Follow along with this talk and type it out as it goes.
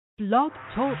Blog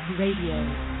Talk Radio.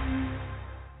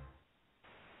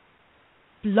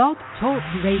 Blog Talk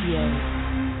Radio.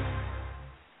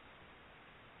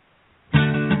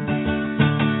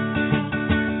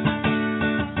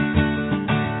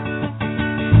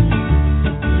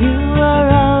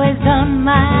 On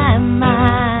my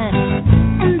mind,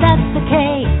 and that's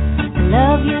okay. I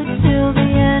love you till the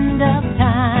end of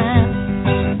time.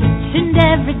 And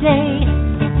every day,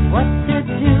 what to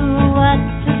do, what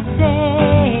to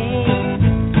say,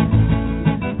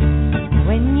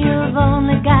 when you've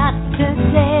only got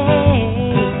today.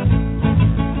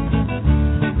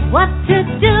 What to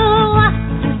do, what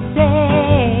to say.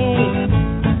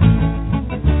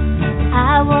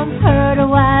 I once heard a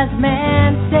wise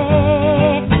man say,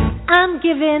 I'm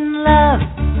giving love,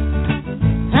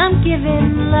 I'm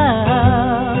giving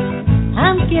love,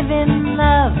 I'm giving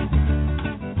love,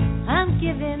 I'm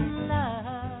giving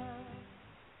love.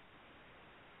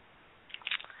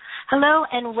 Hello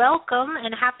and welcome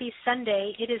and happy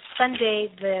Sunday. It is Sunday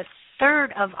the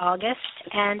 3rd of August,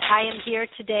 and I am here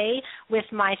today with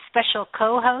my special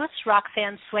co-host,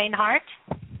 Roxanne Swainhart.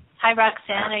 Hi,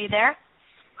 Roxanne, are you there?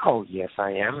 Oh, yes,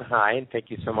 I am. Hi, and thank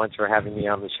you so much for having me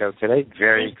on the show today.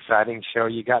 Very exciting show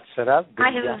you got set up. I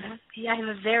have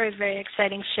a very, very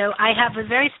exciting show. I have a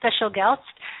very special guest.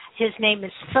 His name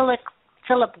is Philip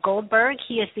Goldberg.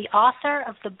 He is the author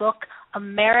of the book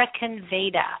American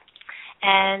Veda.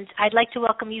 And I'd like to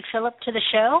welcome you, Philip, to the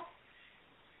show.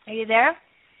 Are you there?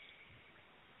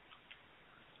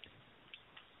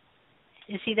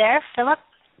 Is he there, Philip?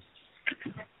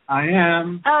 I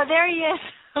am. Oh, there he is.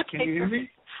 Okay. Can you hear me?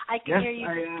 I can hear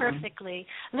you perfectly.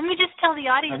 Let me just tell the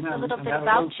audience a little bit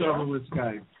about you. With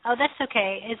Skype. Oh, that's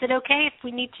okay. Is it okay if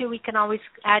we need to? We can always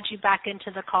add you back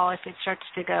into the call if it starts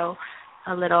to go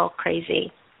a little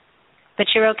crazy. But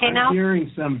you're okay now? I'm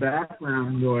hearing some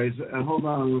background noise. Hold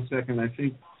on 1 second. I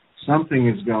think something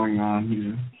is going on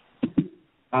here.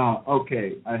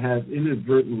 Okay. I have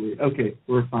inadvertently. Okay,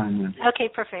 we're fine then. Okay,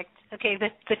 perfect. Okay,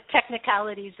 the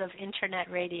technicalities of internet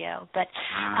radio. But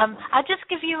I'll just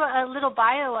give you a little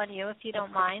bio on you, if you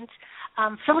don't mind.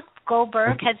 Philip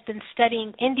Goldberg has been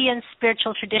studying Indian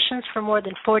spiritual traditions for more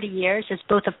than 40 years as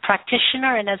both a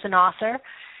practitioner and as an author.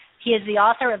 He is the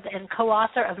author and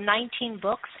co-author of 19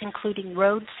 books, including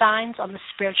Road Signs on the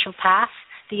Spiritual Path,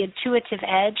 The Intuitive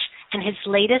Edge, and his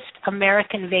latest,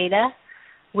 American Veda,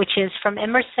 which is From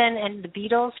Emerson and the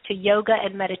Beatles to Yoga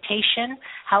and Meditation,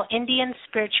 How Indian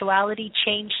Spirituality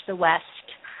Changed the West.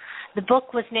 The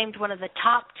book was named one of the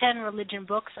top 10 religion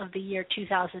books of the year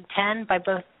 2010 by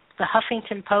both the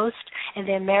Huffington Post and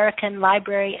the American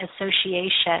Library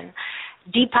Association.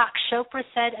 Deepak Chopra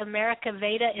said America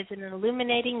Veda is an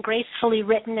illuminating, gracefully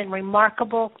written, and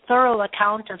remarkable, thorough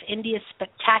account of India's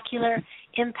spectacular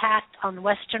impact on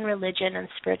Western religion and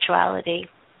spirituality.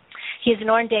 He is an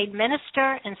ordained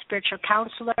minister and spiritual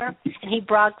counselor, and he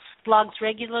blogs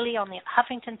regularly on the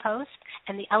Huffington Post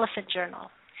and the Elephant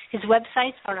Journal. His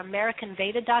websites are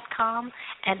AmericanVeda.com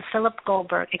and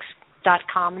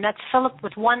PhilipGoldberg.com, and that's Philip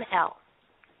with one L.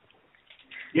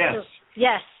 Yes. So,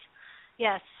 yes.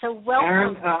 So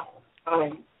welcome.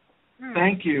 Karen,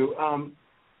 thank you.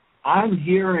 I'm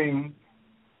hearing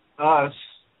us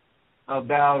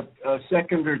about a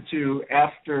second or two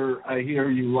after I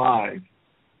hear you live.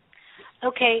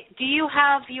 Okay. Do you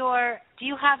have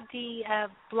the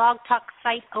Blog Talk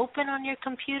site open on your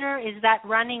computer? Is that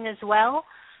running as well?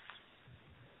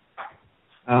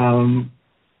 I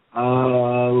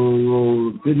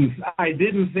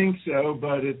didn't think so,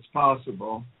 but it's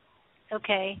possible.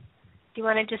 Okay. Do you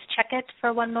want to just check it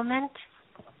for 1 moment?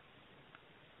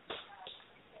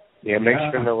 Yeah, make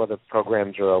sure no other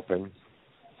programs are open.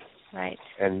 Right.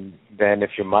 And then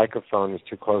if your microphone is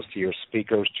too close to your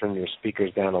speakers, turn your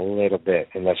speakers down a little bit,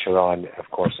 unless you're on, of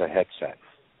course, a headset.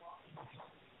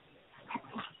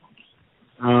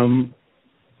 I'm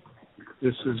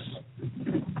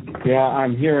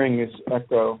hearing this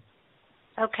echo.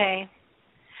 Okay.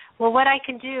 Well, what I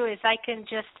can do is I can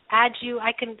just add you.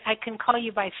 I can call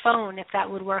you by phone if that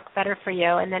would work better for you,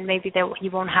 and then maybe you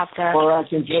won't have to. Or I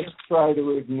can just try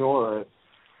to ignore it.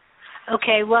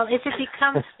 Okay. Well, if it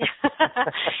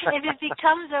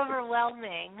becomes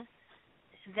overwhelming,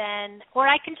 then or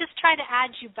I can just try to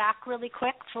add you back really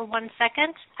quick for 1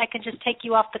 second. I can just take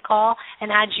you off the call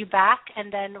and add you back,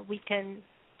 and then we can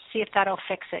see if that'll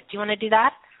fix it. Do you want to do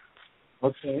that?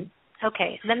 Okay.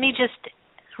 Okay. Let me just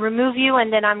remove you,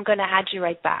 and then I'm going to add you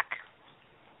right back.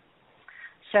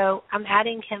 So I'm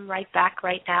adding him right back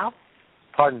right now.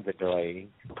 Pardon the delay.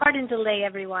 Pardon delay,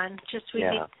 everyone. Just we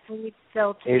need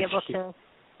Phil to be able to.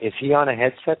 Is he on a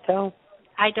headset though?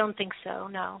 I don't think so.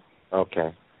 No.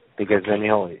 Okay. Because then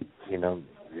he'll,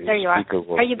 There you are.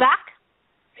 Are you back?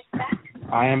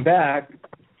 I am back.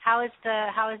 How is the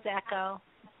echo?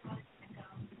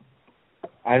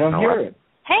 I don't hear it.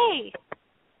 Hey.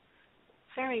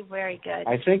 Very, very good.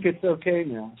 I think it's okay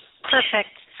now. Perfect.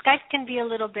 Skype can be a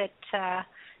little bit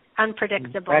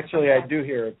unpredictable. Actually, I do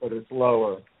hear it, but it's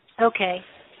lower. Okay.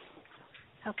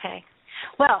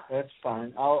 Well, that's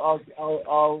fine. I'll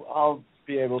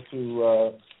be able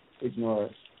to ignore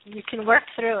it. You can work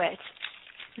through it.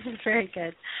 Very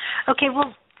good. Okay.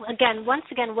 Well, once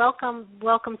again, welcome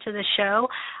to the show.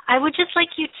 I would just like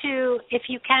you to, if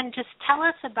you can, just tell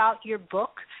us about your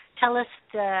book. Tell us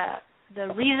the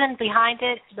reason behind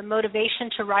it, the motivation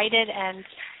to write it, and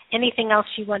anything else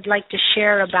you would like to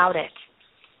share about it.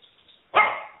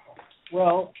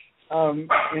 Well,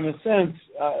 in a sense,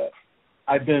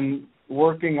 I've been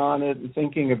working on it and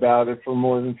thinking about it for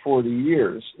more than 40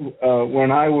 years.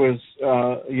 When I was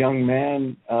a young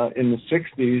man in the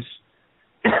 60s,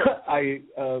 I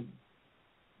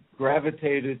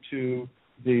gravitated to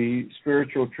the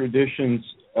spiritual traditions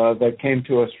that came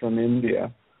to us from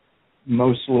India,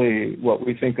 mostly what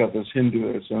we think of as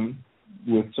Hinduism,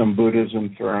 with some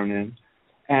Buddhism thrown in.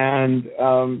 And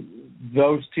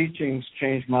those teachings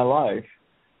changed my life,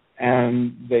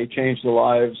 and they changed the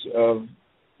lives of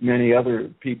many other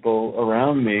people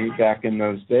around me back in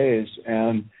those days.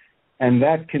 And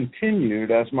that continued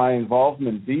as my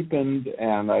involvement deepened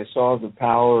and I saw the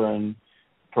power and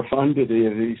profundity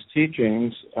of these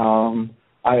teachings.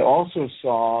 I also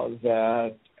saw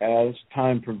that as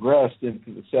time progressed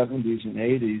into the 70s and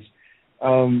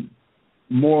 80s,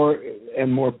 more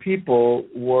and more people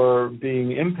were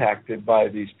being impacted by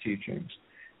these teachings.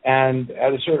 And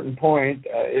at a certain point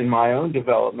in my own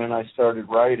development, I started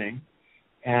writing.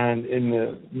 And in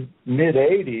the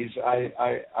mid-'80s,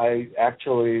 I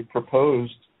actually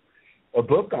proposed a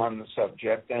book on the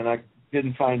subject, and I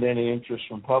didn't find any interest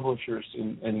from publishers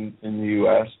in the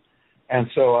U.S. And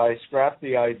so I scrapped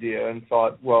the idea and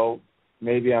thought, well,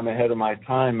 maybe I'm ahead of my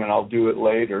time and I'll do it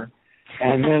later.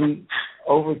 And then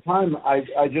over time,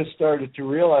 I just started to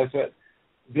realize that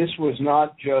this was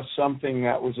not just something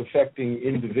that was affecting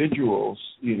individuals,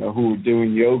 who were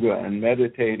doing yoga and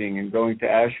meditating and going to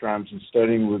ashrams and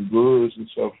studying with gurus and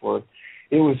so forth.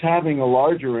 It was having a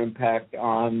larger impact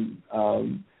on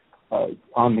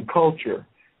the culture,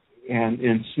 and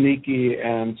in sneaky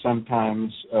and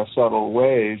sometimes subtle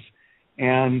ways.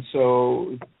 And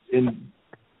so in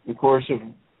the course of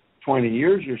 20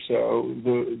 years or so,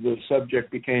 the subject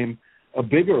became a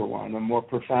bigger one, a more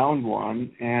profound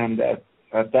one. And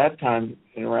at that time,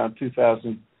 in around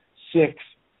 2006,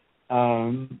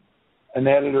 an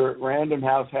editor at Random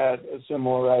House had a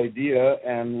similar idea,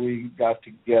 and we got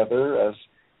together as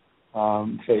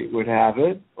fate would have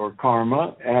it, or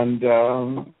karma, and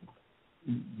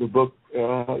the book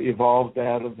evolved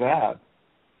out of that.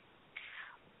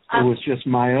 It was just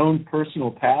my own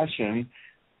personal passion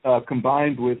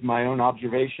combined with my own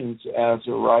observations as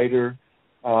a writer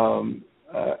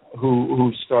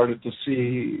who started to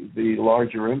see the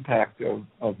larger impact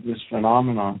of this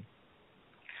phenomenon.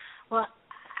 Well,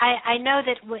 I know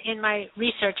that in my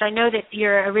research, I know that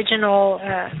your original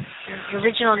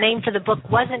name for the book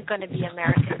wasn't going to be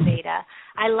American Veda.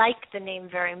 I like the name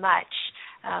very much,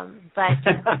 but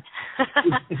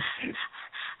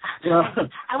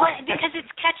because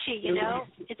it's catchy,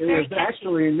 It's very catchy.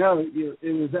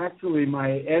 It was actually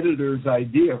my editor's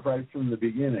idea right from the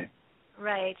beginning.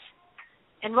 Right.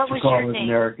 And what was your name? To call it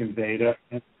American Veda.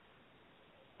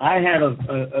 I had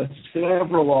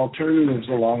several alternatives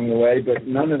along the way, but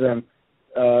none of them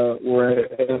were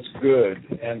as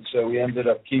good, and so we ended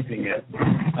up keeping it.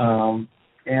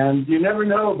 And you never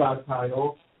know about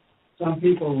titles. Some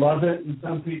people love it, and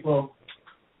some people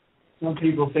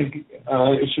think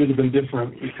it should have been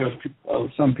different because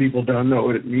some people don't know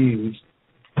what it means.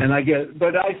 And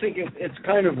but I think it's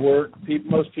kind of work.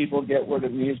 Most people get what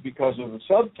it means because of the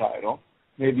subtitle.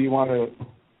 Maybe you want to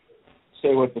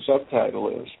say what the subtitle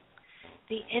is.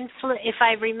 If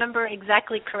I remember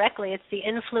exactly correctly, it's the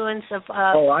influence of.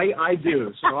 I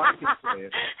do, so I can say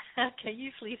it. Okay,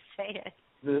 you please say it.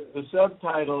 The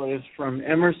subtitle is From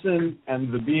Emerson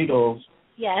and the Beatles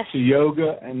to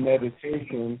Yoga and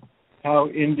Meditation: How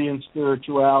Indian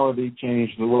Spirituality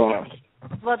Changed the West.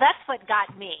 Well, that's what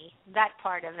got me, that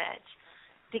part of it,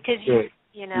 because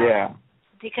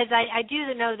because I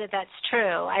do know that that's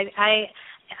true.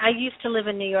 I used to live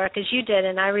in New York, as you did,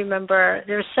 and I remember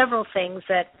there are several things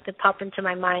that pop into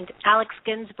my mind. Alex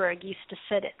Ginsberg used to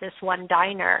sit at this one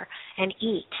diner and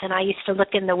eat, and I used to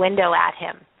look in the window at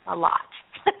him a lot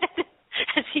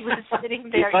as he was sitting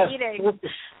there eating.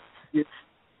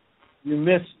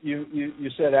 You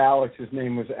said Alex. His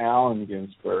name was Allen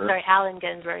Ginsberg. Sorry, Allen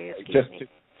Ginsberg. Excuse me.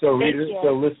 So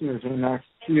listeners are not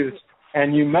confused.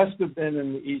 And you must have been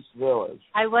in the East Village.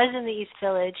 I was in the East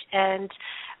Village, and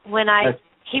when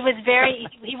he was very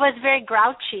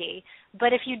grouchy.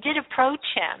 But if you did approach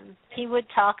him, he would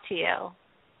talk to you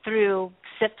through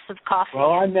sips of coffee.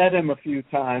 Well, I met him a few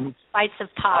times. Bites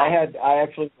of pie. I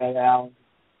actually met Alan.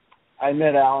 I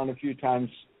met Alan a few times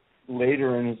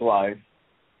later in his life,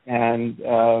 and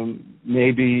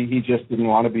maybe he just didn't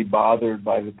want to be bothered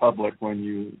by the public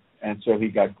and so he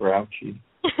got grouchy.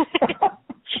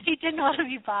 He didn't want to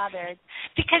be bothered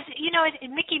because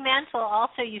Mickey Mantle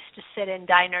also used to sit in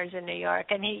diners in New York,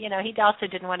 and he also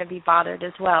didn't want to be bothered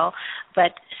as well.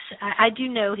 But I do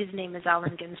know his name is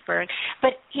Allen Ginsberg.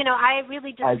 But I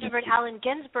really discovered Allen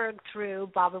Ginsberg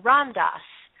through Baba Ram Dass,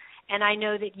 and I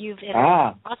know that you've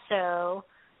also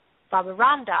Baba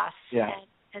Ram Dass. Yeah.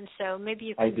 And so maybe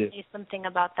you can say something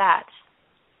about that.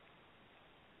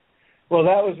 Well,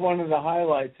 that was one of the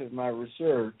highlights of my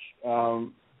research.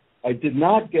 I did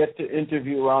not get to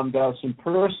interview Ram Dass in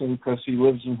person because he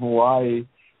lives in Hawaii,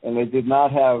 and I did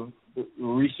not have the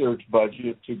research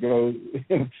budget to go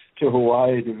to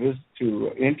Hawaii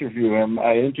to interview him.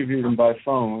 I interviewed him by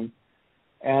phone,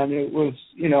 and it was,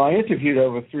 I interviewed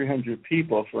over 300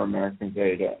 people for American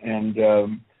Data, and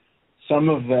some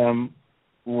of them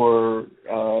were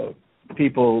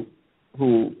people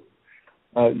who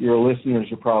your listeners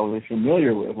are probably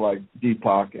familiar with, like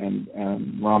Deepak and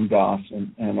Ram Dass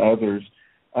and others.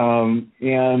 But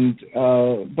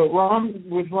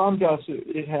with Ram Dass,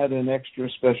 it had an extra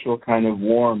special kind of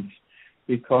warmth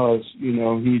because, he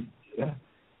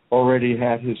already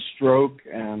had his stroke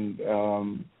and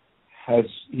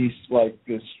he's like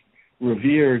this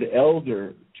revered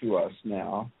elder to us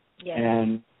now. Yes.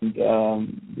 And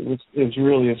it was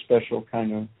really a special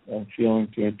kind of feeling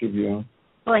to interview him.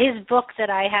 Well, his book that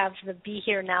I have, the Be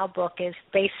Here Now book, has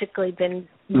basically been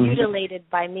mutilated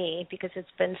by me because it's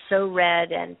been so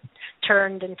read and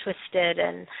turned and twisted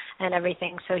and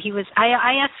everything. So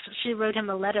I actually wrote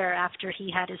him a letter after he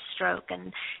had his stroke,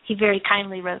 and he very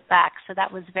kindly wrote back. So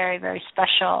that was very, very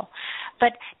special.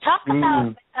 But talk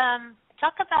about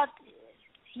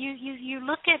you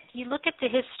look at the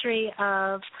history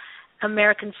of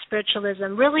American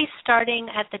spiritualism, really starting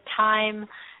at the time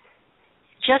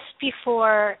just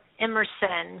before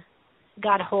Emerson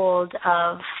got hold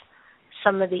of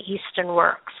some of the Eastern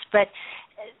works. But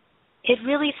it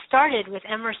really started with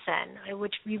Emerson,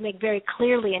 which you make very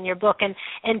clearly in your book. And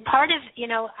part of,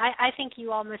 I think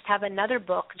you almost have another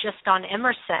book just on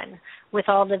Emerson with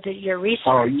all of your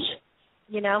research.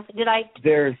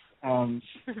 There's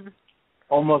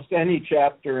almost any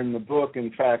chapter in the book.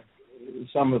 In fact,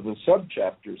 some of the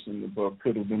sub-chapters in the book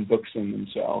could have been books in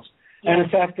themselves. Yes. And in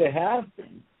fact, they have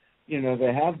been.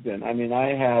 They have been. I mean,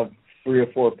 I have 3 or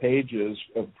 4 pages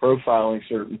of profiling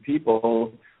certain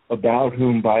people about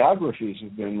whom biographies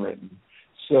have been written.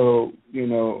 So,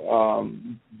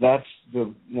 that's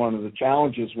one of the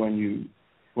challenges when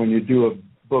you do a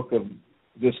book of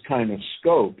this kind of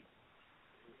scope.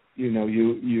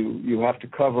 You have to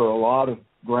cover a lot of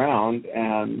ground,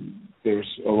 and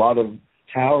there's a lot of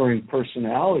towering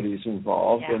personalities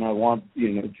involved, and I want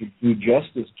to do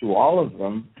justice to all of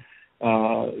them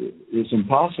is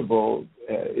impossible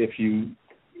if you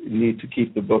need to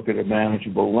keep the book at a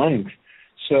manageable length.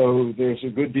 So there's a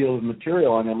good deal of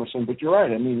material on Emerson, but you're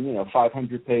right. I mean,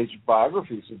 500-page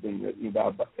biographies have been written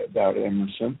about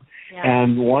Emerson,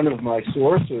 and one of my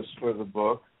sources for the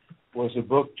book was a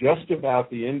book just about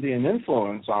the Indian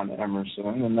influence on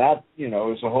Emerson, and that,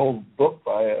 is a whole book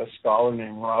by a scholar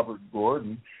named Robert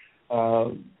Gordon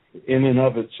in and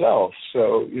of itself.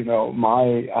 So,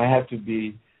 I have to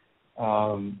be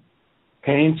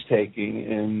painstaking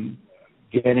in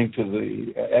getting to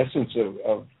the essence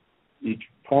of each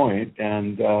point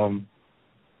and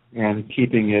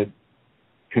keeping it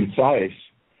concise.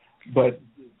 But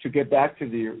to get back to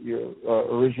your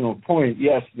original point,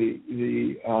 yes, the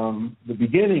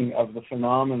beginning of the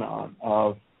phenomenon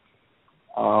of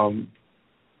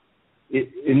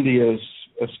India's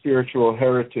spiritual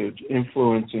heritage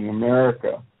influencing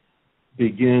America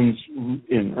begins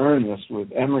in earnest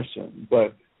with Emerson.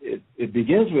 But it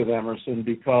begins with Emerson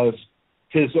because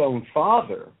his own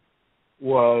father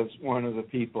was one of the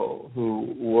people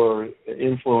who were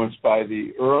influenced by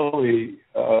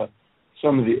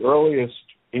some of the earliest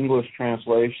English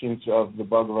translations of the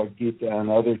Bhagavad Gita and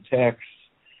other texts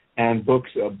and books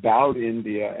about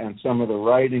India and some of the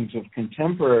writings of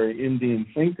contemporary Indian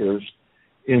thinkers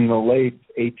in the late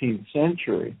 18th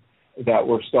century that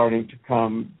were starting to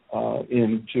come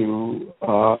into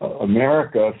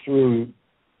America through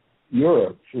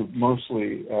Europe, through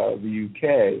mostly the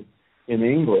UK, in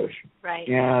English. Right.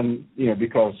 And,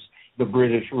 because the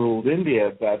British ruled India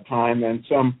at that time, and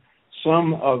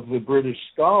some of the British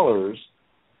scholars,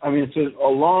 it's a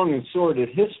long and sordid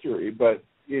history, but,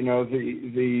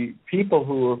 the people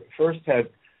who first had,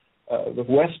 the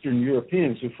Western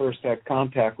Europeans who first had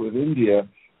contact with India,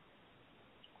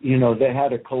 they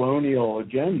had a colonial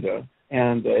agenda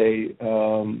and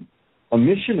a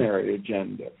missionary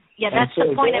agenda. Yeah, that's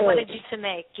the point I wanted you to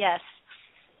make. Yes.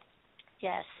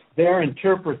 Their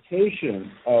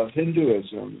interpretation of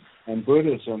Hinduism and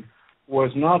Buddhism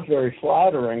was not very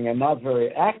flattering and not very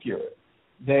accurate.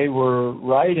 They were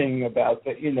writing about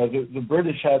the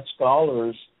British had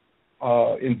scholars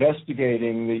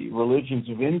investigating the religions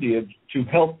of India to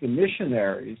help the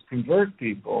missionaries convert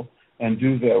people and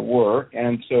do their work,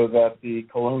 and so that the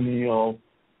colonial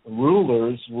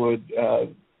rulers would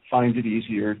find it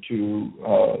easier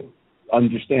to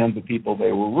understand the people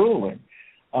they were ruling.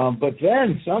 But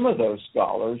then some of those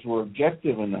scholars were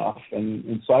objective enough and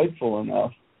insightful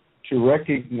enough to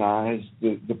recognize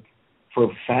the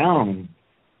profound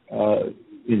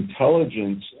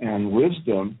intelligence and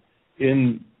wisdom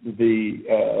in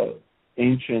the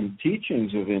ancient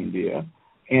teachings of India.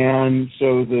 And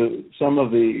so some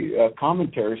of the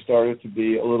commentaries started to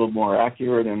be a little more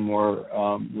accurate and more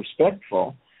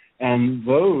respectful, and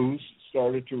those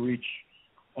started to reach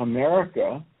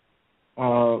America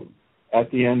at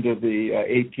the end of the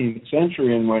 18th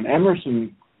century. And when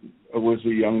Emerson was a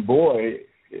young boy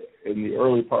in the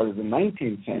early part of the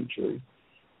 19th century,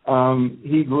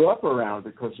 he grew up around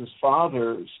it because his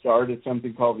father started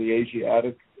something called the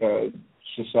Asiatic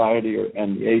Society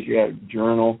and the Asiatic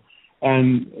Journal,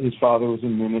 and his father was a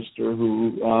minister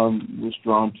who was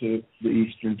drawn to the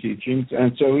Eastern teachings,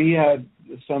 and so he had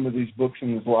some of these books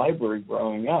in his library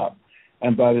growing up,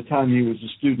 and by the time he was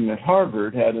a student at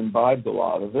Harvard, had imbibed a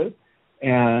lot of it,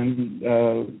 and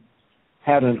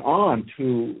had an aunt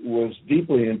who was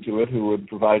deeply into it, who would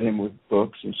provide him with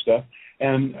books and stuff,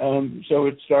 and so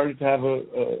it started to have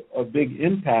a big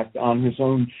impact on his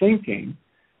own thinking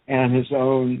and his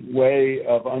own way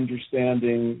of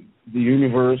understanding the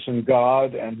universe and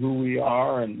God and who we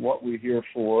are and what we're here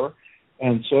for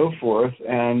and so forth,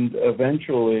 and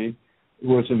eventually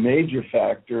was a major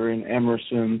factor in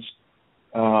Emerson's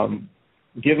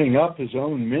giving up his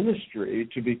own ministry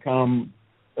to become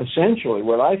essentially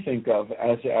what I think of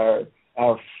as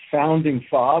our founding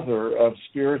father of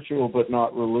spiritual but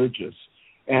not religious,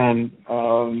 and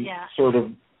sort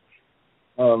of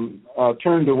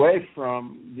turned away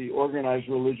from the organized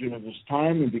religion of his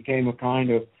time and became a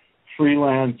kind of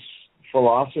freelance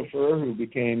philosopher who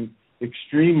became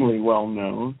extremely well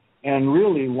known and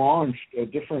really launched a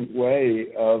different way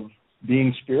of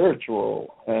being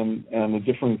spiritual and a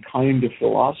different kind of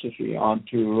philosophy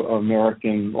onto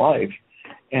American life.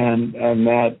 And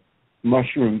that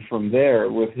mushroomed from there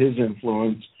with his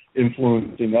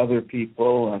influencing other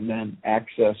people, and then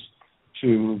access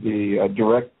to the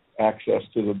direct access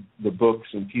to the books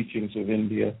and teachings of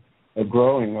India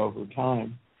growing over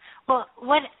time. Well,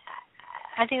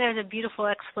 I think there's a beautiful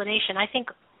explanation. I think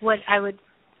what I would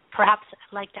perhaps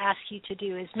like to ask you to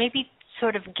do is maybe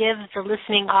sort of give the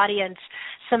listening audience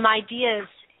some ideas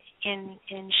in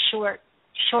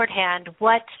shorthand.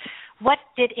 What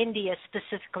did India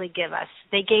specifically give us?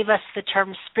 They gave us the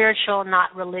term spiritual,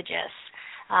 not religious.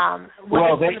 What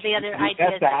are some of the other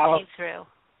ideas that came through?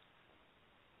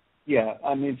 Yeah,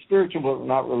 spiritual but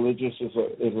not religious is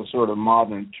a sort of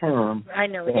modern term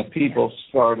that people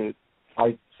started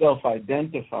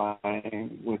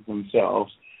self-identifying with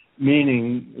themselves,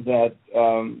 meaning that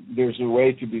there's a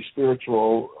way to be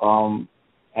spiritual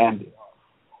and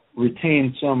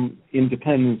retain some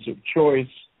independence of choice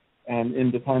and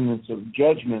independence of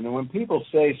judgment. And when people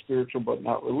say spiritual but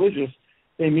not religious,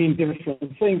 they mean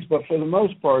different things, but for the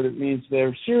most part it means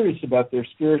they're serious about their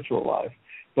spiritual life.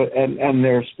 And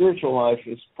their spiritual life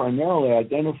is primarily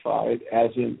identified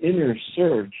as an inner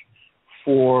search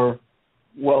for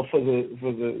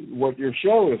the what your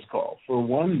show is called, for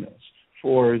oneness,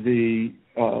 for the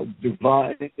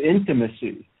divine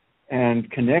intimacy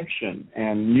and connection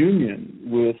and union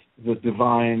with the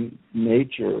divine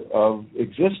nature of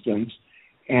existence,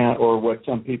 or what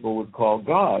some people would call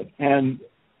God,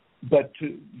 but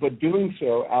doing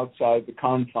so outside the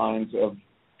confines of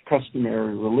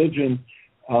customary religion,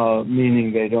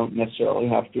 meaning they don't necessarily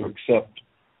have to accept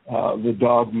the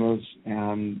dogmas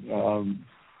and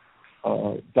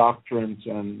doctrines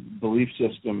and belief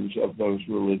systems of those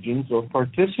religions, or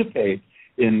participate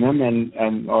in them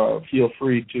and feel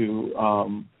free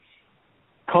to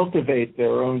cultivate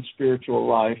their own spiritual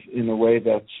life in a way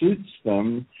that suits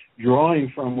them,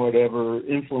 drawing from whatever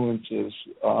influences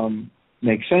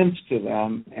make sense to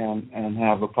them and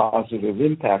have a positive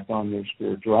impact on their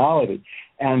spirituality.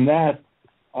 And that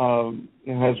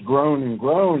has grown and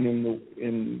grown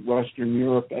in Western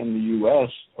Europe and the U.S.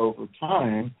 over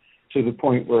time, to the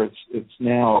point where it's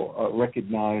now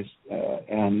recognized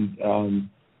and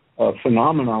a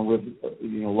phenomenon with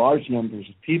large numbers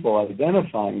of people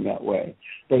identifying that way.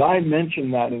 But I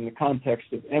mention that in the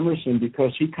context of Emerson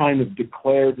because he kind of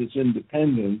declared his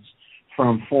independence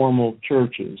from formal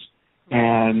churches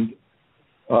and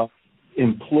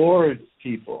implored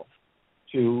people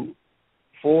to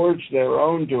forge their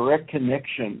own direct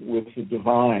connection with the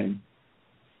divine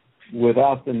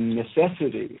without the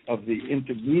necessity of the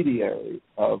intermediary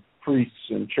of priests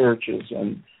and churches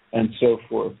and so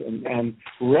forth, and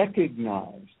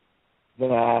recognize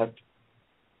that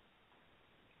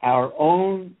our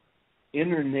own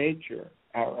inner nature,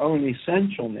 our own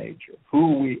essential nature,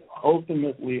 who we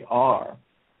ultimately are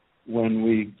when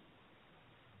we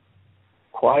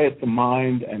quiet the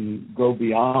mind and go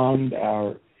beyond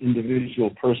our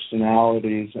individual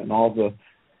personalities and all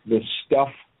the stuff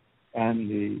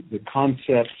and the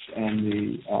concepts and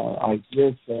the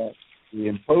ideas that we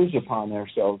impose upon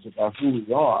ourselves about who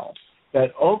we are, that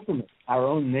ultimately our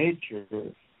own nature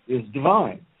is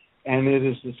divine. And it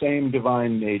is the same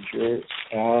divine nature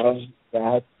as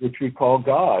that which we call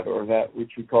God or that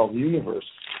which we call the universe.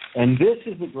 And this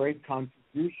is a great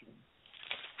contribution,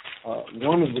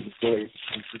 one of the great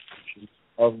contributions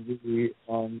of the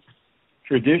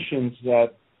traditions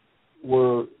that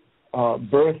were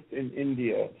birthed in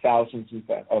India thousands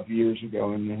of years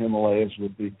ago in the Himalayas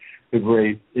with the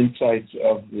great insights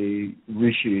of the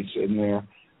rishis in their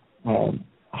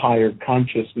higher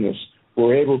consciousness,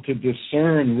 were able to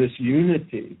discern this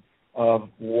unity of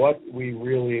what we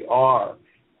really are.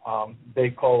 They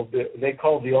call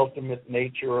the ultimate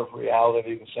nature of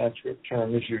reality, the Sanskrit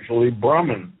term is usually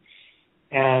Brahman.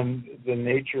 And the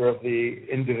nature of the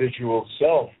individual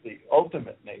self, the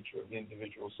ultimate nature of the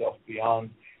individual self beyond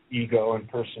ego and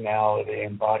personality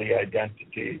and body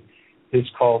identity, is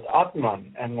called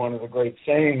Atman. And one of the great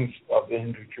sayings of the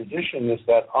Hindu tradition is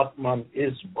that Atman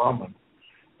is Brahman.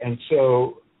 And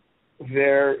so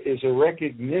there is a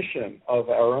recognition of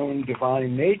our own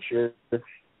divine nature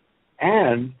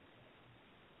and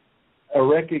a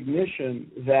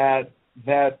recognition that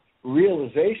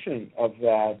realization of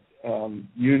that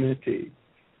unity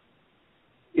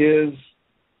is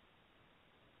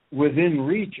within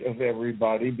reach of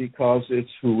everybody because it's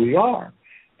who we are.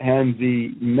 And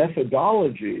the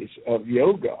methodologies of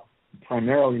yoga,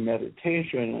 primarily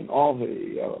meditation and all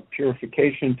the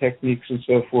purification techniques and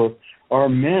so forth, are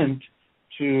meant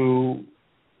to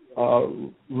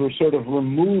sort of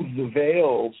remove the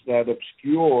veils that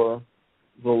obscure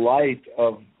the light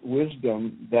of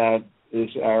wisdom that is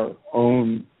our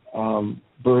own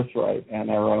birthright and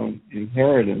our own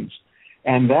inheritance.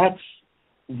 And that's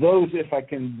those, if I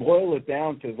can boil it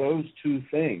down to those two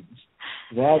things,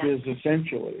 that is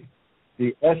essentially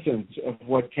the essence of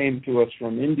what came to us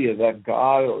from India, that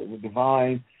God or the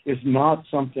divine is not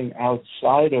something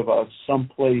outside of us,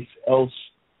 someplace else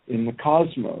in the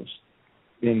cosmos,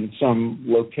 in some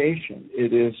location.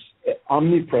 It is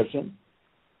omnipresent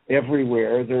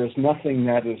everywhere. There is nothing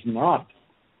that is not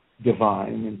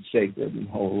divine and sacred and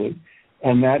holy,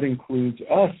 and that includes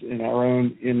us in our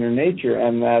own inner nature,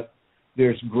 and that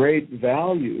there's great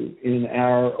value in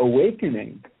our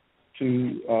awakening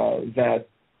to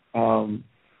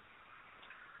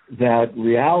that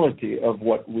reality of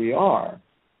what we are,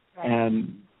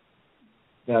 and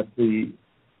that the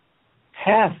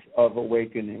path of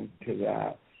awakening to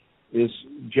that is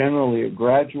generally a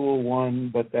gradual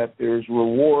one, but that there's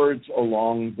rewards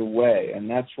along the way. And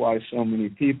that's why so many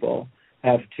people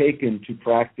have taken to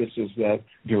practices that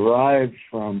derive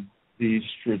from these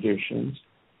traditions,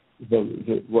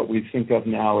 what we think of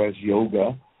now as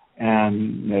yoga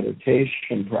and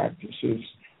meditation practices,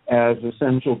 as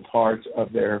essential parts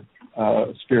of their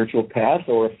spiritual path,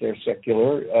 or if they're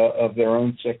secular, of their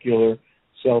own secular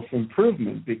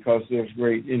self-improvement, because there's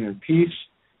great inner peace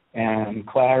and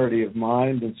clarity of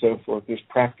mind and so forth. There's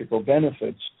practical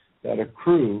benefits that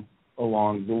accrue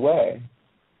along the way.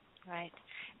 Right.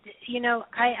 You know,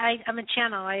 I'm a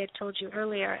channel, I had told you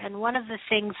earlier, and one of the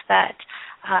things that,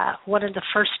 one of the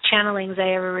first channelings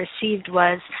I ever received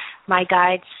was my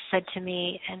guides said to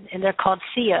me, and they're called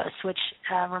Theos, which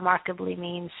remarkably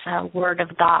means Word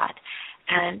of God.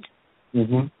 And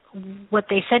what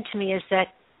they said to me is that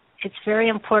it's very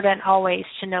important always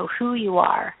to know who you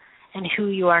are and who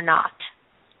you are not.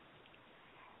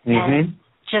 And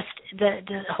just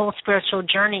the whole spiritual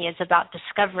journey is about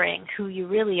discovering who you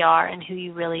really are and who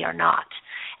you really are not.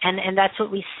 And that's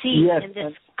what we see in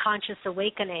this conscious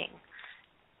awakening.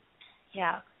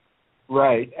 Yeah.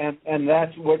 Right, and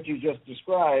that's what you just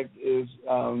described is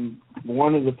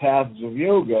one of the paths of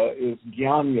yoga is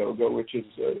Jnana Yoga, which is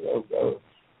a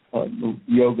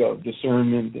yoga of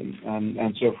discernment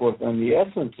and so forth. And the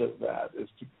essence of that is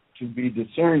to be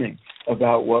discerning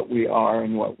about what we are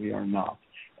and what we are not.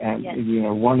 And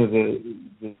one of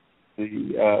the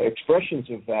expressions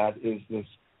of that is this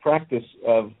practice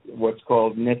of what's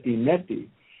called neti,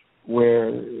 where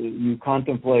you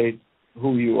contemplate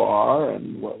who you are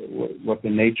and what the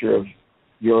nature of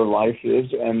your life is,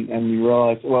 and you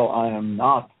realize, well, I am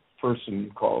not a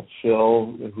person called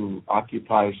Phil who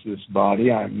occupies this body.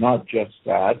 I am not just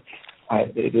that.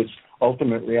 It is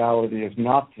ultimate reality is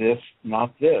not this,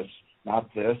 not this, not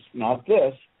this, not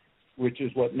this, which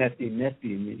is what neti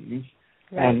means.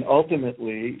 Right. And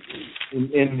ultimately,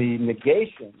 in the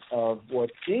negation of what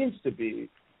seems to be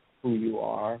who you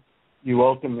are, you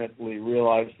ultimately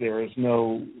realize there is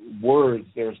no words,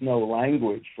 there's no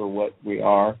language for what we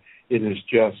are. It is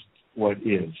just what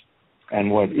is.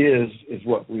 And what is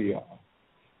what we are.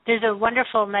 There's a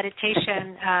wonderful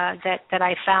meditation that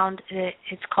I found.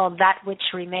 It's called That Which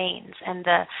Remains. And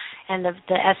the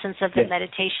essence of the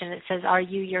meditation, it says, are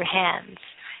you your hands?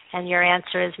 And your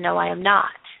answer is, no, I am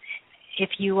not. If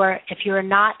you are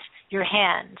not your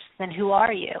hands, then who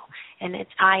are you? And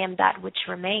it's I am that which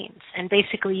remains. And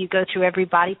basically you go through every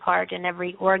body part and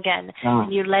every organ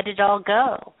and you let it all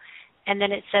go. And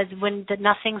then it says when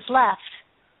nothing's left,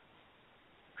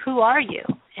 who are you?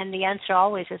 And the answer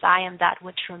always is I am that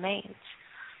which remains.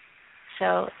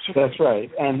 So that's right.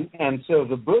 And so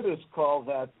the Buddhists call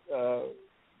that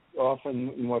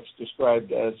often what's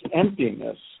described as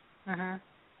emptiness.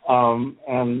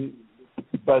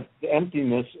 But the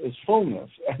emptiness is fullness,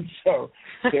 and so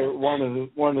one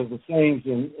of the sayings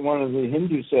in one of the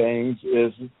Hindu sayings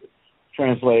is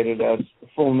translated as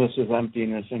fullness is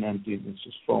emptiness and emptiness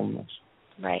is fullness.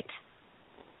 Right.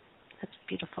 That's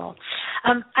beautiful.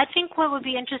 I think what would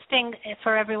be interesting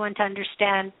for everyone to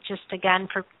understand, just again,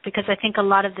 because I think a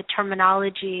lot of the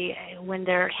terminology when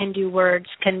they're Hindu words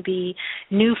can be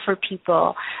new for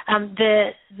people.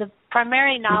 The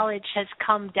primary knowledge has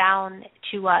come down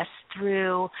to us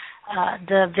through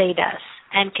the Vedas.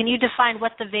 And can you define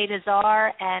what the Vedas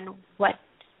are and what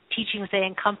teachings they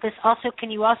encompass? Also, can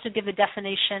you also give a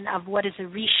definition of what is a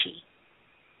rishi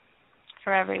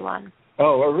for everyone?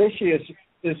 Oh, a rishi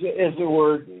is a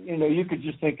word, you could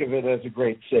just think of it as a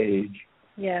great sage.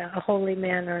 Yeah, a holy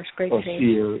man or a great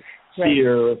sage.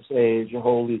 Seer, a sage, a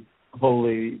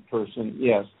holy person,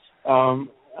 yes.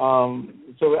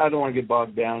 So I don't want to get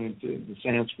bogged down into the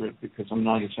Sanskrit because I'm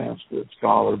not a Sanskrit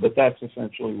scholar, but that's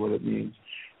essentially what it means.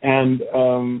 And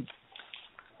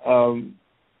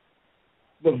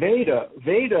the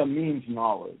Veda means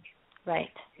knowledge. Right.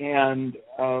 And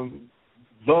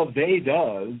the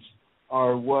Vedas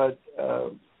are what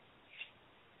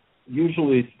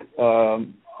usually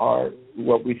are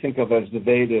what we think of as the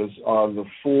Vedas are the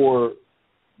four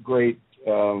great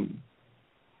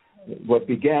what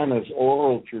began as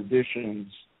oral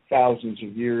traditions thousands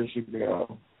of years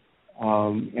ago,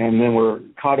 and then were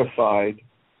codified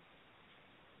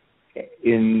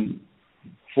in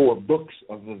 4 books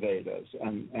of the Vedas,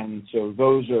 and so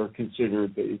those are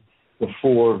considered the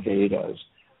 4 Vedas.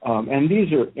 And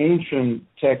these are ancient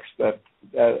texts that,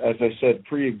 as I said,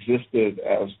 pre-existed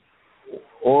as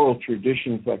oral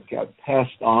traditions that got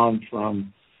passed on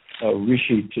from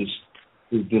rishi to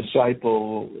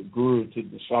disciple, guru to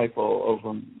disciple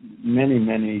over many,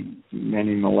 many,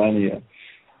 many millennia.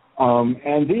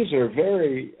 And these are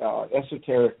very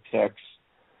esoteric texts,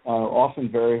 often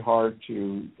very hard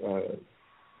to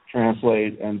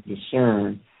translate and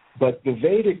discern. But the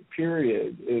Vedic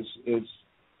period is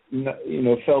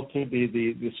felt to be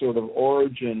the sort of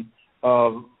origin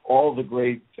of all the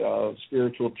great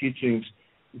spiritual teachings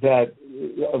that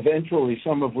eventually,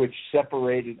 some of which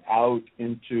separated out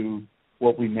into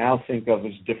what we now think of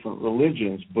as different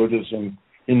religions: Buddhism,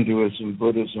 Hinduism,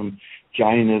 Buddhism,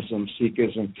 Jainism,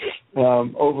 Sikhism.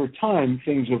 Over time,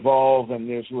 things evolve, and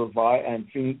there's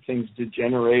things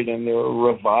degenerate, and there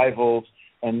are revivals,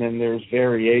 and then there's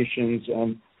variations,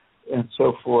 and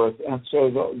so forth. And so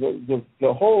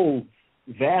the whole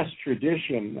vast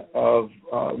tradition of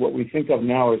what we think of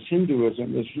now as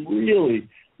Hinduism is really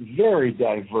very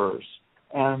diverse.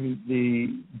 And the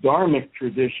Dharmic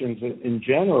traditions in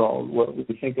general, what we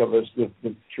think of as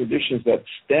the traditions that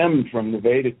stem from the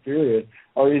Vedic period,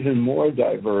 are even more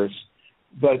diverse.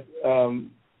 But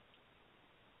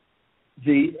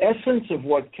the essence of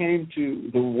what came to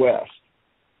the West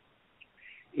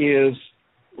is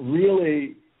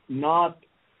really not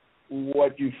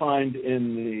what you find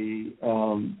in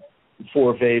the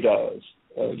four Vedas,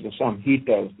 the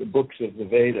Samhitas, the books of the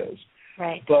Vedas.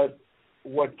 Right. But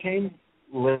what came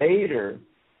later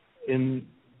in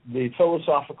the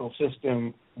philosophical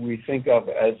system we think of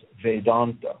as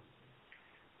Vedanta.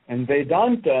 And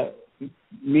Vedanta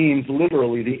means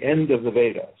literally the end of the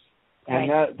Vedas. And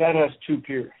that has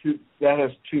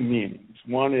two meanings.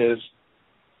 One is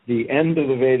the end of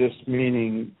the Vedas,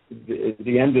 meaning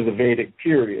the end of the Vedic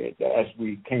period, as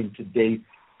we came to date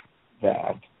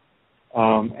that,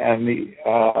 and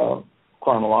the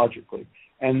chronologically.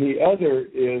 And the other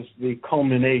is the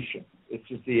culmination. This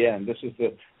is the end. This is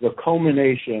the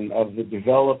culmination of the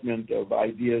development of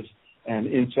ideas and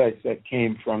insights that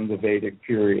came from the Vedic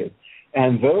period.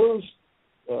 And those,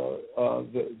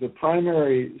 the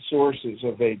primary sources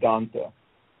of Vedanta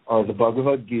are the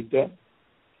Bhagavad Gita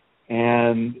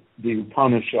and the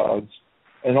Upanishads,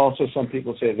 and also some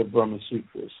people say the Brahma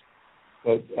Sutras.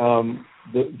 But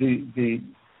the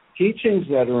teachings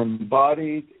that are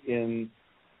embodied in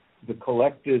the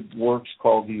collected works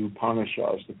called the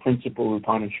Upanishads, the principal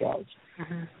Upanishads,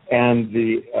 and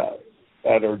the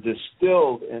that are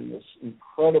distilled in this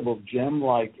incredible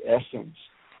gem-like essence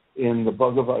in the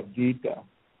Bhagavad Gita,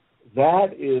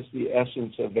 that is the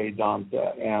essence of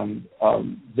Vedanta, and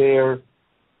there,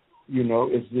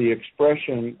 is the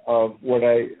expression of what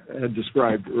I had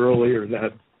described earlier,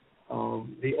 that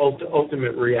the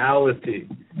ultimate reality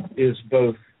is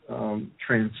both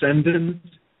transcendent,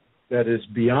 that is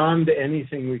beyond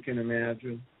anything we can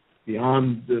imagine,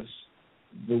 beyond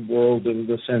the world of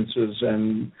the senses,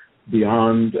 and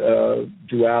beyond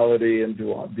duality, and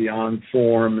beyond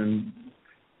form and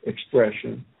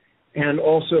expression, and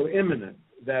also immanent.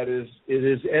 That is, it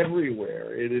is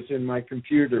everywhere. It is in my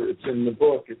computer. It's in the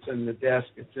book. It's in the desk.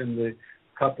 It's in the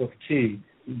cup of tea.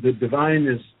 The divine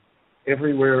is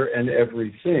everywhere and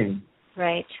everything.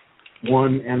 Right.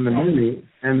 One and the many,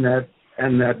 and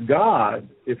that God,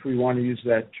 if we want to use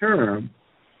that term,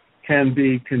 can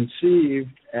be conceived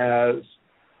as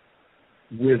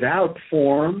without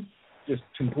form, just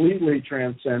completely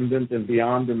transcendent and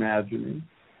beyond imagining,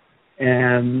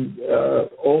 and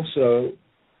also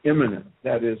immanent.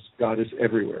 That is, God is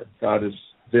everywhere. God is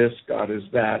this, God is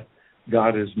that,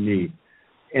 God is me.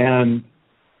 And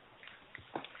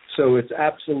so it's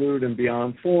absolute and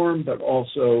beyond form, but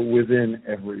also within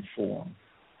every form.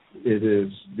 It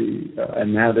is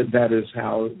and that is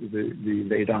how the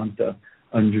Vedanta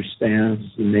understands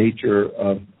the nature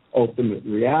of ultimate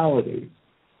reality,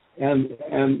 and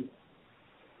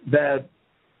that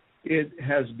it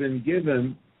has been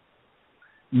given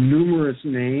numerous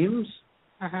names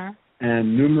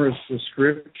and numerous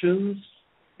descriptions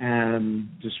and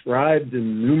described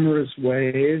in numerous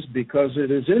ways because it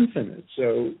is infinite.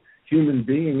 So human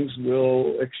beings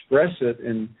will express it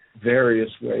in various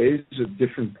ways at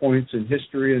different points in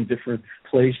history and different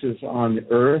places on the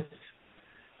earth,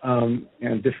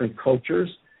 and different cultures,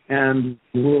 and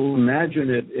we'll imagine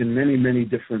it in many, many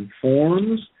different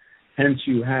forms. Hence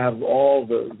you have all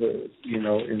the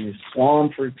in Islam,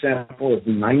 for example, of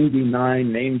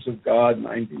 99 names of God,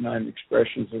 99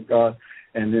 expressions of God,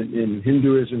 and in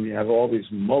Hinduism you have all these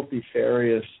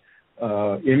multifarious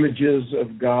images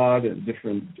of God and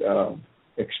different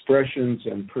expressions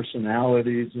and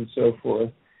personalities and so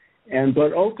forth.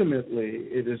 But ultimately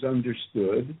it is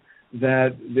understood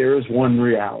that there is one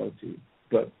reality,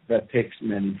 but that takes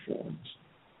many forms.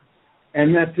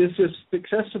 And that this is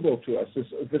accessible to us.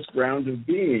 This ground of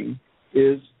being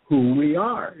is who we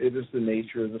are. It is the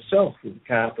nature of the self with a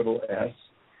capital S.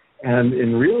 And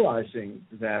in realizing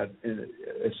that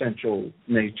essential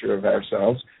nature of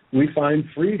ourselves, we find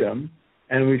freedom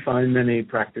and we find many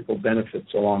practical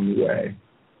benefits along the way.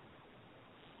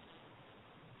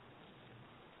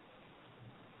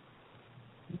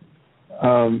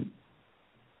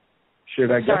 Should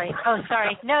I go? Sorry. Oh,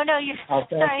 sorry. No, you.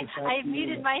 Sorry, I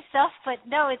muted myself, but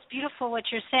no, it's beautiful what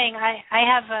you're saying. I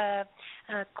have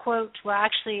a quote, well,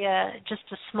 actually, just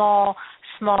a small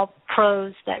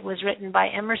prose that was written by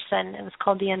Emerson. It was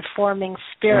called "The Informing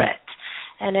Spirit,"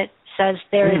 and it says,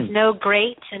 "There is no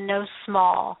great and no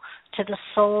small to the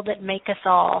soul that maketh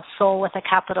all, soul with a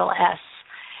capital S.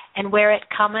 And where it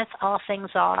cometh, all things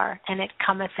are, and it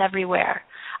cometh everywhere.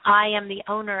 I am the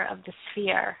owner of the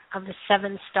sphere, of the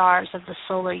 7 stars of the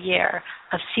solar year,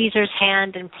 of Caesar's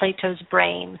hand and Plato's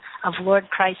brain, of Lord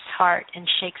Christ's heart and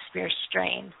Shakespeare's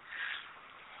strain."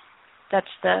 That's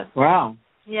the... Wow.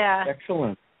 Yeah.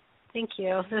 Excellent. Thank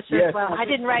you. This is, well, I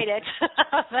didn't write it.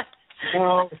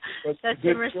 No, that's a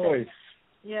good Emerson. choice.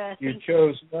 Yeah, you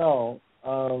chose well.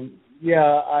 I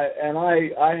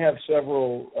have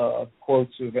several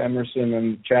quotes of Emerson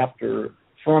and chapter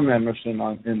from Emerson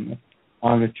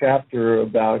on a chapter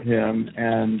about him,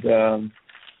 and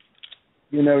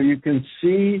you can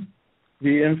see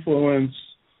the influence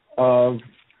of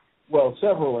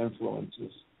several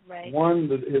influences. Right. One,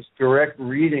 his direct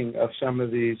reading of some of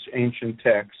these ancient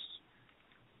texts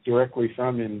directly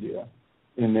from India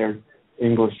in their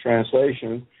English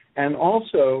translation. And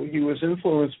also, he was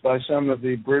influenced by some of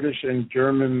the British and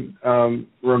German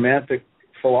Romantic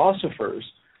philosophers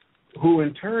who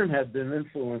in turn had been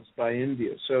influenced by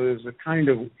India. So there's a kind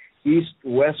of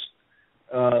East-West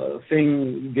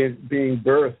thing being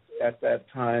birthed at that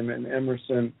time, and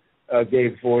Emerson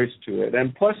gave voice to it.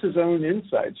 And plus his own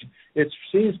insights. It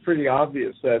seems pretty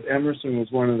obvious that Emerson was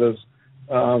one of those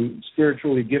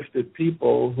spiritually gifted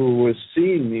people who was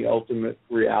seeing the ultimate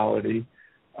reality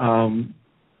and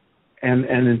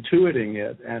intuiting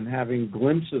it and having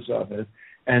glimpses of it.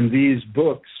 And these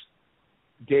books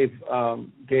gave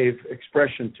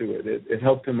expression to it. It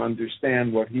helped him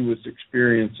understand what he was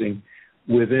experiencing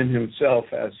within himself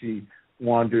as he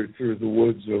wandered through the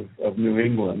woods of New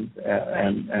England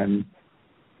and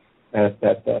at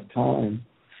that time.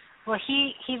 Well,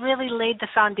 he really laid the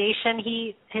foundation.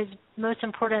 His most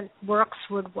important works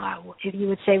would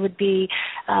be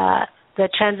the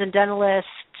Transcendentalist.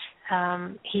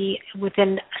 He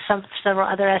within several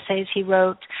other essays he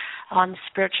wrote on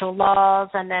spiritual laws,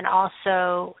 and then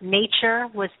also Nature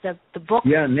was the book.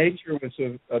 Yeah, Nature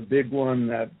was a big one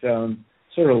that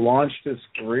sort of launched his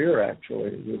career.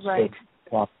 Actually, it was right.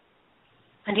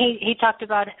 And he talked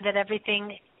about that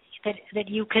everything that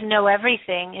you can know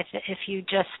everything if you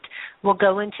just will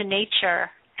go into nature.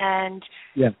 And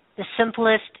the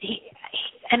simplest.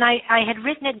 And I had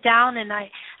written it down, and I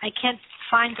can't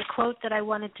find the quote that I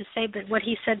wanted to say, but what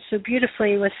he said so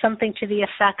beautifully was something to the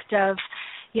effect of,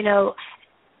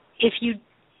 if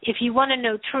you want to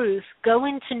know truth, go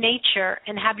into nature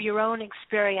and have your own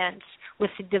experience with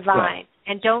the divine,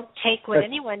 and don't take what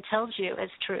anyone tells you as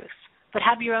truth, but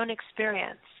have your own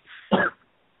experience.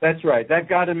 That's right. That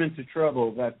got him into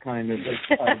trouble, that kind of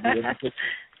idea.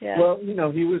 Yeah. Well,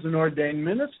 he was an ordained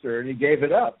minister, and he gave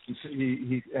it up.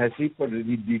 He as he put it,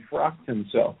 he defrocked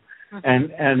himself.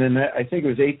 Mm-hmm. And in, I think it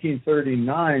was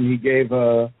 1839, he gave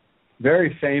a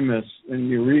very famous, and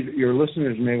your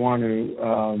listeners may want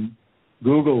to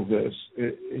Google this,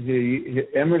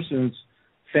 Emerson's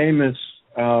famous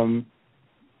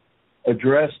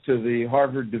address to the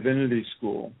Harvard Divinity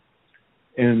School.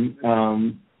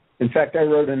 In fact, I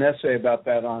wrote an essay about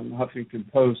that on Huffington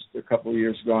Post a couple of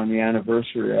years ago on the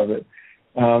anniversary of it.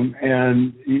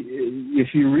 And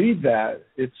if you read that,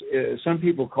 some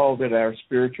people called it our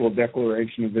spiritual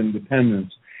declaration of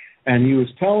independence. And he was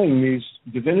telling these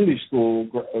divinity school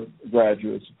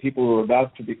graduates, people who were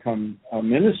about to become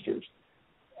ministers,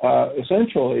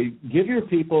 essentially, give your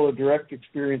people a direct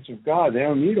experience of God. They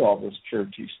don't need all this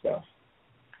churchy stuff.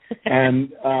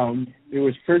 And it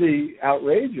was pretty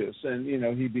outrageous. And,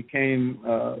 he became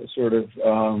sort of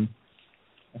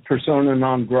persona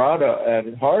non grata at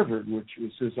Harvard, which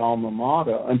was his alma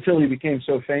mater, until he became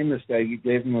so famous that he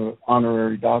gave him an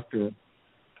honorary doctorate.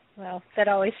 Well, that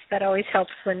always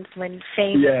helps when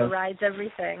fame overrides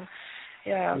everything.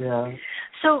 Yeah.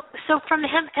 So from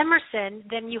Emerson,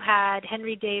 then you had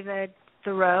Henry David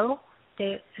Thoreau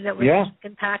that was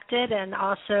impacted, and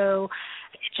also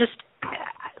just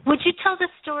would you tell the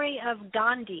story of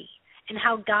Gandhi and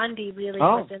how Gandhi really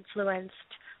was influenced?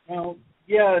 Well,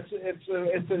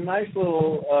 it's a nice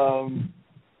little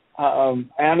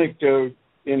anecdote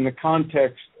in the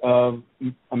context of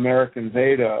American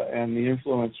Veda and the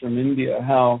influence from India,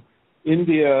 how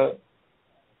India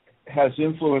has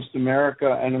influenced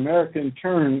America and America in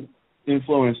turn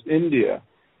influenced India.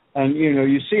 And,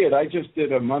 you see it. I just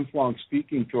did a month-long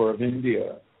speaking tour of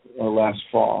India last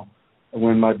fall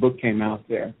when my book came out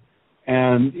there.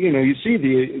 And, you see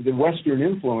the Western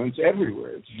influence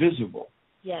everywhere. It's visible.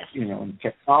 Yes. In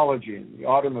technology and the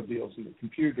automobiles and the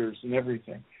computers and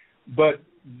everything. But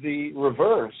the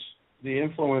reverse, the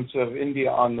influence of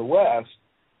India on the West,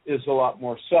 is a lot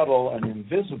more subtle and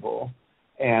invisible,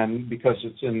 and because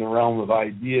it's in the realm of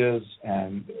ideas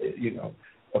and,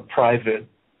 private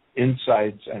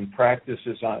insights and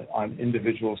practices on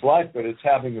individuals' life, but it's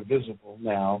having a visible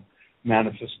now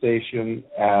manifestation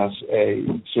as a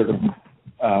sort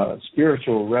of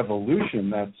spiritual revolution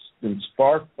that's been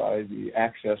sparked by the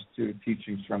access to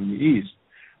teachings from the East.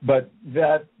 But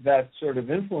that sort of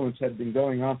influence had been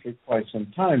going on for quite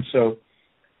some time. So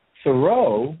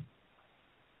Thoreau,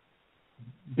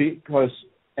 because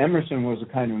Emerson was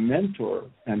a kind of mentor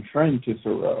and friend to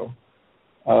Thoreau,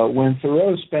 When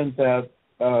Thoreau spent that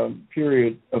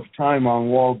period of time on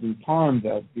Walden Pond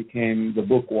that became the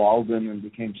book Walden and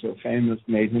became so famous,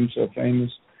 made him so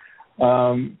famous,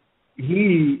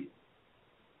 he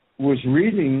was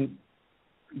reading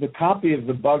the copy of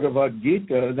the Bhagavad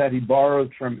Gita that he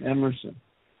borrowed from Emerson.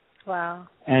 Wow.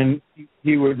 And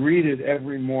he would read it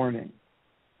every morning.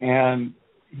 And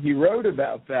he wrote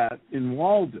about that in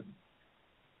Walden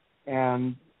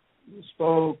and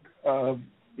spoke of,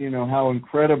 how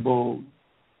incredible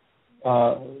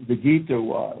the Gita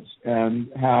was and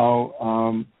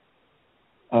how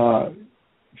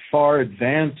far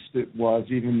advanced it was,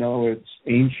 even though it's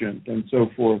ancient and so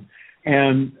forth.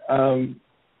 And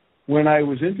when I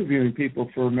was interviewing people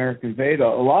for American Veda,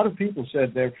 a lot of people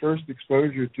said their first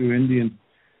exposure to Indian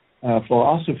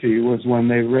philosophy was when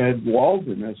they read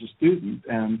Walden as a student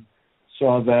and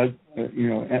saw that,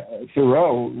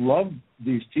 Thoreau loved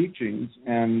these teachings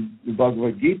and the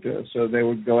Bhagavad Gita, so they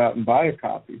would go out and buy a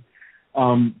copy.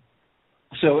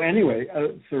 So anyway,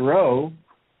 Thoreau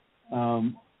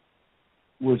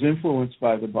was influenced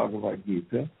by the Bhagavad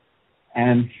Gita,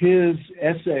 and his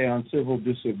essay on civil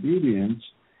disobedience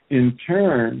in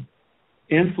turn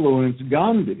influenced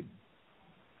Gandhi.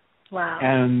 Wow.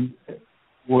 And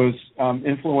was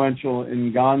influential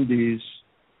in Gandhi's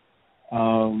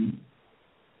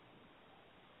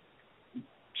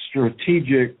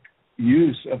strategic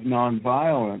use of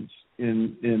nonviolence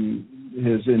in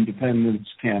his independence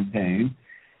campaign.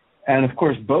 And of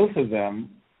course, both of them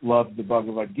loved the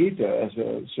Bhagavad Gita as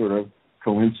a sort of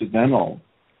coincidental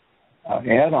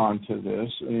add-on to this.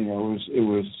 It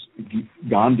was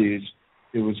Gandhi's.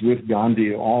 It was with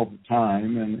Gandhi all the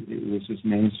time, and it was his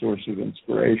main source of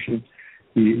inspiration.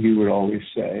 He would always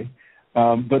say.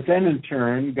 But then, in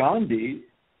turn, Gandhi,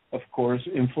 of course,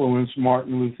 influenced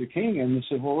Martin Luther King and the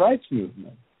civil rights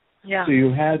movement. Yeah. So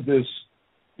you had this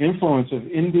influence of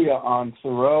India on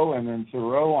Thoreau, and then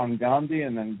Thoreau on Gandhi,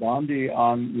 and then Gandhi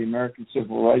on the American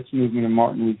civil rights movement and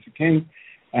Martin Luther King,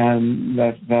 and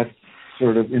that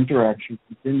sort of interaction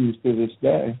continues to this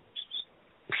day.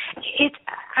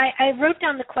 I wrote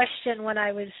down the question when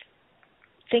I was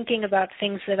thinking about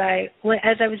things that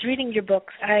as I was reading your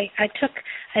books, I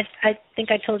think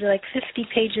I told you like 50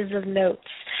 pages of notes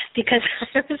because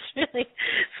I was really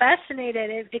fascinated.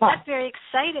 It got very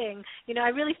exciting. I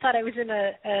really thought I was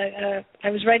I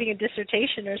was writing a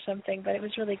dissertation or something, but it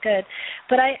was really good.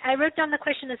 But I wrote down the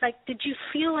question as did you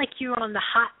feel like you were on the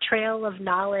hot trail of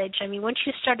knowledge? I mean, once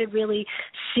you started really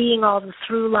seeing all the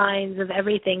through lines of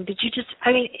everything, did you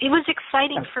it was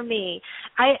exciting for me.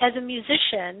 As a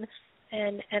musician,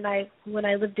 and when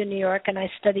I lived in New York and I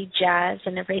studied jazz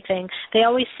and everything, they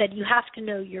always said you have to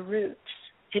know your roots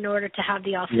in order to have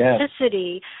the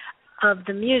authenticity of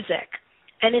the music.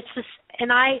 And it's this,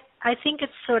 and I think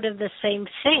it's sort of the same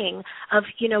thing of,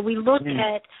 we look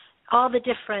at all the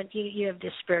different, you have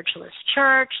the Spiritualist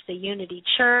Church, the Unity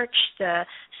Church, the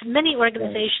many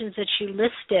organizations that you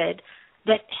listed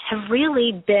that have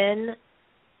really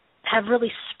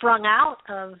sprung out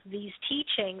of these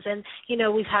teachings. And,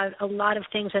 we've had a lot of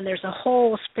things, and there's a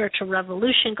whole spiritual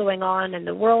revolution going on in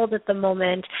the world at the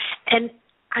moment. And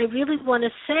I really want to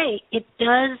say it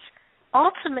does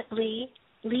ultimately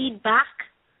lead back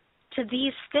to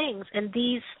these things and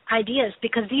these ideas,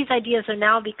 because these ideas are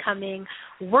now becoming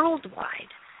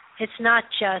worldwide. It's not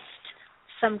just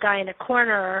some guy in a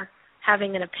corner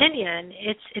having an opinion.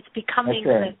 It's becoming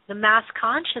the mass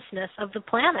consciousness of the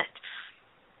planet.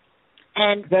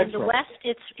 And in the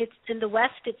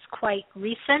West, it's quite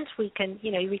recent. We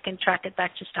can track it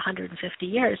back just 150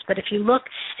 years. But if you look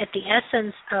at the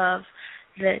essence of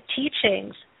the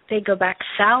teachings, they go back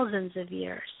thousands of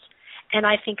years. And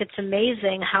I think it's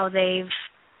amazing how they've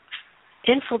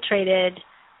infiltrated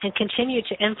and continue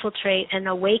to infiltrate and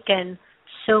awaken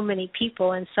so many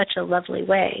people in such a lovely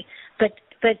way. But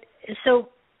so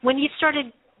when you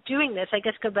started doing this, I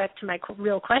guess go back to my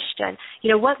real question.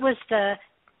 What was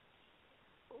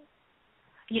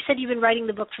you said you've been writing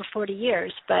the book for 40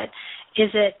 years, but is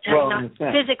it not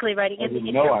physically writing in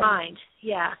your mind?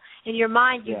 Yeah, in your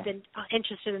mind you've been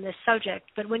interested in this subject,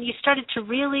 but when you started to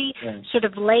really sort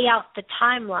of lay out the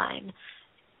timeline,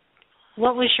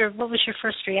 what was your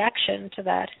first reaction to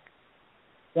that?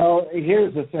 Well,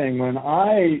 here's the thing: when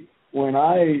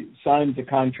I signed the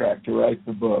contract to write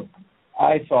the book,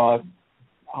 I thought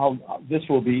this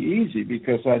will be easy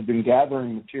because I'd been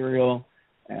gathering material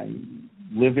and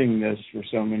living this for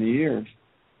so many years.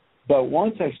 But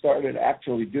once I started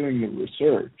actually doing the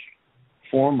research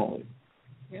formally,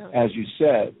 as you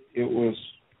said, it was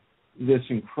this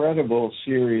incredible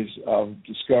series of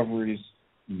discoveries,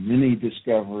 mini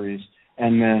discoveries,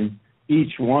 and then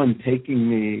each one taking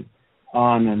me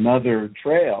on another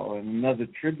trail and another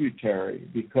tributary,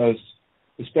 because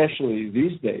especially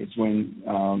these days when,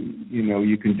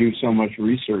 you can do so much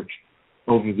research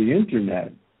over the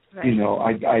internet.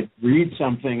 Right. I'd read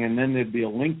something and then there'd be a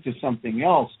link to something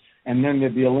else, and then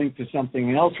there'd be a link to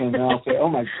something else, and then I'll say, oh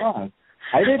my God,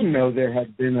 I didn't know there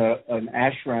had been an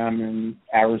ashram in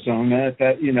Arizona at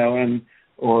that,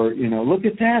 look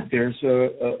at that, there's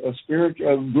a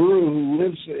spiritual guru who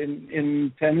lives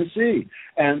in Tennessee,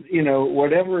 and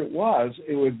whatever it was,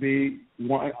 it would be.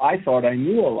 I thought I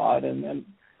knew a lot,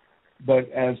 but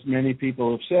as many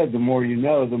people have said, the more you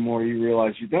know, the more you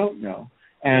realize you don't know,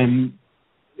 and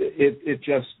it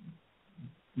just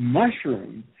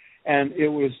mushroomed, and it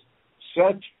was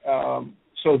such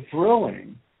so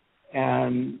thrilling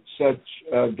and such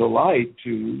a delight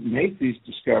to make these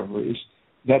discoveries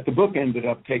that the book ended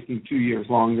up taking 2 years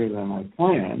longer than I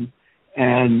planned.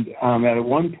 And at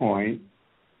one point,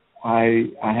 I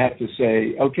had to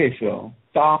say, okay, Phil,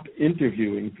 stop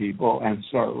interviewing people and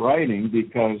start writing,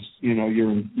 because,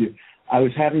 I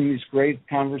was having these great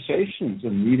conversations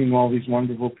and meeting all these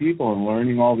wonderful people and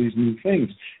learning all these new things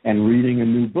and reading a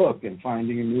new book and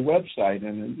finding a new website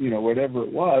and, whatever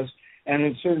it was. And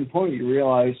at a certain point, you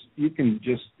realize you can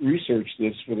just research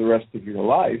this for the rest of your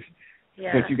life,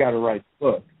 but you got to write the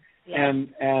book. Yeah.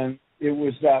 And it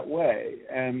was that way.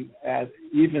 And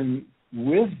even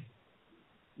with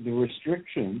the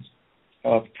restrictions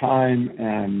of time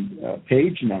and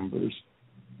page numbers,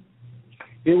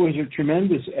 it was a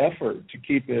tremendous effort to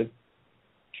keep it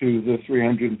to the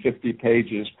 350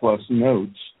 pages plus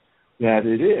notes that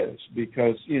it is,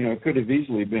 because, it could have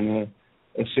easily been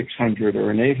a 600 or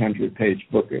an 800-page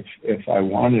book if I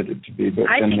wanted it to be.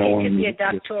 But I think it could be a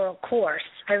doctoral course.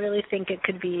 I really think it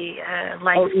could be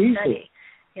life study.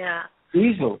 Yeah.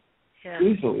 Easily. Yeah.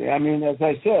 Easily. I mean, as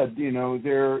I said,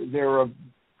 there are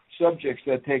subjects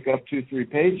that take up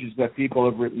 2-3 pages that people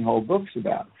have written whole books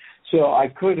about. So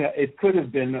it could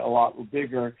have been a lot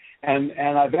bigger, and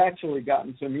I've actually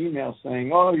gotten some emails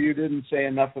saying, oh, you didn't say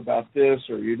enough about this,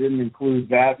 or you didn't include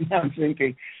that. And I'm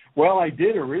thinking, well, I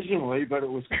did originally, but it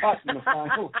was cut in the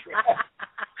final draft.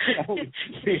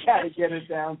 We had to get it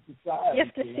down to size. You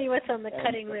have to see what's on the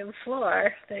cutting room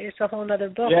floor. There's a whole other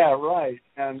book. Yeah, right.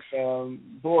 And,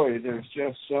 boy, there's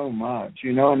just so much,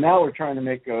 and now we're trying to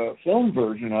make a film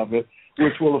version of it,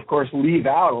 which will, of course, leave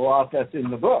out a lot that's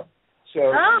in the book.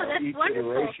 So, that's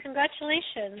wonderful.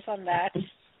 Congratulations on that.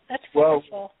 That's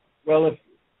wonderful. Well, if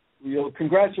you'll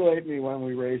congratulate me when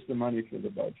we raise the money for the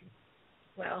budget.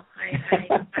 Well,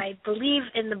 I believe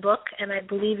in the book, and I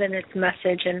believe in its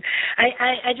message. And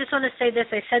I just want to say this.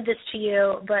 I said this to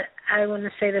you, but I want to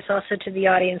say this also to the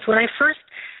audience. When I first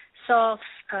saw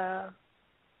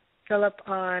Philip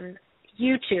on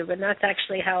YouTube, and that's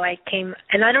actually how I came,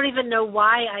 and I don't even know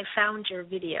why I found your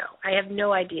video. I have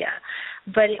no idea.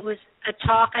 But it was a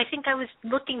talk. I think I was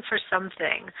looking for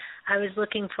something. I was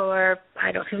looking for,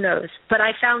 who knows. But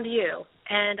I found you,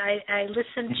 and I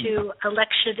listened to a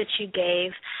lecture that you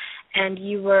gave, and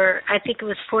you were, I think it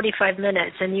was 45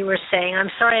 minutes, and you were saying, I'm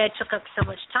sorry I took up so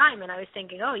much time, and I was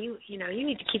thinking, oh, you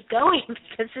need to keep going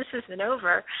because this isn't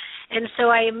over. And so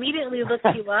I immediately looked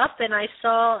you up, and I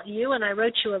saw you, and I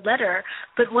wrote you a letter.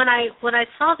 But when I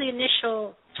saw the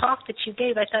initial talk that you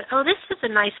gave, I thought, oh, this is a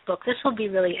nice book. This will be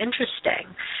really interesting.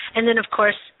 And then, of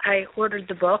course, I ordered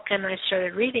the book, and I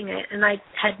started reading it, and I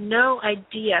had no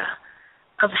idea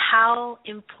of how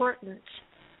important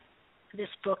this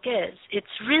book is. It's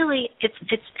really, it's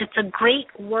a great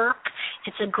work.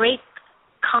 It's a great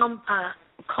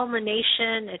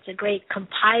culmination. It's a great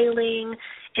compiling,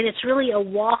 and it's really a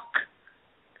walk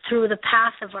through the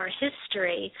path of our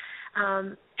history,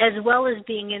 as well as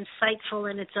being insightful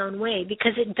in its own way,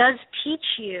 because it does teach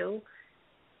you,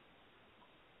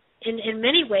 in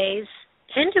many ways,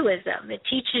 Hinduism. It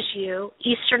teaches you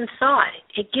Eastern thought.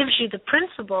 It gives you the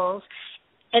principles,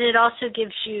 and it also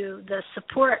gives you the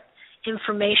support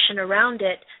information around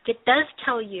it that does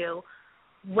tell you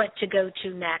what to go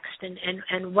to next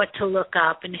and what to look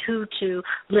up and who to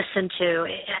listen to.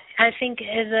 I think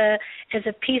as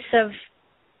a piece of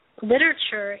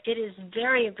literature, it is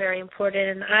very, very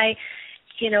important. And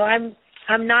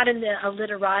I'm not in the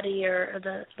literati or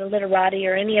the literati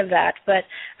or any of that, but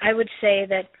I would say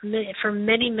that for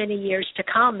many, many years to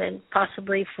come, and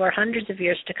possibly for hundreds of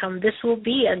years to come, this will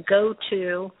be a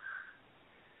go-to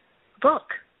book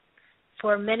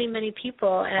for many, many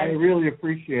people. And I really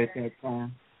appreciate that,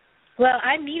 Karen. Well,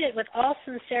 I mean it with all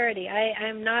sincerity.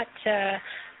 I'm not.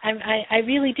 I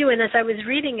really do. And as I was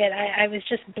reading it, I was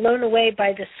just blown away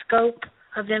by the scope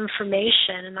of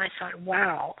information. And I thought,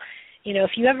 wow,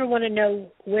 if you ever want to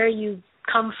know where you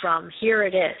come from, here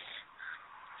it is.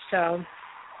 So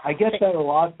I get that a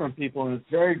lot from people, and it's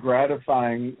very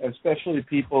gratifying, especially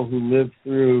people who lived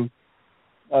through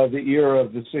the era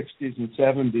of the 60s and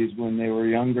 70s when they were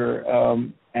younger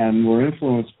and were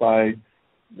influenced by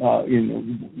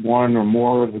one or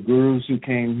more of the gurus who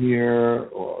came here,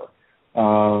 or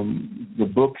the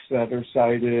books that are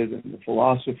cited, and the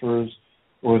philosophers,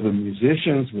 or the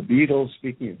musicians, the Beatles,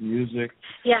 speaking of music.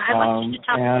 Yeah, I want you to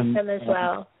talk about them as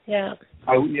well. Yeah.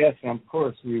 Yes, of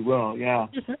course we will, yeah.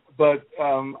 Mm-hmm. But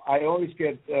I always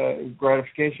get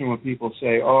gratification when people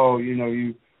say, oh,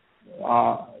 you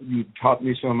taught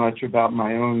me so much about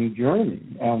my own journey,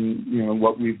 and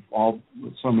what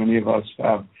so many of us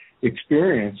have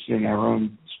experienced in our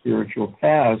own spiritual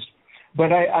past.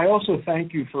 But I also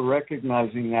thank you for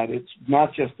recognizing that it's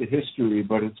not just the history,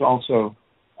 but it's also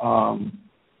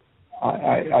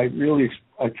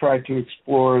I try to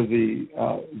explore the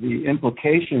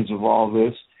implications of all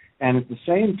this, and at the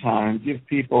same time give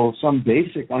people some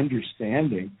basic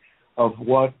understanding of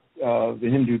what the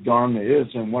Hindu Dharma is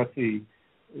and what the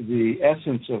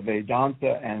essence of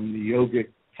Vedanta and the yogic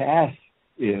path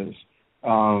is,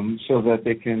 so that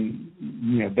they can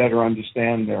better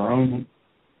understand their own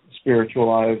spiritual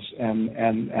lives and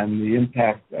the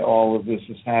impact that all of this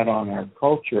has had on our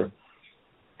culture.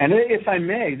 And if I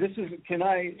may, can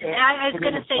I... I was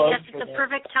going to say, yes, it's a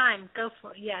perfect time. Go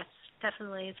for it. Yes,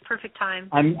 definitely. It's perfect time.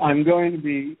 I'm going to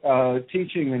be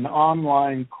teaching an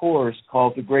online course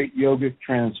called The Great Yogic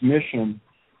Transmission,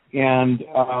 and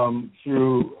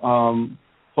through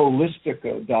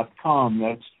holistica.com.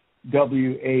 That's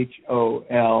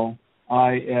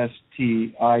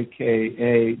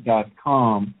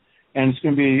WHOLISTIKA.com. And it's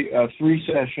going to be 3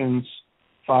 sessions,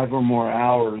 5 or more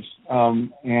hours,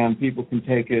 and people can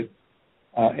take it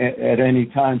at any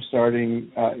time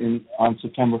starting on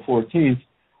September 14th,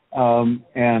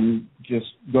 and just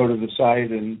go to the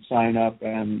site and sign up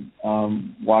and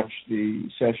watch the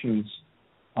sessions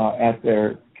at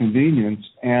their convenience.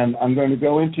 And I'm going to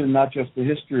go into not just the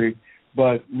history,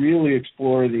 but really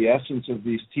explore the essence of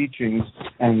these teachings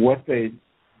and what they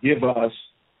give us,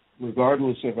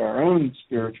 regardless of our own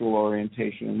spiritual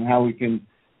orientation, and how we can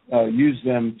use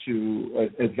them to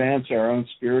advance our own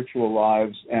spiritual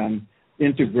lives and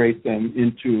integrate them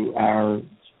into our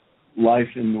life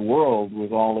in the world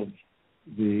with all of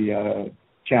the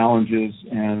challenges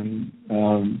and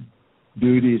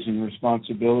duties and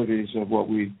responsibilities of what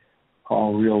we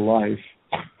call real life.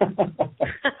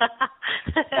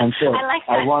 And so I like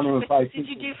that. I want to invite Did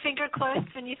you do finger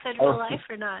quotes when you said real life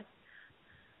or not?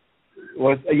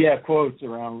 Quotes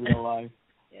around real life.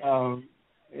 Yeah.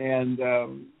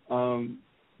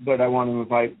 But I want to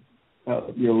invite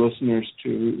your listeners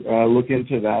to look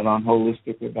into that on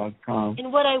holistica.com.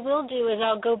 And what I will do is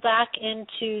I'll go back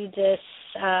into this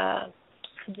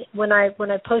when I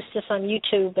post this on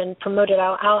YouTube and promote it.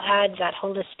 I'll add that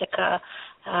Holistica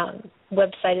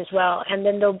website as well, and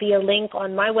then there'll be a link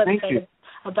on my website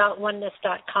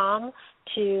aboutoneness.com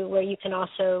to where you can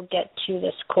also get to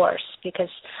this course, because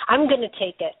I'm going to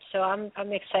take it, so I'm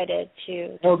excited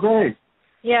to. Oh, great!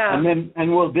 Yeah,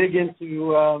 and we'll dig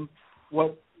into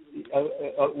what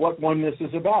oneness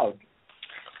is about.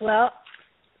 Well,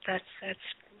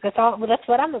 that's all. Well, that's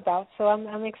what I'm about. So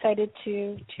I'm excited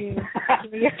to hear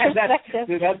your perspective.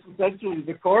 That's essentially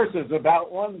the course is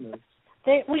about oneness.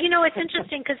 Well, it's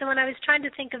interesting because when I was trying to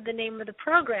think of the name of the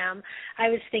program, I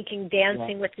was thinking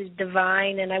Dancing with the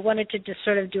Divine, and I wanted to just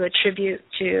sort of do a tribute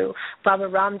to Baba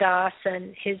Ram Dass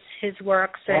and his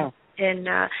works and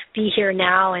Be Here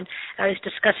Now. And I was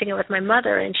discussing it with my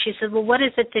mother, and she said, well, what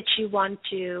is it that you want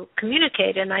to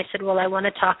communicate? And I said, well, I want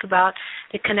to talk about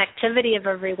the connectivity of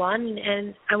everyone,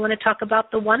 and I want to talk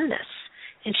about the oneness.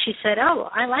 And she said, oh,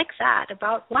 I like that,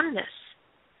 about oneness.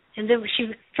 And then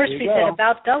she said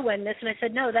about the oneness, and I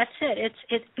said, no, that's it.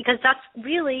 It's because that's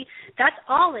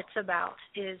all it's about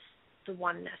is the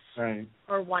oneness, right?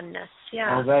 Or oneness,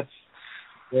 yeah. Well,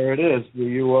 there it is.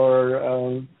 You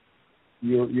are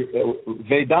your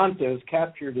Vedanta is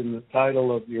captured in the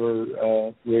title of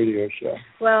your radio show.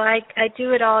 Well, I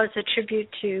do it all as a tribute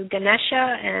to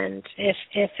Ganesha, and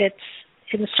if it's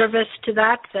in service to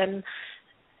that, then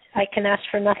I can ask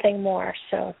for nothing more.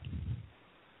 So.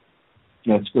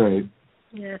 That's great.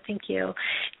 Yeah, thank you.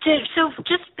 So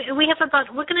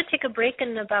we're going to take a break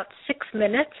in about 6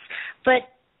 minutes, but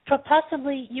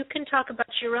possibly you can talk about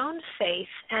your own faith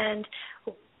and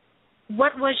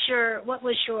what was your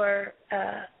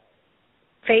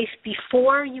faith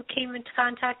before you came into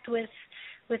contact with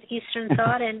Eastern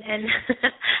thought, and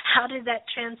how did that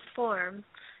transform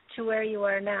to where you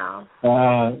are now?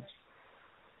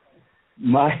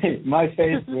 My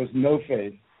faith was no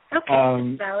faith.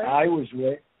 Okay, valid. I was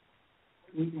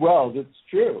Well, that's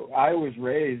true. I was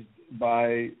raised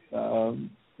by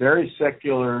very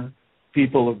secular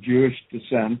people of Jewish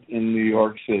descent in New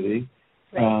York City.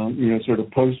 Right. Sort of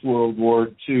post-World War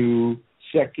II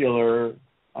secular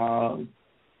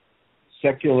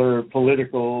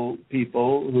political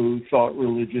people who thought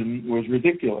religion was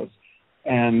ridiculous,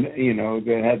 and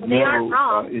they had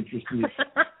no interest in.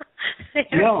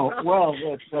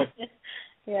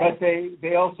 But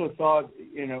they also thought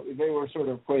they were sort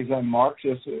of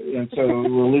quasi-Marxist, and so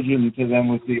religion to them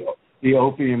was the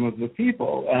opium of the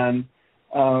people, and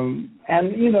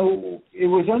it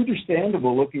was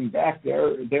understandable looking back.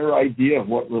 Their idea of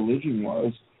what religion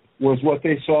was what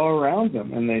they saw around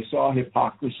them, and they saw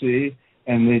hypocrisy,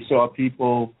 and they saw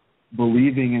people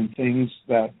believing in things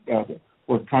that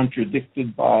were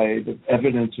contradicted by the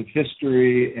evidence of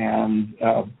history and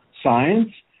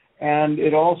science, and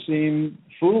it all seemed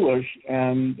foolish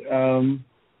and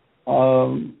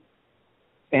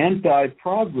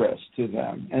anti-progress to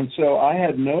them. And so I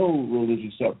had no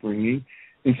religious upbringing.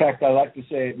 In fact, I like to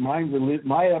say my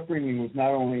upbringing was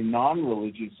not only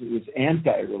non-religious, it was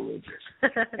anti-religious.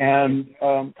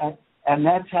 and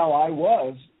that's how I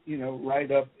was,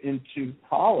 right up into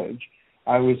college.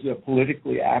 I was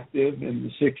politically active in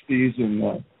the 60s in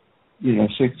the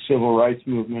civil rights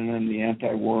movement and the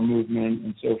anti-war movement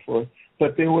and so forth.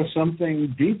 But there was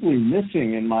something deeply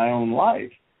missing in my own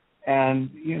life. And,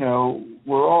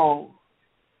 we're all,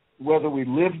 whether we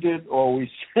lived it or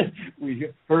we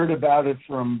heard about it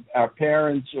from our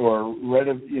parents or read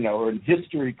it, or in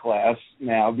history class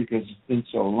now because it's been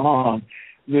so long,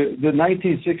 the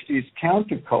 1960s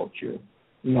counterculture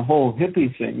and the whole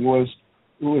hippie thing was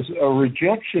a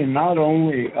rejection not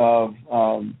only of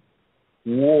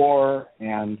war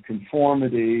and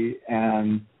conformity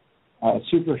and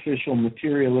superficial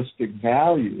materialistic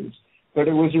values, but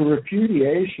it was a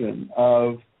repudiation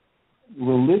of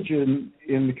religion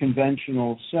in the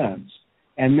conventional sense.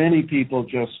 And many people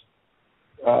just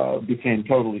became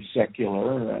totally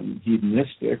secular and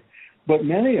hedonistic. But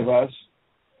many of us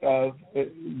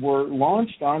were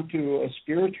launched onto a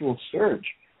spiritual search.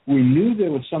 We knew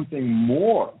there was something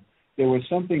more. There was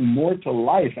something more to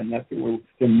life, and that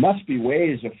there must be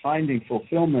ways of finding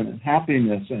fulfillment and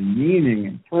happiness and meaning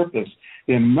and purpose.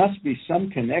 There must be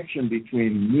some connection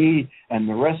between me and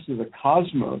the rest of the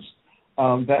cosmos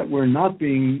that we're not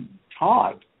being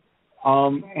taught.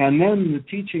 And then the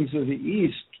teachings of the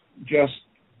East just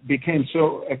became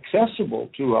so accessible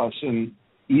to us in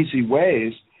easy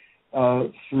ways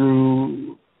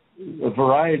through a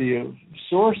variety of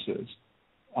sources.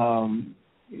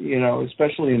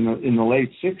 Especially in the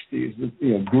late 60s,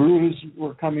 gurus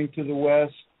were coming to the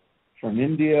West from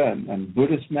India and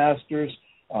Buddhist masters.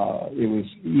 It was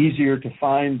easier to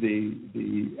find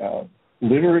the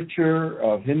literature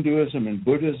of Hinduism and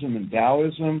Buddhism and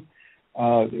Taoism.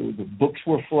 The books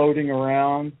were floating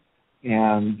around,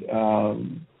 and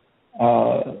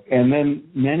then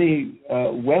many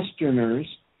Westerners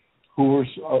who were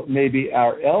maybe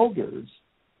our elders,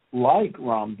 like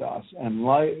Ram Dass, and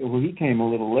he came a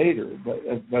little later,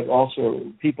 but also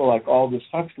people like Aldous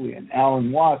Huxley and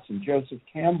Alan Watts and Joseph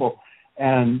Campbell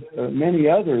and many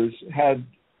others had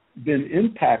been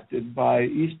impacted by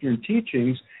Eastern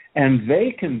teachings, and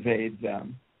they conveyed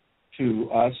them to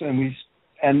us,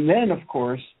 and then of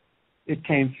course it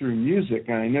came through music.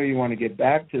 And I know you want to get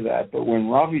back to that, but when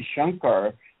Ravi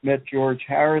Shankar met George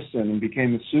Harrison and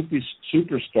became a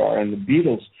superstar, and the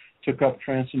Beatles took up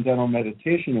transcendental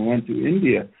meditation and went to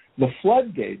India, the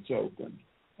floodgates opened,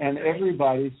 and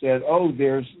everybody said, "Oh,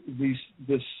 there's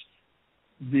this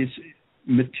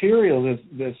material,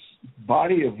 this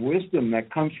body of wisdom that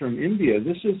comes from India.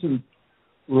 This isn't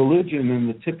religion in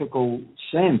the typical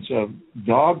sense of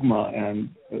dogma and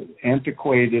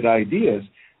antiquated ideas.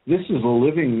 This is a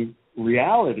living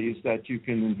realities that you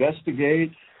can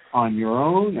investigate on your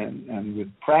own, and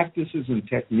with practices and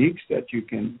techniques that you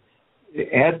can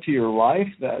add to your life,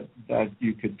 that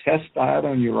you could test out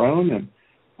on your own,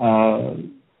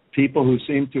 and people who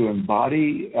seem to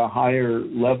embody a higher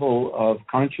level of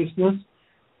consciousness."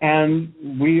 And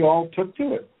we all took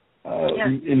to it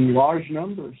in large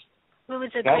numbers. Well,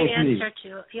 it was a great answer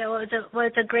to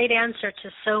it's a great answer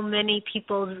to so many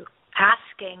people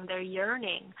asking, they're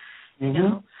yearning.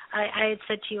 Mm-hmm. I had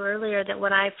said to you earlier that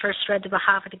when I first read the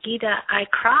Bhagavad Gita, I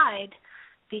cried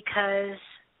because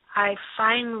I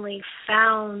finally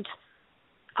found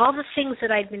all the things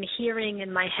that I'd been hearing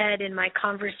in my head in my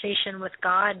conversation with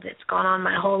God that's gone on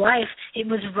my whole life. It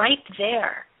was right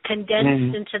there,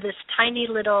 condensed into this tiny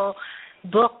little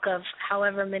book of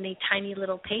however many tiny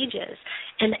little pages.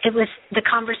 And it was the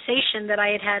conversation that I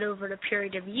had had over a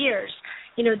period of years.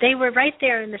 they were right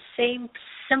there in the same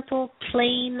simple,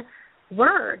 plain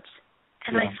words.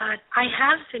 And I thought, I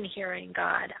have been hearing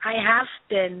God.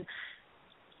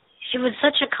 It was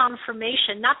such a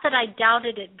confirmation. Not that I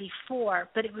doubted it before,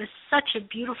 but it was such a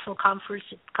beautiful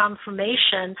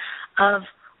confirmation of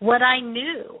what I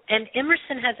knew. And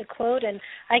Emerson has a quote, and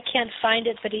I can't find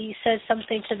it, but he says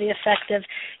something to the effect of,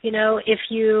 if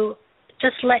you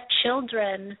just let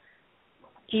children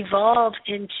evolve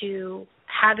into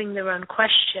having their own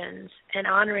questions and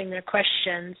honoring their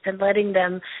questions and letting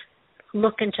them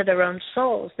look into their own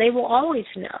souls, they will always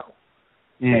know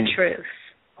the truth.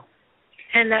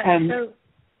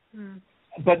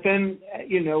 But then,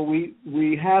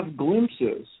 we have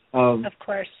glimpses of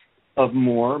course, of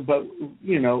more. But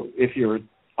if you're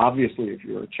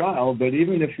a child, but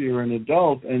even if you're an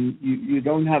adult and you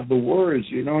don't have the words,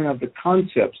 you don't have the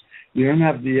concepts, you don't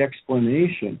have the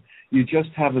explanation, you just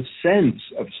have a sense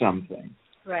of something,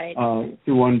 right?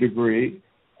 To one degree,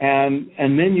 and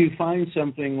then you find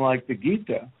something like the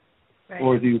Gita. Right.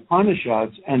 Or the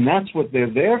Upanishads, and that's what they're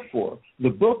there for. The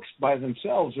books by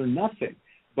themselves are nothing,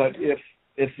 but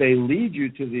if they lead you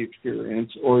to the experience,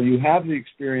 or you have the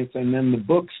experience, and then the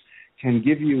books can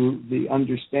give you the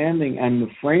understanding and the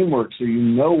framework, so you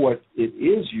know what it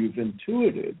is you've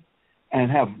intuited,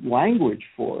 and have language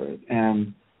for it,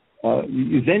 and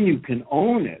then you can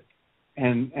own it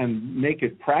and make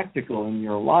it practical in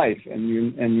your life, and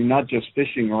you're not just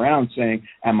fishing around saying,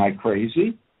 "Am I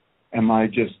crazy? Am I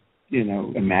just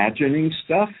imagining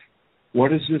stuff?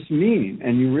 What does this mean?"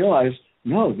 And you realize,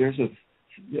 no, there's a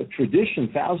tradition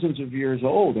thousands of years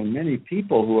old, and many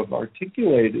people who have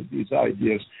articulated these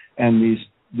ideas and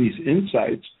these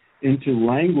insights into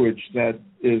language that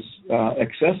is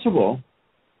accessible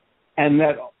and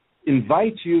that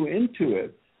invites you into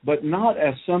it, but not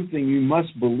as something you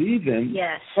must believe in,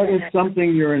 but as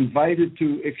something you're invited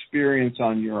to experience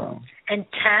on your own. And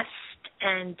test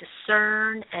and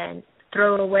discern and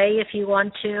throw it away if you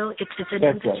want to. It's an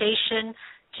invitation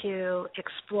to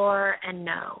explore and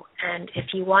know. And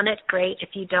if you want it, great. If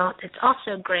you don't, it's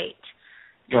also great.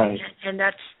 Right. And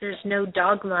there's no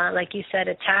dogma, like you said,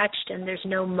 attached, and there's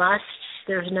no musts,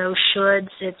 there's no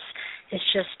shoulds. It's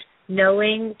just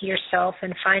knowing yourself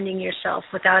and finding yourself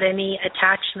without any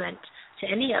attachment to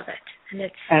any of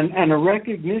it. And a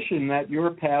recognition that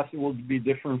your path will be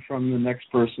different from the next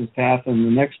person's path and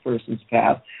the next person's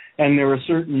path. And there are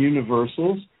certain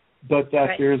universals, but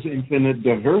that there's infinite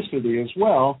diversity as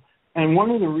well. And one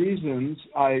of the reasons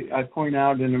I point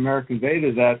out in American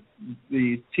Veda that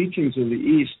the teachings of the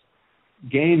East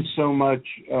gained so much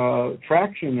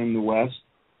traction in the West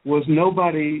was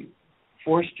nobody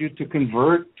forced you to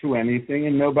convert to anything,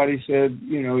 and nobody said,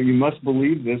 you must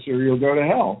believe this or you'll go to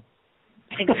hell.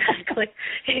 Exactly.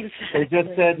 They just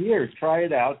said, here, try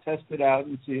it out, test it out,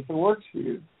 and see if it works for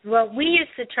you. Well, we use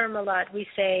the term a lot. We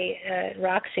say,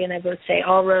 Roxy and I both say,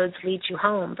 all roads lead you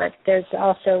home, but there's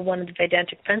also one of the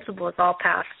Vedantic principles, all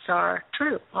paths are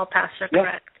true, all paths are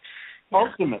correct.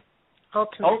 Yeah.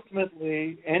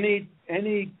 Ultimately, any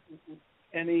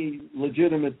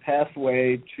legitimate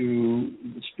pathway to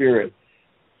the spirit,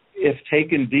 if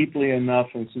taken deeply enough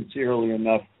and sincerely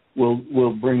enough,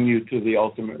 will bring you to the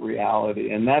ultimate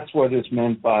reality. And that's what is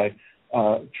meant by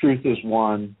truth is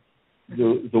one,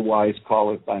 the wise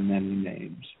call it by many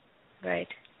names. Right.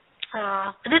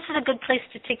 This is a good place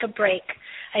to take a break,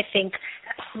 I think.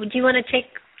 Would you want to take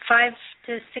 5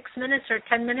 to 6 minutes or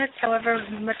 10 minutes,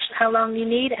 how long you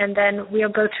need, and then we'll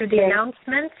go through the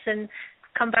announcements and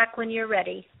come back when you're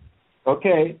ready.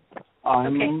 Okay.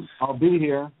 I'll be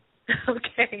here.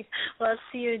 Okay. Well, I'll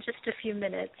see you in just a few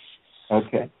minutes.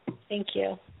 Okay. Thank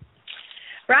you.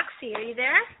 Roxy, are you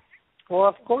there? Well,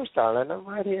 of course, darling. I'm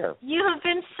right here. You have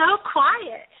been so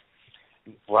quiet.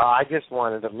 Well, I just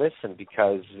wanted to listen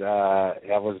because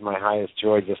that was my highest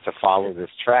joy, just to follow this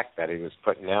track that he was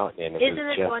putting out. And Isn't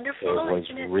it wonderful? It was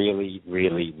really,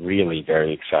 really, really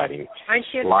very exciting. Aren't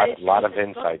you excited? A lot of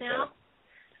insight there.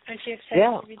 Aren't you excited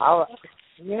to read the book?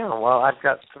 Yeah, well, I've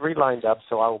got 3 lined up,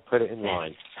 so I will put it in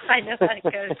line. I know how it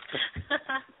goes.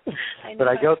 But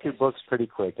I go through books pretty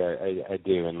quick. I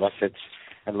do, unless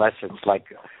it's like,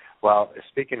 well,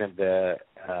 speaking of the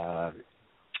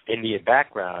India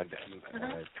background,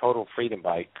 Total Freedom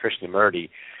by Krishnamurti,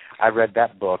 I read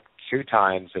that book 2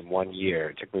 times in 1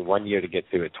 year. It took me 1 year to get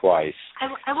through it twice.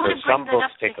 I want to some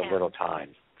books take a little time.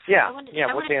 Yeah,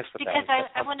 we'll dance with that. Because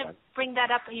I want to bring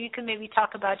that up. You can maybe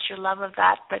talk about your love of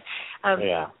that, but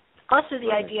also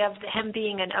the idea of him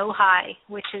being an Ojai,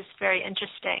 which is very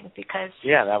interesting because...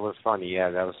 Yeah, that was funny. Yeah,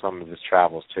 that was some of his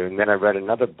travels, too. And then I read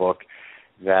another book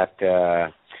that...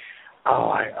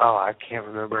 I can't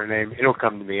remember her name. It'll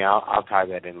come to me. I'll tie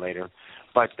that in later.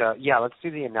 But, let's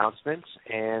do the announcements,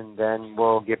 and then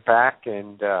we'll get back.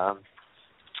 And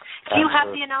do you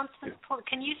have the announcements?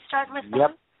 Can you start with them?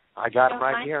 Yep, I got them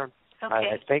right here. Okay.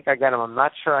 I think I got them. I'm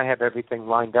not sure I have everything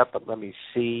lined up, but let me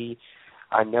see.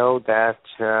 I know that,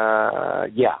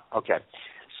 okay.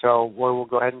 So we'll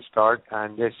go ahead and start.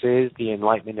 And this is the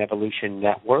Enlightenment Evolution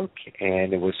Network,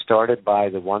 and it was started by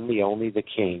the one, the only, the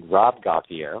King, Rob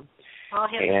Gauthier. All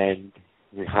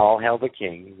hail the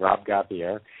King, Rob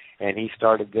Gauthier. And he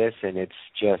started this, and it's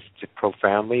just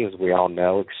profoundly, as we all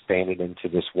know, expanded into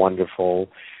this wonderful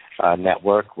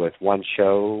network with one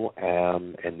show,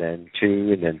 and then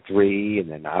two, and then three, and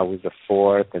then I was the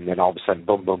fourth, and then all of a sudden,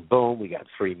 boom, boom, boom, we got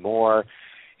three more,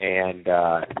 and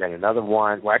then another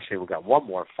one. Well, actually, we got one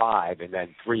more, five, and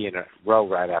then three in a row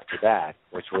right after that,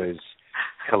 which was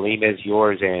Kalina's,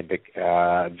 yours, and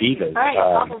Viva's. Right,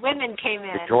 all the women came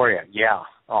in. Victoria, yeah,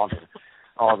 all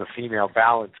the female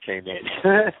balance came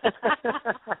in,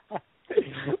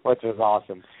 which was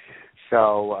awesome.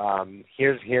 So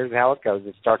here's how it goes.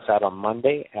 It starts out on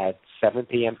Monday at 7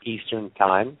 p.m. Eastern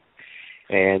Time,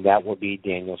 and that will be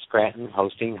Daniel Scranton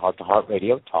hosting Heart to Heart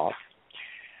Radio Talk.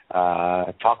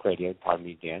 Talk Radio, pardon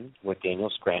me again, with Daniel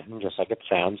Scranton, just like it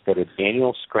sounds. Go to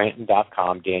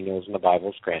danielscranton.com. Daniel's in the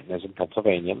Bible, Scranton is in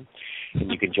Pennsylvania.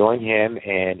 And you can join him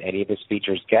and any of his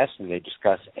featured guests, and they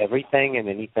discuss everything and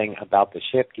anything about the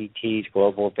shift, ETs,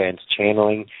 global events,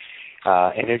 channeling,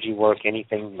 energy work,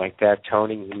 anything like that.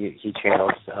 Toning, he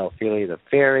channels Ophelia the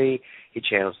Fairy. He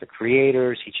channels the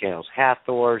creators. He channels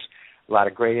Hathors. A lot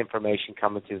of great information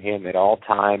coming to him at all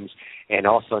times. And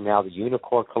also now the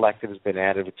Unicorn Collective has been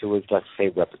added to his, let's say,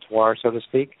 repertoire, so to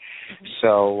speak. Mm-hmm.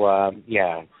 So,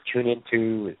 tune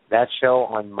into that show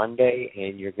on Monday,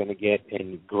 and you're going to get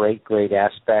a great, great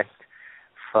aspect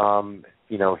from,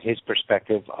 his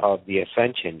perspective of the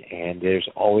ascension. And there's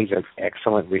always an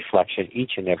excellent reflection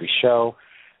each and every show.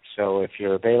 So if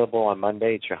you're available on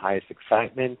Monday, it's your highest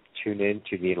excitement. Tune in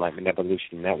to the Enlightenment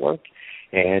Evolution Network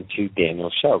and to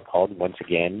Daniel's show called, once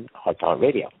again, Heart to Heart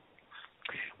Radio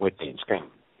with Dan Scranton.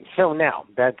 So now,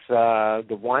 that's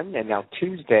the one. And now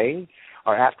Tuesday,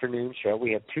 our afternoon show.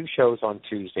 We have two shows on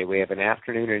Tuesday. We have an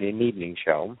afternoon and an evening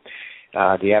show.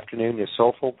 The afternoon is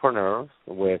Soulfulpreneur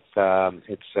with,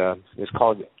 it's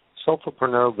called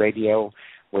Soulfulpreneur Radio,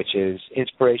 which is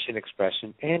inspiration,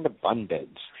 expression, and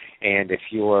abundance. And if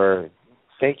you're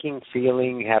thinking,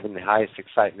 feeling, having the highest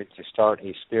excitement to start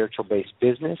a spiritual-based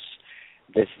business,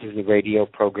 this is the radio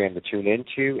program to tune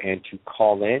into and to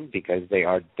call in, because they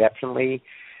are definitely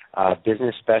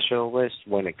business specialists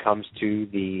when it comes to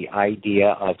the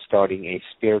idea of starting a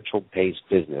spiritual-based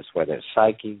business, whether it's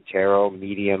psychic, tarot,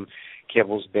 medium,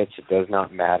 kibbles, bits, it does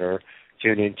not matter.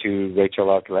 Tune into Rachel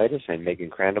Archuleta and Megan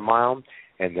Crandemile,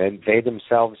 and then they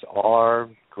themselves are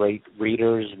great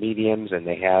readers, mediums, and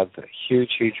they have huge,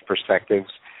 huge perspectives.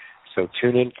 So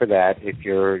tune in for that if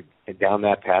you're down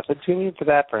that path. And tune in for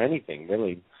that for anything,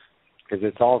 really, because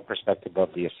it's all a perspective of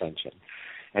the ascension.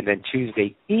 And then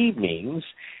Tuesday evenings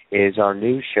is our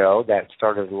new show that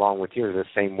started along with yours the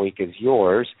same week as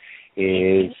yours.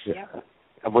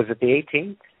 Was it the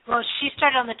 18th? Well, she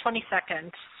started on the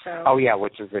 22nd. So. Oh, yeah,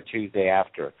 which is the Tuesday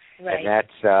after. Right. And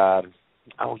that's,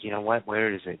 you know what?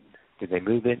 Where is it? Did they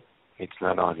move it? It's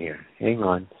not on here. Hang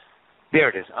on. There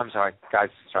it is. I'm sorry. Guys,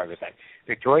 sorry about that.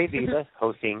 Victoria Viva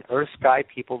hosting Earth Sky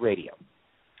People Radio,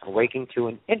 awakening to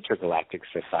an intergalactic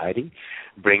society,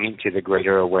 bringing to the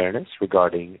greater awareness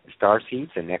regarding starseeds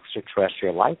and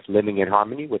extraterrestrial life, living in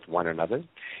harmony with one another,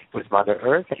 with Mother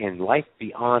Earth and life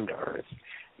beyond Earth,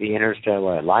 the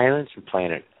interstellar alliance and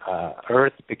planet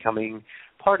Earth becoming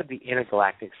part of the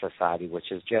intergalactic society,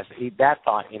 which is just, that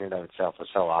thought in and of itself is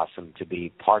so awesome, to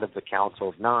be part of the Council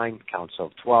of 9, Council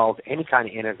of 12, any kind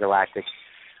of intergalactic,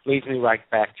 leads me right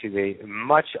back to the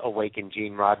much awakened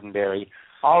Gene Roddenberry,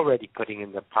 already putting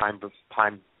in the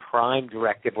prime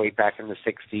directive way back in the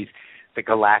 60s, the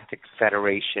Galactic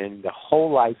Federation, the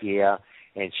whole idea,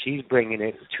 and she's bringing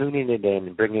it, tuning it in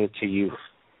and bringing it to you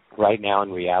right now in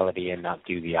reality, and not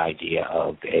do the idea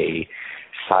of a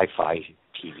sci-fi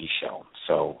TV show.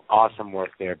 So awesome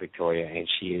work there, Victoria, and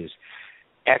she is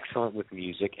excellent with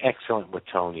music, excellent with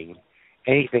toning,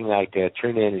 anything like that.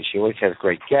 Tune in, and she always has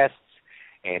great guests,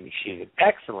 and she's an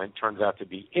excellent, turns out to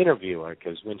be, interviewer,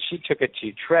 because when she took it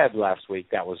to Trev last week,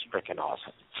 that was freaking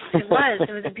awesome. It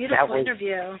was a beautiful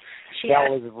interview. That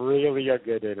was really a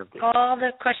good interview. All the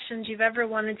questions you've ever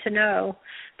wanted to know,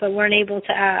 but weren't able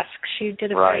to ask. She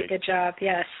did a very good job,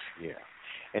 yes. Yeah.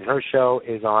 And her show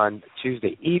is on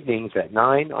Tuesday evenings at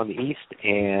 9 on the East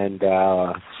and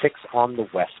 6 on the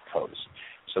West Coast.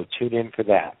 So tune in for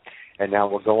that. And now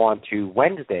we'll go on to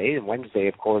Wednesday. And Wednesday,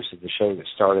 of course, is the show that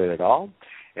started it all.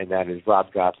 and that is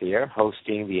Rob Gauthier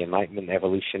hosting the Enlightenment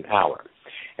Evolution Hour.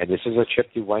 And this is a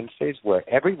trip through Wednesdays where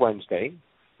every Wednesday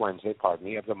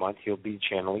of the month, he'll be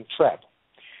channeling Trev,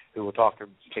 who will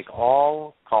take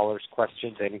all callers'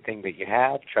 questions, anything that you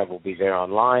have. Trev will be there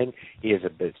online. He is how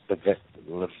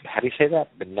do you say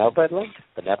that? Benevolent?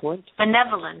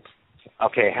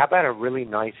 Okay, how about a really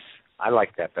nice, I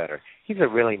like that better. He's a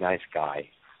really nice guy,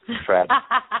 Trev.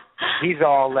 He's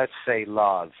all, let's say,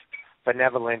 love.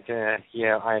 Benevolent,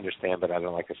 yeah, I understand, but I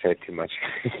don't like to say it too much.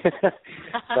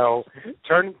 So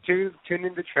tune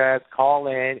into Trev, call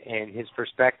in, and his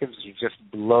perspectives just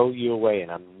blow you away,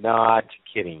 and I'm not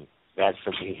kidding. That's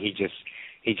something he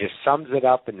just sums it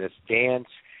up in this dance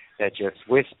that just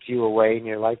wisps you away, and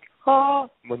you're like, oh,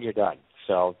 when you're done.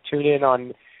 So tune in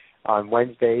on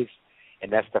Wednesdays,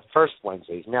 and that's the first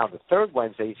Wednesdays. Now, the third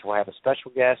Wednesdays, we'll have a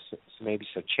special guest, maybe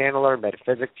some channeler,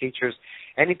 metaphysics teachers,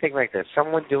 anything like that.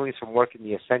 Someone doing some work in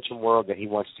the ascension world that he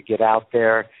wants to get out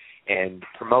there and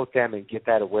promote them and get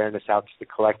that awareness out to the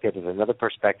collective as another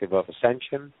perspective of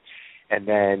ascension. And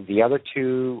then the other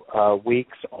 2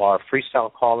 weeks are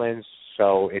freestyle call-ins.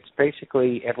 So it's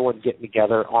basically everyone getting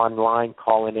together online,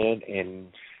 calling in and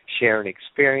sharing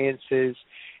experiences,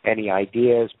 any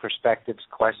ideas, perspectives,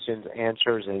 questions,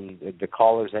 answers, and the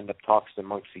callers end up talking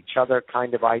amongst each other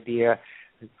kind of idea,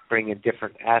 bringing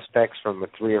different aspects from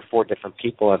 3 or 4 different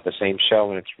people at the same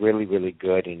show, and it's really, really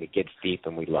good, and it gets deep,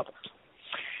 and we love it.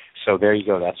 So there you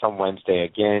go. That's on Wednesday.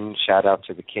 Again, shout out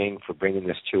to the King for bringing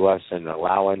this to us and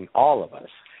allowing all of us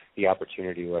the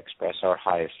opportunity to express our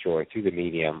highest joy through the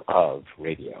medium of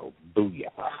radio.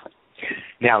 Booyah.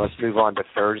 Now let's move on to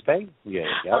Thursday. There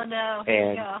we go. Oh, no.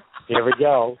 Here we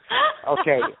go.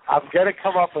 Okay, I'm going to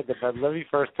come up with it, but let me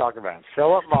first talk about it.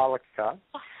 Philip Malika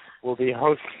will be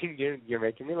hosting, you're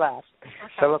making me laugh,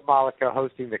 Philip Malika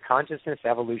hosting the Consciousness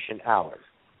Evolution Hour.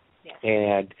 Yes.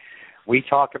 And we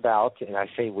talk about, and I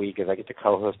say we because I get to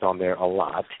co-host on there a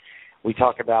lot, we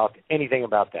talk about anything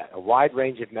about that, a wide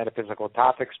range of metaphysical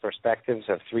topics, perspectives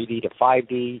of 3D to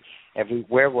 5D,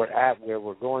 where we're at, where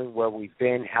we're going, where we've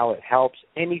been, how it helps,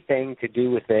 anything to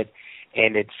do with it,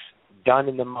 and it's done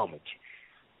in the moment.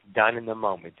 Done in the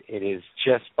moment. It is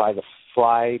just by the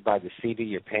seat of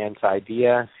your pants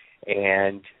idea,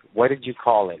 and what did you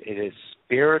call it? It is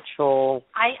spiritual.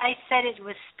 I said it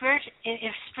was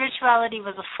if spirituality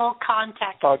was a full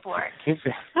contact sport.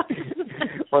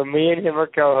 When me and him are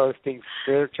co-hosting,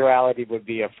 spirituality would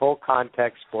be a full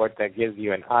contact sport that gives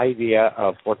you an idea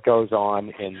of what goes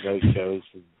on in those shows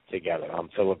together on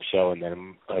Philip's show and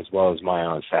then as well as mine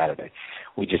on Saturday.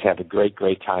 We just have a great,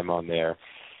 great time on there.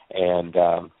 And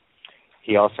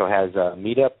he also has a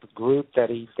meetup group that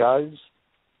he does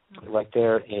right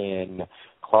there in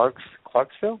Clarkston,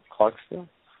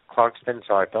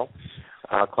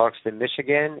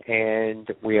 Michigan, and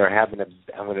we are having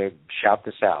I'm going to shout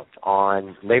this out,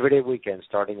 on Labor Day weekend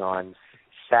starting on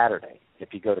Saturday. If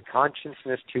you go to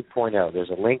Consciousness 2.0, there's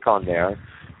a link on there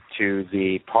to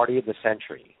the Party of the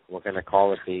Century. We're going to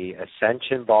call it the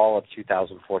Ascension Ball of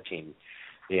 2014,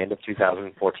 the end of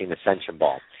 2014 Ascension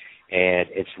Ball. And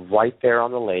it's right there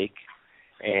on the lake.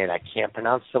 And I can't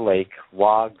pronounce the lake,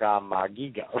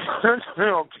 Wagamagiga. Lake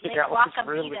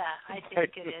Wakamita, I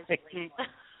think it is.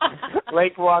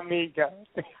 Lake Wamiga.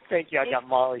 Thank you. I got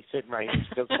Molly sitting right here.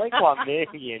 She goes, Lake Wamiga,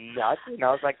 you nuts. And I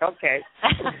was like, okay.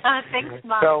 Thanks,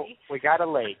 Molly. So we got a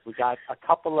lake. We got a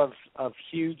couple of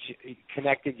huge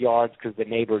connected yards because the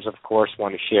neighbors, of course,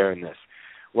 want to share in this.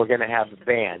 We're going to have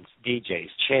bands, DJs,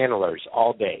 channelers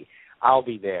all day. I'll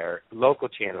be there. Local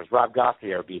channelers, Rob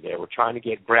Gauthier will be there. We're trying to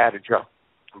get Brad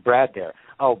there.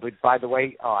 Oh, but by the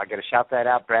way, I got to shout that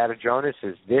out. Brad Adronis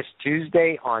is this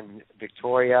Tuesday on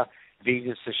Victoria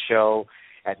Venus' show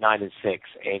at 9 and 6.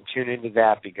 And tune into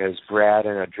that because Brad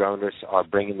and Adronis are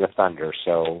bringing the thunder.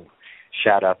 So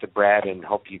shout out to Brad and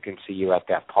hope you can see you at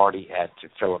that party at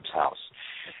Philip's house.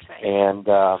 That's right. And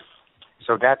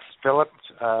so that's Philip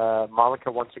Malika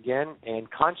once again.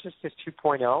 And Consciousness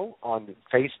 2.0 on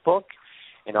Facebook.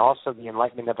 And also the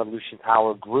Enlightenment Evolution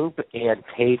Hour group and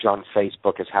page on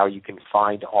Facebook is how you can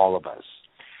find all of us.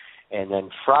 And then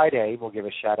Friday, we'll give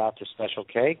a shout-out to Special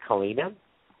K, Kalina,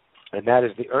 and that is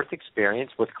the Earth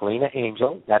Experience with Kalina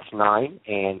Angel. That's 9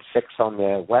 and 6 on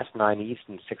the west, 9 east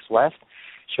and 6 west.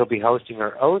 She'll be hosting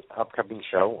her upcoming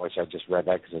show, which I just read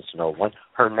that because it's an old one,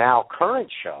 her now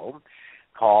current show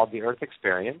called The Earth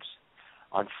Experience,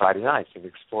 on Friday nights. It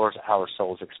explores our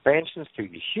soul's expansions through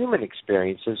the human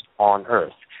experiences on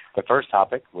Earth. The first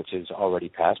topic, which is already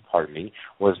passed,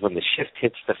 was when the shift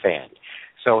hits the fan.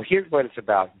 So here's what it's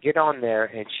about. Get on there,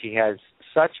 and she has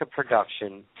such a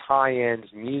production, tie-ins,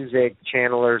 music,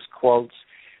 channelers, quotes,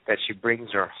 that she brings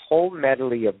her whole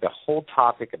medley of the whole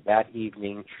topic of that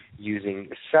evening using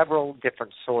several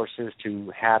different sources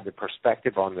to have the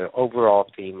perspective on the overall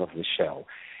theme of the show.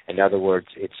 In other words,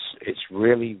 it's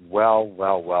really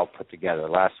well put together.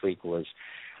 Last week was,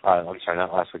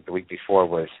 not last week, the week before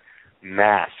was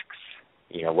masks.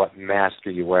 You know, what mask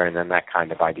are you wearing, and that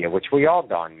kind of idea, which we all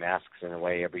don masks in a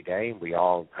way every day. We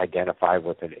all identify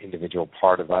with an individual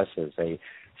part of us as a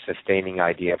sustaining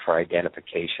idea for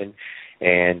identification.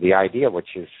 And the idea, which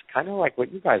is kind of like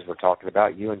what you guys were talking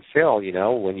about, you and Phil, you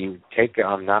know, when you take,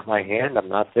 I'm not my hand, I'm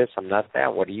not this, I'm not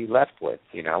that, what are you left with,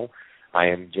 you know? I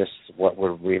am just what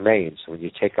will remain. So when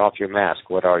you take off your mask,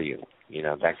 what are you? You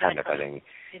know, that kind of a thing.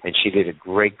 And she did a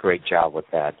great job with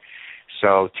that.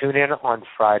 So tune in on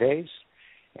Fridays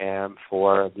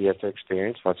for the Ether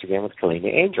Experience, once again, with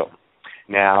Kalina Angel.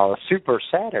 Now, Super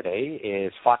Saturday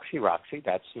is Foxy Roxy,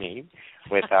 that's me,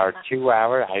 with our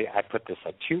 2-hour, I put this,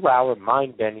 a 2-hour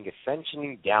mind-bending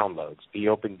ascensioning downloads. Be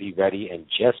open, be ready, and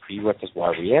just be with us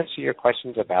while we answer your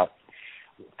questions about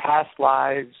past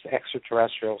lives,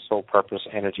 extraterrestrial, soul purpose,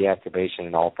 energy activation,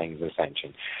 and all things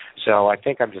ascension. So I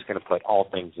think I'm just going to put all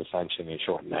things ascension and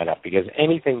shorten that up, because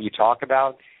anything you talk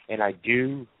about, and I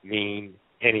do mean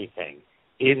anything,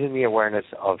 is in the awareness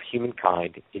of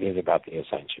humankind. It is about the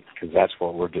ascension, because that's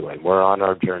what we're doing. We're on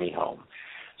our journey home.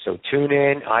 So tune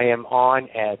in. I am on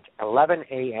at 11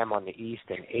 a.m. on the East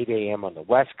and 8 a.m. on the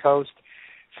West Coast.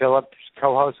 Philip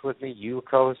co-hosted with me. You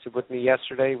co-hosted with me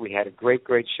yesterday. We had a great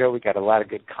show. We got a lot of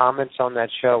good comments on that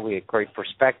show. We had great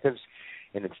perspectives,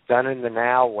 and it's done in the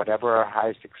now, whatever our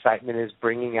highest excitement is,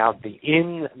 bringing out the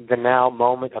in the now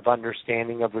moment of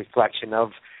understanding, of reflection,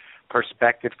 of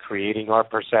perspective, creating our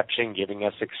perception, giving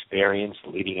us experience,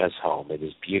 leading us home. It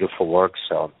is beautiful work.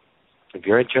 So if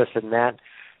you're interested in that,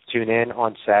 tune in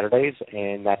on Saturdays,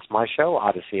 and that's my show,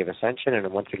 Odyssey of Ascension. And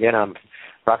once again, I'm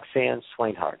Roxanne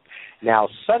Swainhart. Now,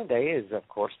 Sunday is, of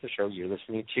course, the show you're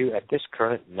listening to at this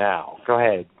current now. Go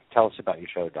ahead. Tell us about your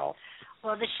show, doll.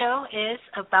 Well, the show is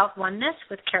about oneness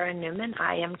with Karen Neumann.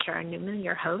 I am Karen Neumann,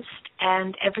 your host.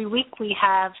 And every week we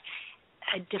have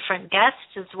different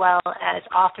guests, as well as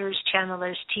authors,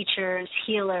 channelers, teachers,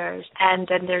 healers, and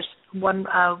then there's one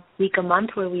week a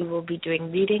month where we will be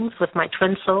doing readings with my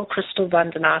twin soul, Crystal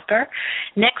Vandenacker.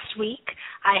 Next week,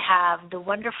 I have the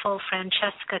wonderful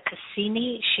Francesca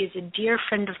Cassini. She's a dear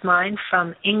friend of mine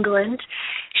from England.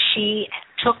 She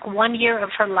took 1 year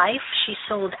of her life. She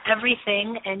sold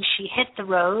everything, and she hit the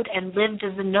road and lived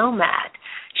as a nomad.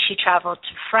 She traveled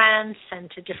to France and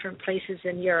to different places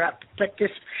in Europe. But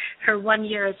her 1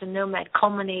 year as a nomad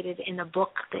culminated in a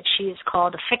book that she has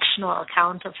called a fictional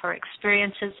account of her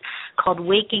experiences called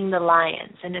Waking the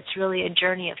Lions. And it's really a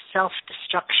journey of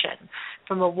self-destruction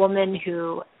from a woman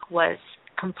who was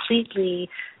completely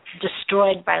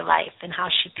destroyed by life and how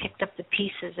she picked up the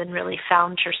pieces and really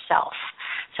found herself.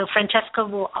 So Francesca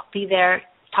will be there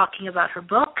talking about her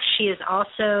book. She is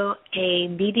also a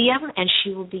medium, and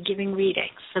she will be giving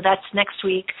readings. So that's next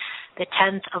week, the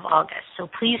 10th of August. So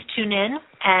please tune in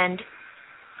and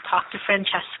talk to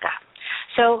Francesca.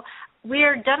 So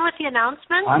we're done with the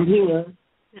announcements. I'm here.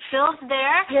 Phil's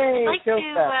there. Yay, I'd like Phil's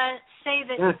to say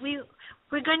that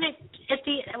we're going to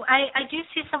I do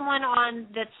see someone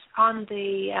that's on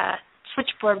the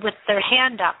switchboard with their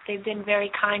hand up. They've been very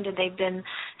kind, and they've been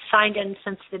signed in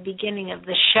since the beginning of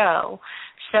the show.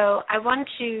 So I want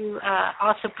to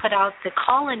also put out the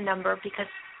call-in number, because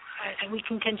we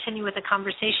can continue with the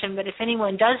conversation, but if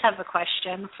anyone does have a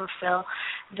question for Phil,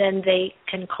 then they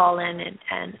can call in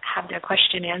and have their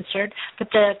question answered.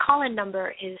 But the call-in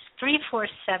number is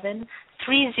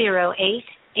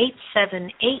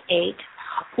 347-308-8788,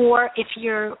 or if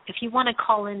you want to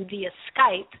call in via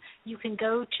Skype, you can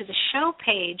go to the show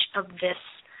page of this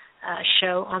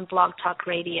show on Blog Talk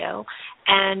Radio,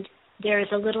 and there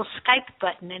is a little Skype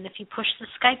button, and if you push the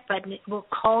Skype button, it will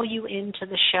call you into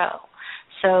the show.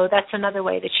 So that's another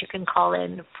way that you can call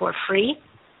in for free.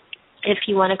 If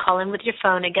you want to call in with your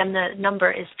phone, again, the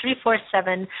number is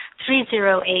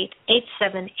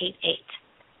 347-308-8788.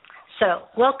 So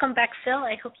welcome back, Phil.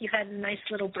 I hope you had a nice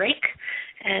little break.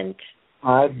 And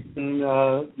I've been,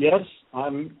 yes,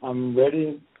 I'm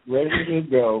ready to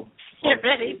go. You're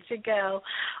ready to go.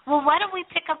 Well, why don't we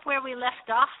pick up where we left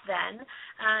off then,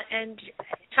 and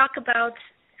talk about,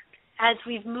 as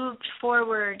we've moved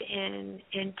forward in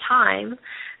time,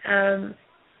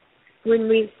 when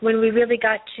we really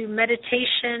got to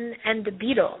meditation and the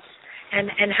Beatles,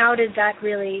 and how did that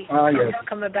really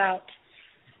come about?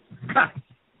 I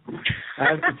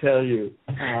have to tell you,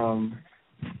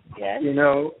 yes? You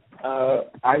know,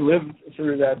 I lived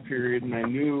through that period, and I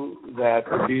knew that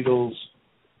the Beatles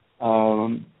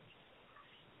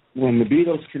when the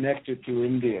Beatles connected to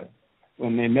India,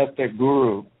 when they met their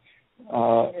guru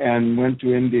and went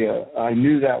to India, I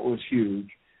knew that was huge.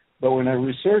 But when I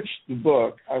researched the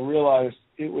book, I realized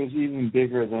it was even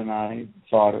bigger than I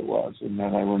thought it was and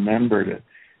that I remembered it.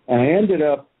 And I ended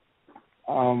up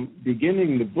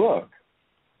beginning the book.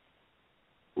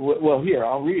 Well, here,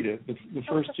 I'll read it. The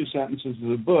first two sentences of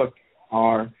the book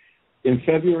are, in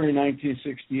February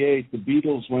 1968, the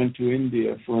Beatles went to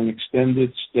India for an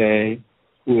extended stay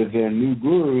with their new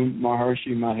guru,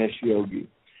 Maharishi Mahesh Yogi.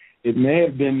 It may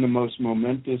have been the most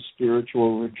momentous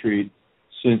spiritual retreat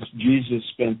since Jesus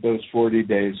spent those 40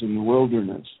 days in the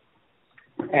wilderness.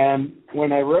 And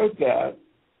when I wrote that,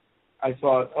 I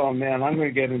thought, oh man, I'm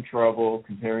going to get in trouble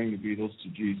comparing the Beatles to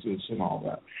Jesus and all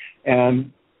that.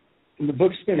 And the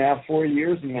book's been out 4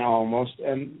 years now almost,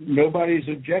 and nobody's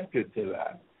objected to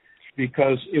that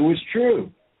because it was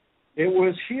true. It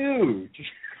was huge.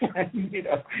 You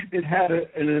know, it had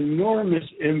an enormous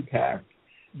impact.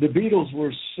 The Beatles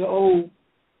were so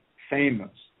famous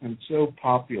and so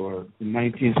popular in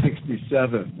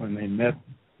 1967 when they met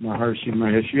Maharishi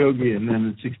Mahesh Yogi, and then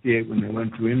in 68 when they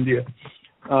went to India,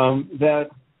 that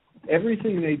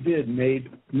everything they did made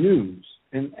news,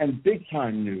 and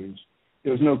big-time news.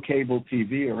 There was no cable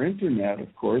TV or internet,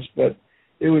 of course, but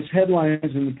there was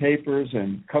headlines in the papers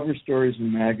and cover stories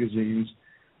in magazines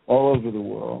all over the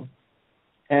world.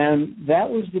 And that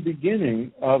was the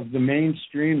beginning of the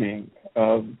mainstreaming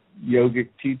of yogic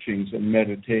teachings and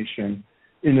meditation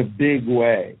in a big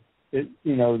way. The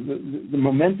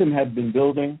momentum had been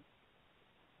building.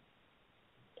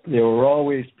 There were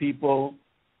always people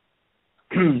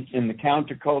in the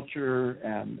counterculture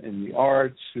and in the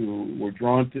arts who were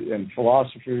drawn to, and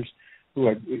philosophers,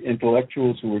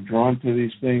 intellectuals who were drawn to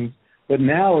these things. But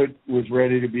now it was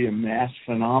ready to be a mass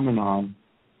phenomenon.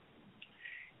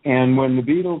 And when the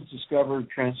Beatles discovered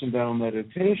transcendental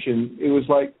meditation, it was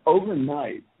like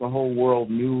overnight the whole world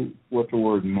knew what the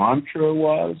word mantra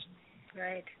was,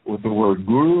 right, what the word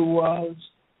guru was.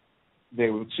 They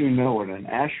would soon know what an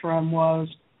ashram was.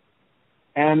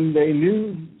 And they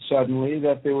knew suddenly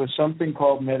that there was something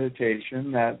called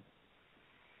meditation that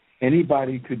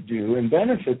anybody could do and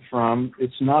benefit from.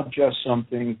 It's not just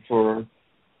something for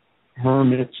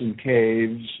hermits in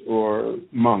caves or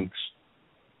monks.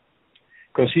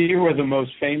 Because here were the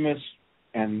most famous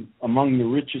and among the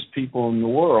richest people in the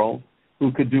world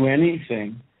who could do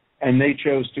anything, and they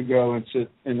chose to go and sit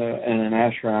in an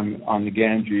ashram on the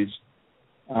Ganges,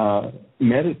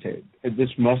 meditate. This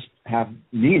must have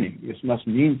meaning. This must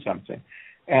mean something.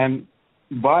 And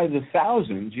by the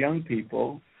thousands, young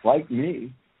people like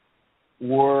me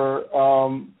were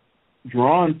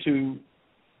drawn to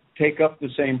take up the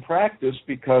same practice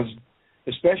because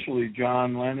especially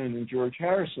John Lennon and George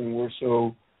Harrison were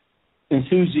so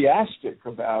enthusiastic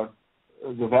about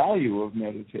the value of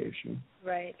meditation.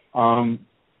 Right. And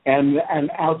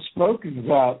outspoken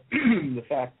about the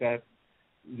fact that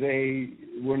they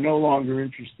were no longer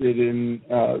interested in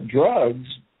drugs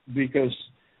because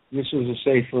this was a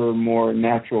safer, more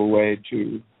natural way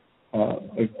to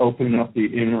open up the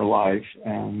inner life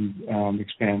and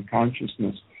expand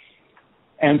consciousness.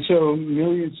 And so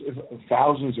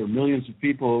thousands or millions of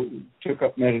people took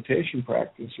up meditation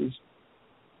practices.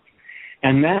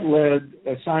 And that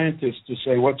led scientists to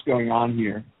say, what's going on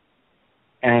here?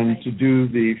 And to do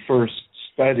the first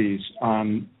studies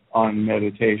on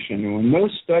meditation. And when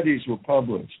those studies were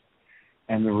published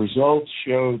and the results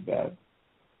showed that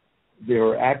there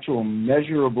were actual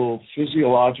measurable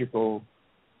physiological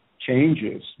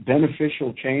changes,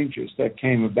 beneficial changes that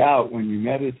came about when you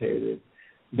meditated,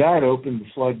 that opened the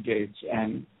floodgates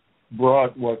and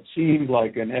brought what seemed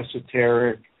like an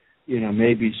esoteric,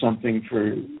 maybe something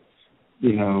for,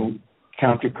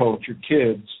 counterculture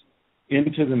kids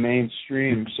into the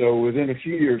mainstream. So within a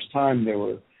few years' time, there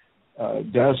were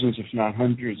dozens, if not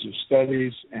hundreds, of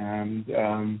studies, and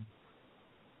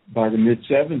by the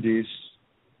mid-'70s,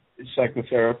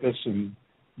 psychotherapists and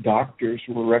doctors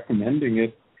were recommending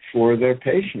it for their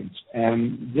patients.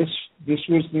 And this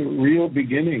was the real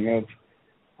beginning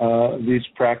of these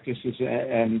practices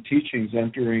and teachings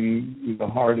entering the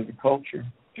heart of the culture.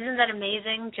 Isn't that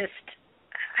amazing?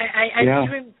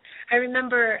 I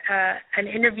remember an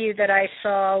interview that I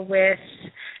saw with,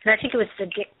 and I think it was the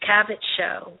Dick Cavett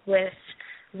show,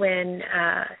 when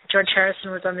George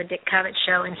Harrison was on the Dick Cavett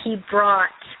show, and he brought,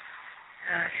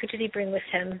 who did he bring with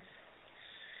him?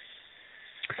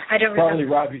 I don't Probably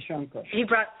remember. Ravi Shankar. He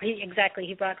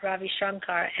brought Ravi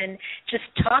Shankar, and just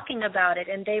talking about it,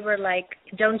 and they were like,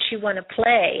 don't you want to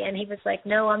play? And he was like,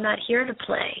 no, I'm not here to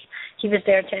play. He was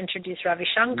there to introduce Ravi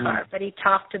Shankar, but he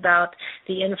talked about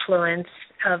the influence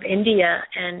of India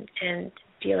and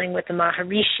dealing with the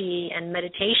Maharishi and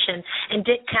meditation, and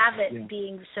Dick Cavett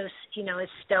being so, as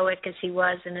stoic as he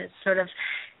was and as sort of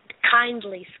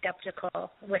kindly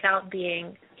skeptical without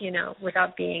being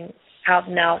out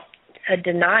and out a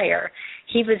denier.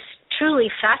 He was truly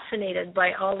fascinated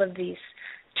by all of these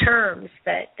terms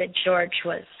that George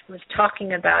was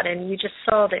talking about, and you just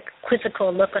saw the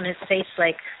quizzical look on his face,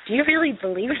 like, do you really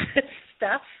believe this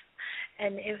stuff?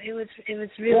 And it was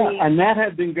really... Yeah, and that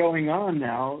had been going on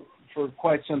now for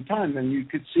quite some time, and you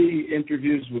could see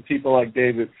interviews with people like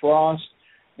David Frost,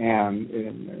 and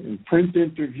in print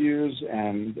interviews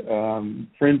and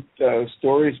print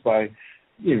stories by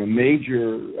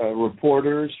major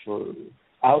reporters for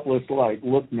outlets like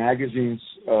Look Magazine's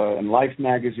and Life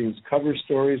Magazine's cover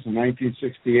stories in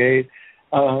 1968.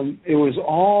 It was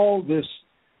all this.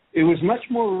 It was much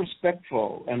more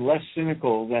respectful and less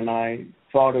cynical than I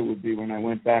thought it would be when I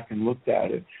went back and looked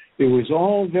at it. It was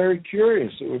all very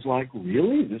curious. It was like,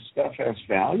 really? This stuff has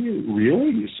value? Really?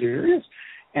 You serious?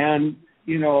 And,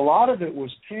 a lot of it was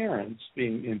parents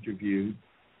being interviewed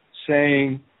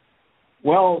saying,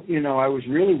 well, I was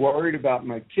really worried about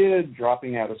my kid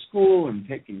dropping out of school and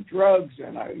taking drugs,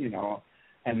 and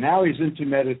and now he's into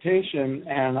meditation,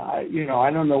 and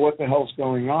I don't know what the hell's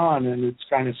going on, and it's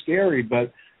kind of scary,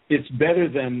 but it's better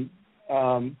than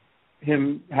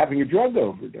him having a drug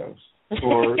overdose,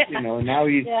 or now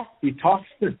he talks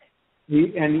to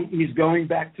he's going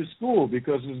back to school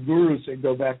because his guru said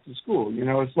go back to school.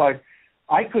 It's like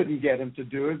I couldn't get him to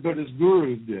do it, but his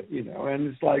guru did. And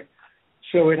it's like,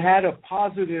 so it had a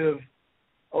positive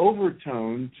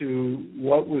overtone to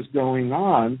what was going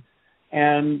on,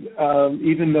 and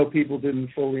even though people didn't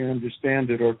fully understand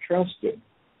it or trust it.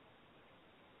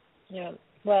 Yeah,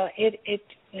 well,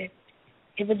 it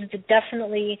was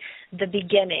definitely the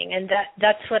beginning, and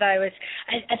that's what I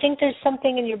think there's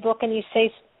something in your book, and you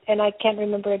say, and I can't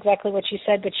remember exactly what you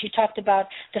said, but you talked about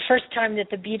the first time that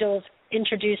the Beatles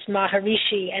introduced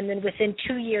Maharishi, and then within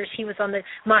 2 years he was on the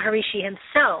Maharishi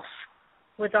himself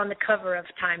was on the cover of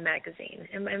Time magazine.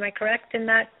 Am I correct in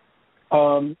that?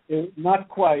 Not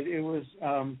quite. It was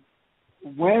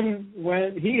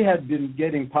when he had been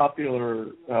getting popular.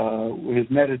 His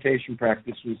meditation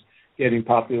practice was getting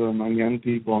popular among young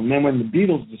people, and then when the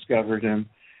Beatles discovered him,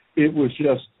 it was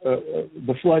just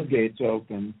the floodgates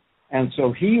opened, and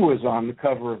so he was on the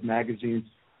cover of magazines,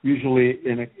 usually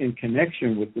in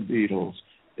connection with the Beatles.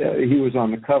 He was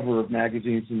on the cover of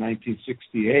magazines in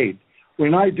 1968.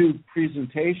 When I do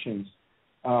presentations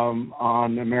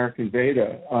on American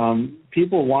Veda,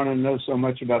 people want to know so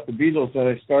much about the Beatles that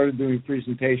I started doing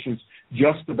presentations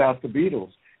just about the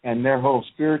Beatles and their whole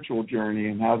spiritual journey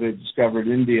and how they discovered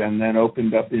India and then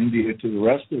opened up India to the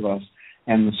rest of us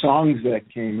and the songs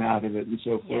that came out of it and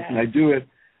so forth. Yeah. And I do it,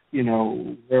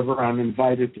 wherever I'm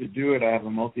invited to do it. I have a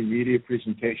multimedia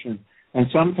presentation, and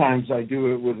sometimes I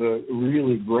do it with a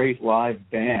really great live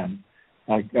band.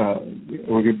 Like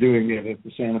we're doing it at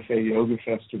the Santa Fe Yoga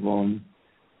Festival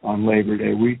on Labor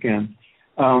Day weekend.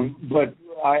 But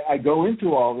I go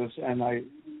into all this, and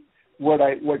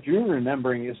what you're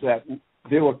remembering is that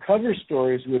there were cover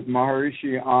stories with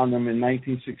Maharishi on them in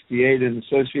 1968 in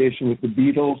association with the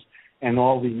Beatles and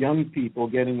all the young people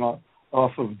getting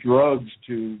off of drugs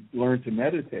to learn to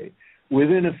meditate.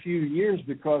 Within a few years,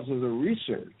 because of the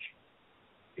research,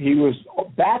 he was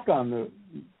back on the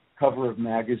cover of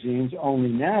magazines, only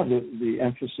now the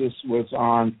emphasis was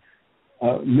on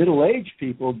middle-aged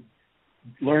people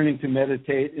learning to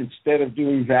meditate instead of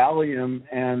doing Valium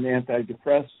and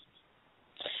antidepressants.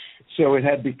 So it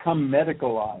had become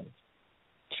medicalized.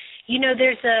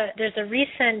 There's a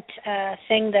recent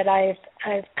thing that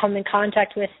I've come in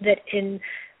contact with, that in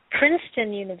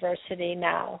Princeton University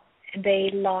now,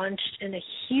 they launched in a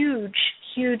huge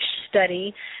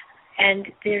study, and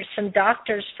there's some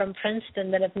doctors from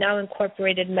Princeton that have now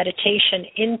incorporated meditation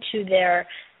into their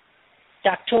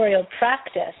doctoral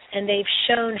practice, and they've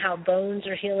shown how bones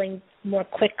are healing more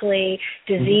quickly,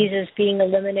 diseases being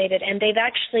eliminated, and they've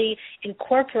actually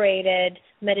incorporated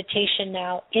meditation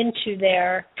now into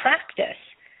their practice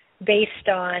based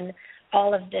on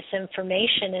all of this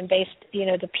information, and based,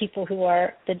 the people who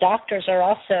are the doctors are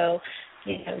also,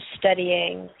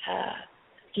 studying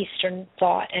Eastern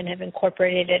thought and have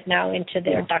incorporated it now into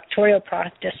their doctoral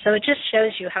practice. So it just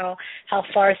shows you how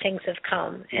far things have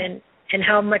come and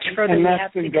how much further we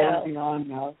have to go. And that's been going on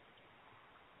now.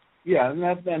 Yeah, and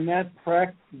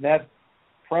that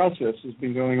process has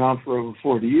been going on for over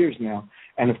 40 years now.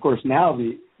 And of course now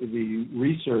the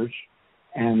research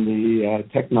and the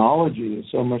technology is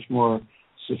so much more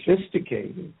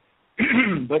sophisticated.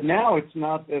 But now it's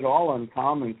not at all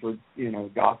uncommon for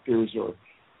doctors or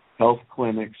health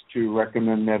clinics to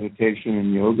recommend meditation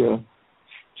and yoga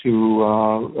to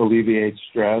alleviate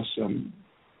stress and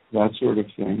that sort of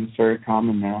thing. It's very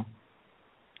common now.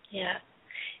 Yeah.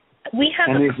 We have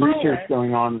and a there's caller. Research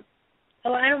going on.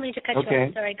 Oh, I don't mean to cut you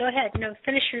off. Sorry. Go ahead. No,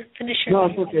 finish your. No,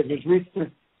 it's okay. There's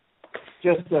research.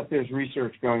 Just that there's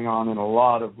research going on in a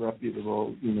lot of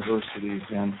reputable universities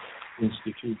and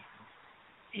institutions.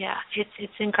 Yeah,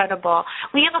 it's incredible.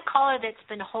 We have a caller that's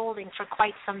been holding for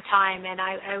quite some time, and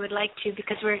I would like to,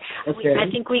 because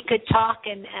I think we could talk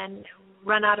and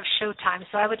run out of show time.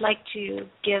 So I would like to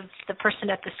give the person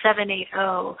at the 780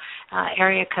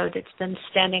 area code that's been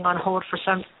standing on hold for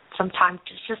some time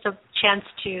just a chance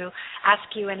to ask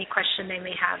you any question they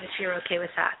may have, if you're okay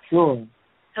with that. Sure.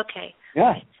 Okay. Yeah.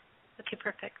 Right. Okay,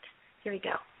 perfect. Here we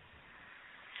go.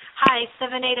 Hi,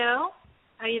 780.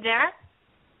 Are you there?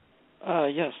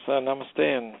 Yes, namaste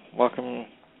and welcome.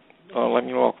 Let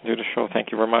me welcome to the show.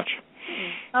 Thank you very much.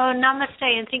 Oh, namaste,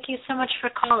 and thank you so much for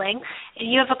calling.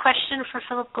 You have a question for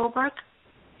Philip Goldberg?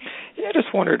 Yeah, I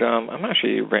just wondered, I'm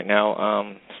actually right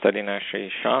now studying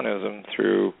shamanism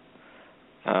through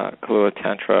Kalua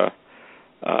Tantra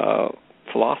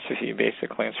philosophy,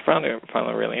 basically. It's found it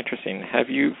really interesting. Have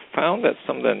you found that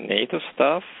some of the native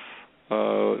stuff,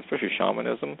 especially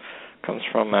shamanism, comes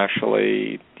from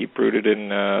actually deep-rooted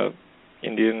in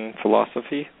Indian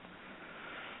philosophy?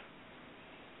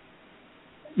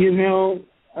 You know,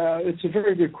 it's a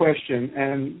very good question,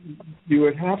 and you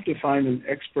would have to find an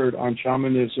expert on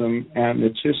shamanism and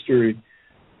its history.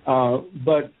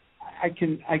 But I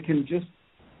can just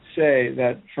say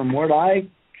that from what I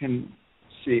can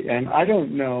see, and I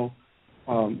don't know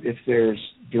if there's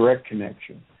direct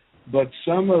connection, but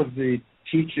some of the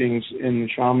teachings in the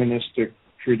shamanistic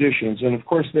traditions, and of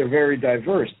course they're very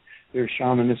diverse. There are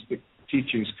shamanistic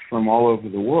teachings from all over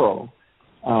the world,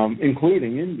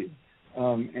 including India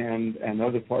and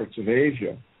other parts of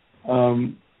Asia.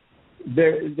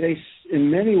 They,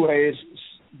 in many ways,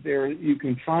 you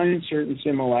can find certain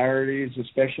similarities,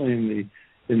 especially in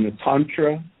the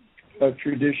Tantra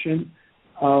tradition.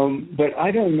 But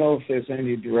I don't know if there's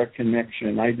any direct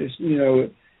connection. I just, in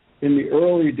the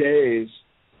early days,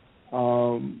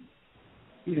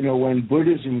 when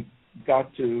Buddhism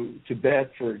got to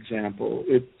Tibet, for example,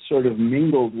 it sort of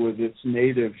mingled with its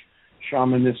native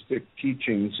shamanistic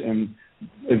teachings and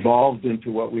evolved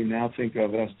into what we now think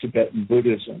of as Tibetan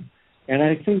Buddhism. And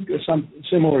I think some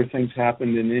similar things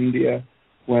happened in India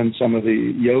when some of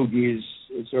the yogis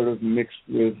sort of mixed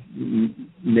with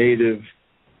native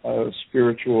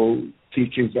spiritual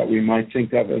teachings that we might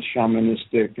think of as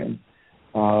shamanistic and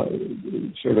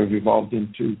sort of evolved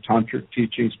into tantric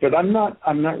teachings, but I'm not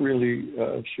really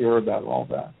sure about all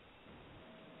that.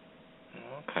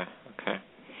 Okay.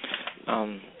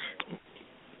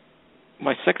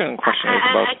 My second question is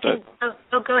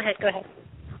about go ahead.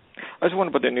 I was wondering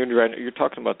about the new. You're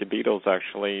talking about the Beatles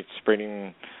actually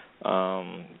spreading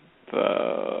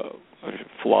the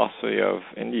philosophy of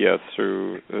India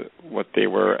through what they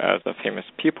were as a famous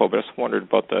people, but I just wondered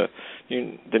about the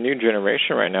new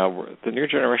generation right now. The new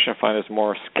generation I find is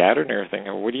more scattered and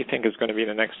everything. What do you think is going to be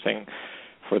the next thing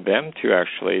for them to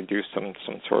actually do some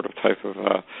sort of type of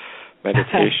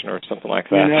meditation or something like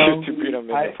that to bring them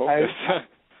into focus?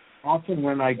 Often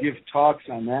when I give talks,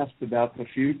 I'm asked about the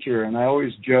future, and I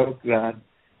always joke that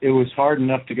it was hard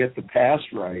enough to get the past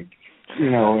right,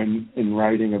 in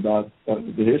writing about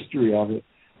the history of it.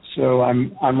 So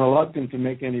I'm reluctant to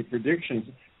make any predictions.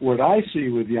 What I see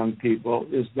with young people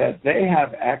is that they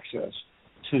have access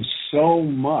to so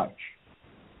much,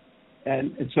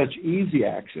 and it's such easy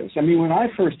access. I mean, when I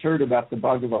first heard about the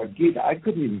Bhagavad Gita, I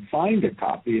couldn't even find a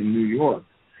copy in New York.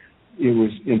 It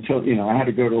was until, I had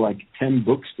to go to like 10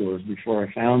 bookstores before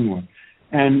I found one.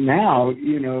 And now,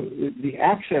 the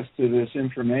access to this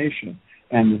information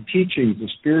and the teachings, the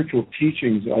spiritual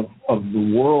teachings of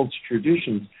the world's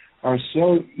traditions are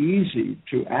so easy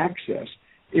to access.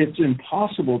 It's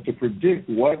impossible to predict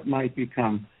what might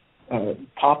become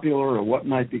popular or what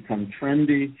might become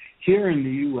trendy. Here in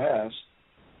the U.S.,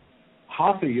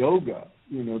 Hatha yoga,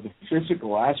 the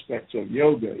physical aspects of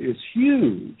yoga is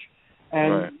huge.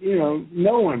 And, right.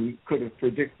 No one could have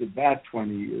predicted that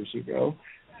 20 years ago.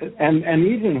 And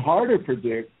even harder to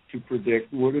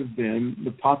predict would have been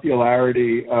the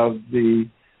popularity of the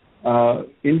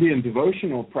Indian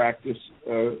devotional practice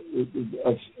of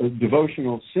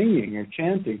devotional singing or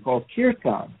chanting called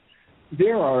kirtan.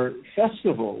 There are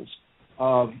festivals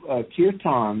of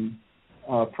kirtan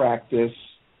practice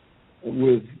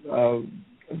with a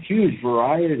huge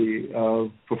variety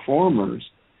of performers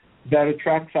that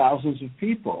attract thousands of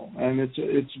people, and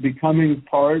it's becoming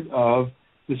part of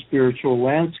the spiritual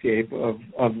landscape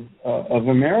of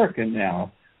America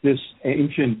now. This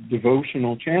ancient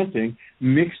devotional chanting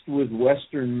mixed with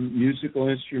Western musical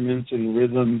instruments and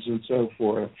rhythms and so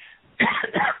forth.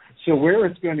 So where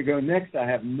it's going to go next, I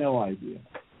have no idea.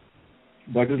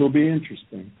 But it'll be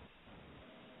interesting.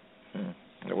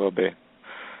 It will be.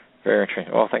 Very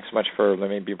interesting. Well, thanks so much for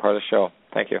letting me be part of the show.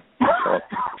 Thank you.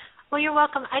 Well, you're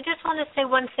welcome. I just want to say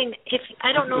one thing.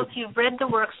 I don't know if you've read the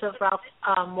works of Ralph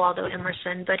Waldo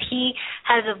Emerson, but he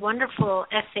has a wonderful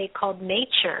essay called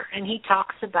Nature, and he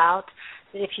talks about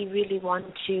that if you really want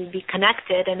to be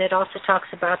connected, and it also talks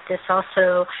about this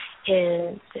also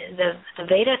in the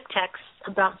Vedic texts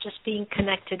about just being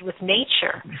connected with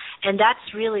nature, and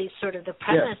that's really sort of the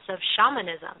premise of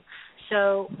shamanism.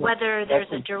 So whether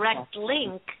there's a direct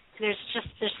link, there's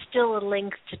still a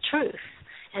link to truth,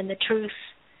 and the truth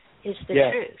is the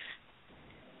truth.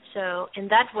 So in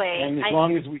that way, and as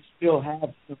long as we still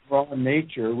have the raw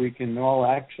nature, we can all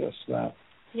access that.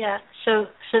 Yeah. So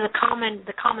the common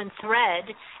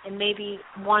thread, and maybe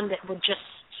one that would just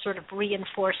sort of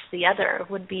reinforce the other,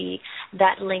 would be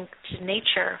that link to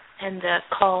nature and the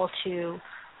call to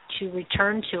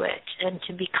return to it and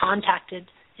to be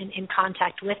contacted and in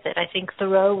contact with it. I think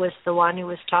Thoreau was the one who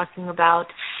was talking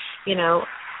about,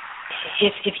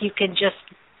 if you can just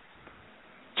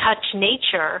touch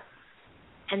nature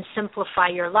and simplify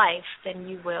your life, then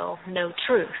you will know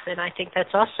truth. And I think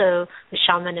that's also the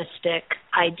shamanistic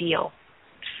ideal.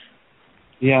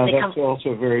 Yeah, that's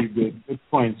also very good. Good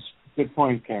points. Good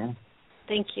point, Karen.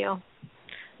 Thank you.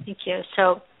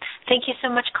 So thank you so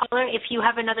much, caller. If you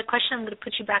have another question, I'm going to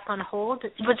put you back on hold.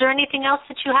 Was there anything else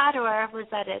that you had, or was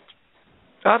that it?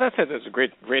 Oh, that's it. It was a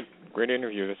great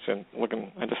interview. I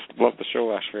just loved the show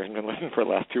last year. I've been listening for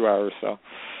the last 2 hours, so.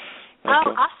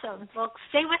 Awesome. Well,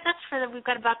 stay with us we've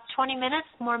got about 20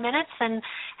 more minutes, and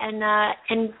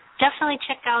definitely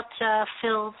check out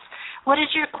Phil's. What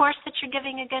is your course that you're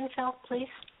giving again, Phil, please?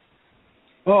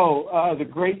 The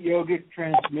Great Yogic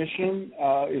Transmission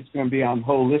is going to be on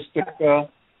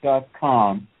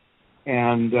holistica.com,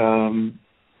 and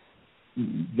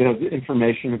there's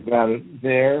information about it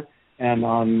there and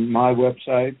on my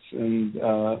websites, and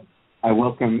I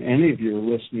welcome any of your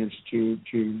listeners to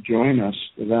join us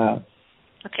for that.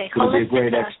 Okay, It'll be a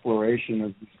great exploration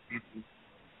of the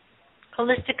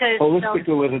Holistica.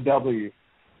 Holistica with a W.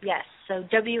 Yes, so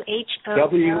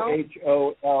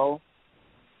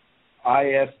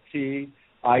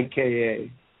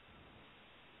WHOLISTIKA.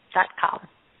 .com.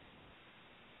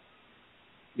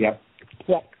 Yep.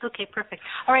 Okay, perfect.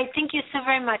 All right, thank you so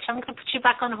very much. I'm going to put you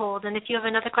back on hold, and if you have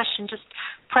another question, just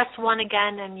press 1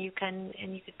 again, and you can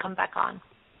come back on.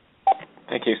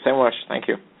 Thank you so much. Thank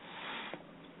you.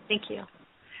 Thank you.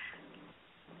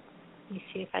 Let me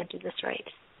see if I do this right.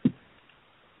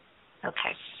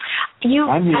 Okay.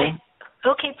 I'm here.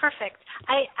 Okay, perfect.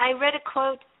 I read a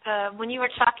quote when you were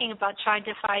talking about trying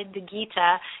to find the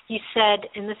Gita. You said,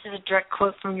 and this is a direct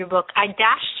quote from your book, I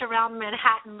dashed around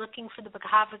Manhattan looking for the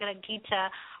Bhagavad Gita,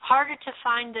 harder to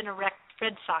find than a Red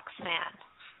Sox fan.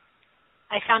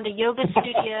 I found a yoga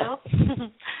studio,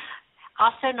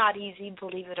 also not easy,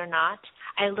 believe it or not.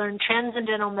 I learned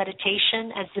transcendental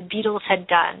meditation as the Beatles had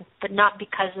done, but not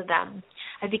because of them.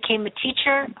 I became a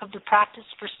teacher of the practice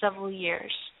for several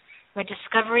years. My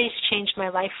discoveries changed my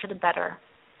life for the better.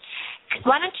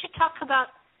 Why don't you talk about,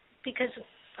 because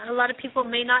a lot of people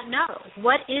may not know,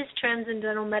 what is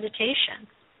transcendental meditation?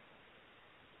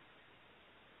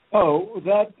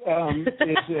 That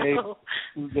is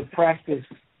the practice.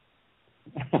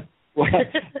 Well,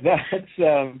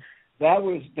 that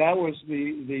was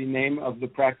the name of the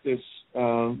practice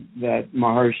that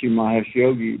Maharishi Mahesh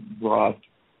Yogi brought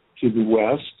to the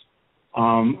West,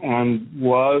 and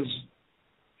was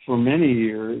for many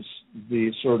years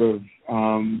the sort of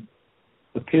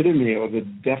epitome of the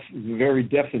very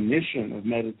definition of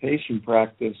meditation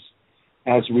practice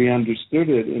as we understood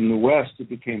it in the West. It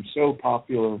became so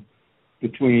popular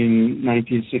between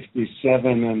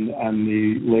 1967 and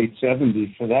the late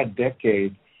 70s. For that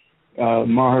decade,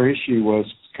 Maharishi was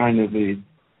kind of the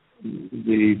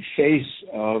face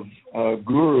of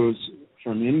gurus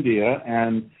from India,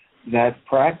 and that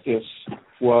practice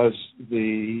was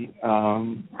the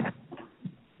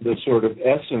sort of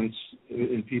essence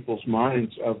in people's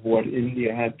minds of what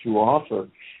India had to offer,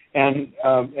 and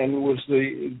it was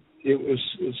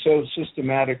so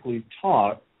systematically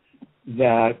taught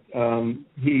that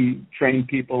he trained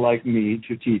people like me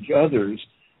to teach others,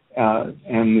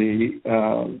 and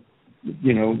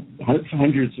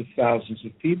hundreds of thousands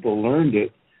of people learned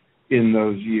it in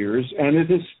those years, and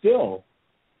it is still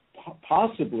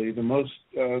possibly the most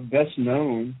best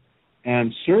known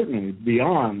and certainly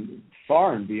beyond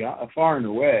far and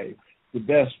away the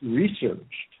best researched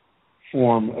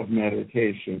form of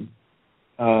meditation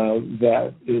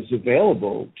that is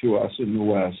available to us in the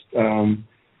West,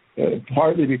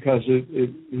 partly because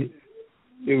it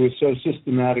was so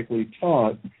systematically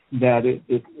taught that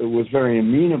it was very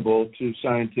amenable to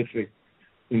scientific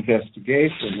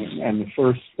investigation, and the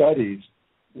first studies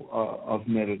of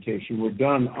meditation were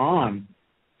done on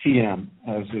TM,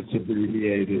 as it's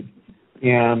abbreviated,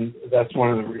 and that's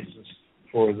one of the reasons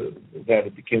that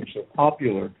it became so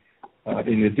popular.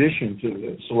 In addition to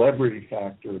the celebrity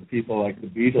factor of people like the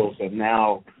Beatles and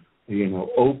now,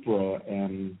 Oprah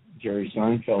and Jerry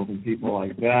Seinfeld and people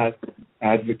like that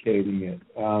advocating it,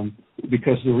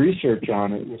 because the research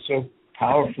on it was so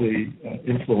powerfully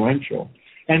influential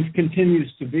and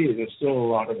continues to be. There's still a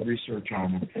lot of research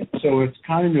on it. So it's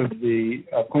kind of the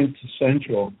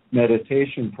quintessential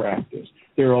meditation practice.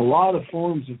 There are a lot of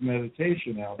forms of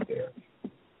meditation out there,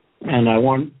 and I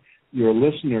want your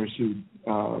listeners who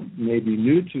may be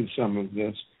new to some of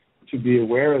this to be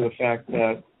aware of the fact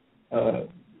that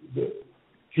the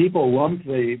people lump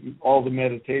all the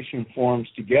meditation forms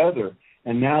together,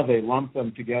 and now they lump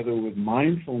them together with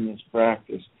mindfulness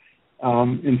practice.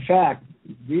 In fact,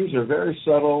 these are very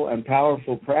subtle and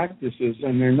powerful practices,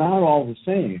 and they're not all the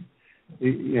same.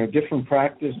 Different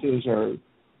practices are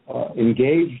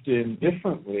engaged in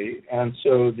differently, and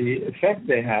so the effect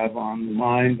they have on the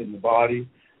mind and the body,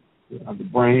 on the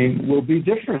brain, will be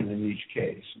different in each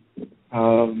case.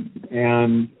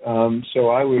 So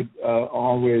I would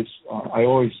always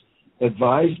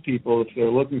advise people, if they're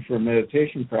looking for a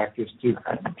meditation practice, to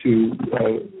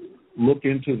look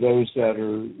into those that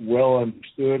are well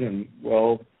understood and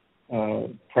well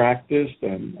practiced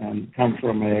and come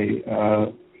from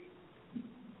a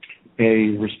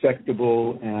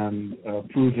respectable and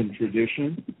proven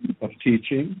tradition of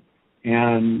teaching.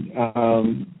 And,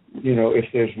 if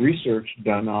there's research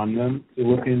done on them, to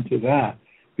look into that,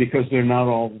 because they're not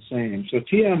all the same. So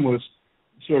TM was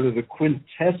sort of the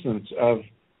quintessence of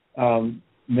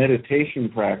meditation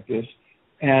practice,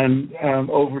 and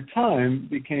over time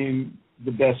became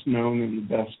the best known and the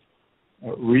best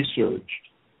researched.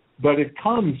 But it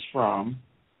comes from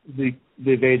the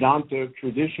Vedanta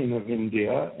tradition of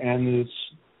India, and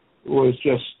was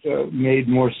just made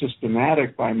more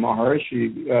systematic by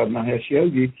Mahesh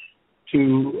Yogi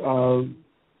to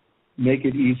make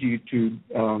it easy to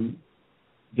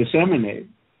disseminate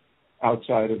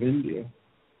outside of India.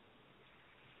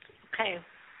 Okay.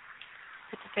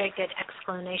 That's a very good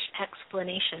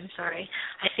explanation. Sorry,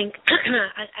 I think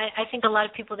I think a lot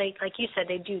of people, they, like you said,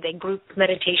 they group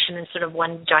meditation in sort of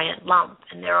one giant lump,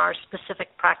 and there are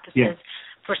specific practices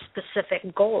for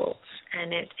specific goals.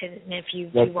 And if you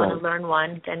want to learn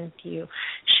one, then you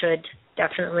should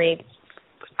definitely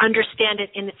understand it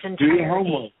in its entirety. Do your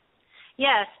homework.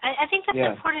 Yes, I think that's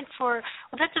important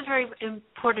that's a very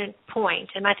important point,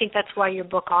 and I think that's why your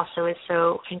book also is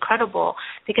so incredible,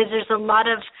 because there's a lot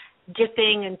of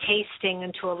dipping and tasting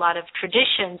into a lot of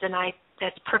traditions, and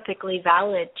that's perfectly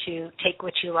valid to take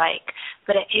what you like.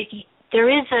 But there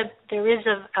is a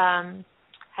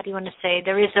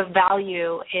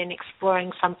value in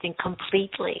exploring something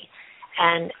completely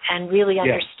and really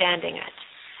understanding it,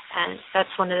 and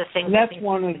that's one of the things. And that's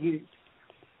one of the.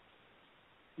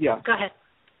 Yeah. Go ahead.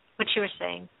 What you were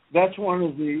saying. That's one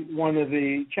of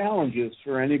the challenges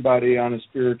for anybody on a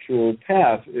spiritual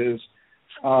path is,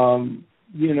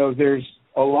 there's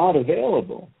a lot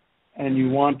available, and you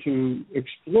want to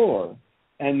explore.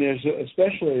 And there's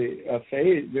especially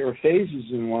there are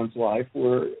phases in one's life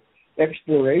where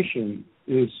exploration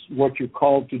is what you're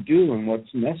called to do and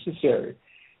what's necessary.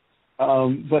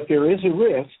 But there is a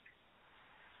risk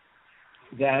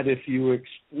that if you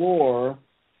explore,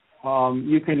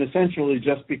 you can essentially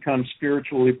just become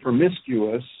spiritually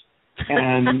promiscuous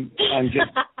and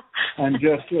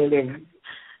just sort of,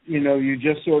 you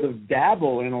just sort of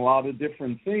dabble in a lot of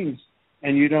different things,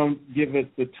 and you don't give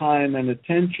it the time and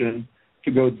attention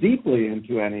to go deeply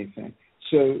into anything.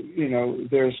 So,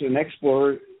 there's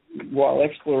while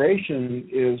exploration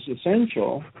is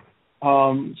essential,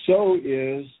 so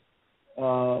is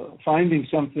finding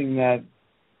something that,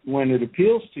 when it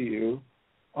appeals to you,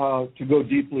 to go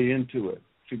deeply into it,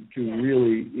 to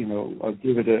really,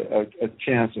 give it a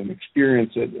chance and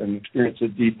experience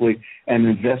it deeply and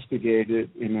investigate it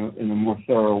in a more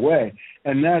thorough way.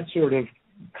 And that sort of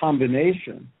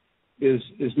combination is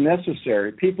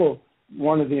necessary.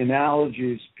 One of the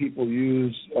analogies people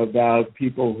use about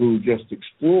people who just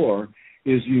explore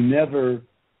is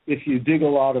if you dig a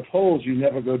lot of holes, you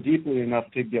never go deeply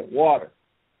enough to get water.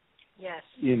 Yes.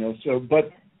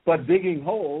 But digging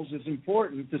holes is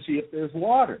important to see if there's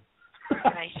water.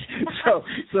 Right. so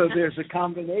there's a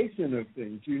combination of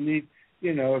things. You need,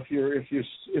 if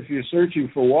you're searching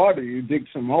for water, you dig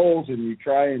some holes and you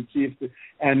try and see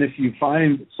and if you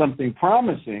find something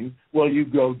promising, well, you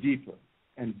go deeper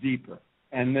and deeper,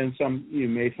 and then you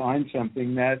may find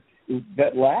something that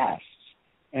lasts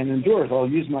and endures. I'll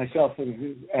use myself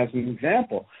as an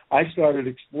example. I started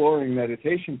exploring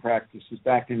meditation practices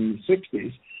back in the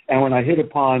 60s, and when I hit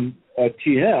upon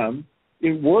TM,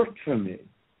 it worked for me,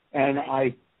 and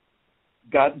I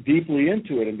got deeply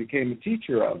into it and became a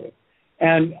teacher of it.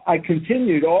 And I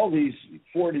continued all these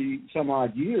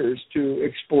 40-some-odd years to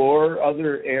explore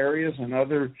other areas and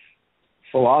other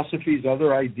philosophies,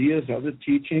 other ideas, other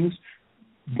teachings,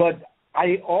 but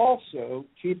I also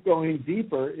keep going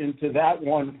deeper into that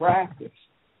one practice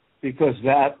because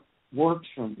that works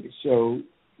for me. So,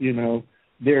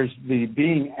 there's the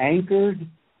being anchored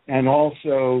and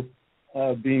also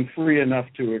being free enough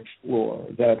to explore.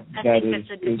 That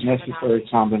is necessary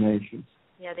combination.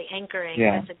 Yeah, the anchoring,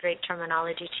 yeah. That's a great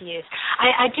terminology to use.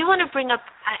 I do want to bring up,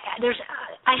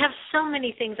 I have so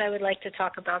many things I would like to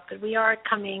talk about, but we are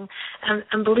coming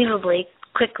unbelievably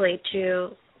quickly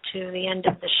to the end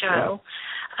of the show.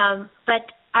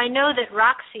 But I know that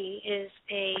Roxy is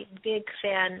a big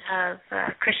fan of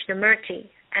Krishnamurti,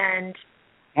 and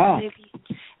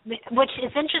which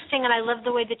is interesting, and I love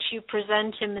the way that you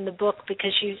present him in the book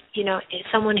because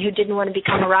someone who didn't want to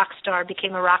become a rock star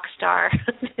became a rock star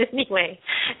anyway,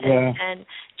 and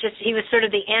just he was sort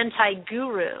of the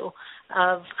anti-guru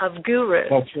of gurus.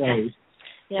 That's right.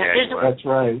 That's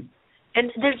right. And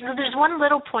there's one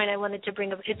little point I wanted to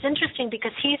bring up. It's interesting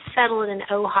because he's settled in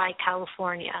Ojai,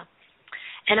 California.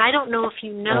 And I don't know if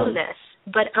you know this,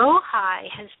 but Ojai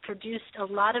has produced a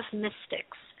lot of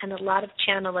mystics and a lot of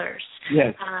channelers.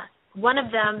 Yes. One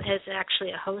of them is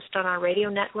actually a host on our radio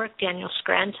network, Daniel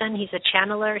Scranton. He's a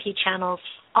channeler. He channels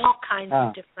all kinds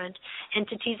of different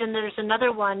entities. And there's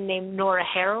another one named Nora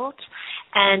Harold.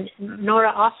 And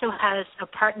Nora also has a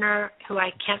partner who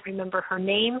I can't remember her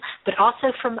name, but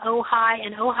also from Ojai.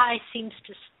 And Ojai seems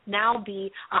to now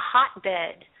be a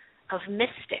hotbed of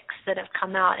mystics that have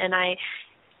come out. And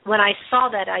when I saw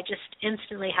that, I just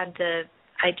instantly had the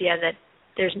idea that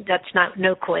that's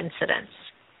no coincidence.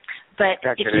 But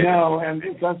and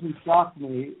it doesn't shock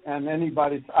me. And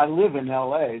I live in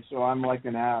L.A., so I'm like 2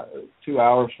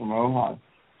 hours from Ojai,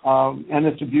 and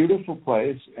it's a beautiful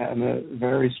place and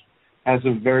has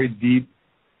a very deep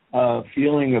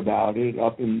feeling about it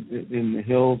up in the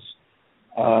hills,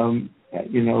 in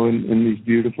these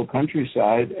beautiful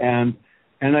countryside. And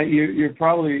you're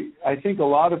probably, I think a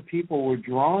lot of people were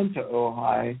drawn to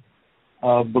Ojai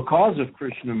because of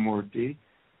Krishnamurti.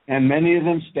 And many of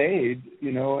them stayed,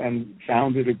 and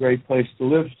found it a great place to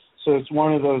live. So it's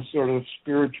one of those sort of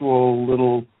spiritual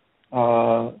little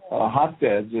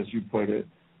hotbeds, as you put it,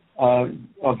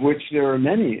 of which there are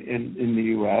many in the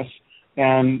U.S.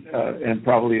 and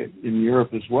probably in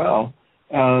Europe as well.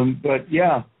 But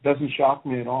yeah, doesn't shock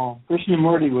me at all.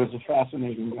 Krishnamurti was a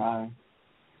fascinating guy.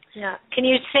 Yeah. Can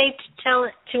you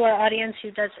tell to our audience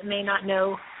who may not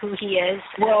know who he is?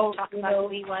 Talk about who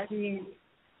he was.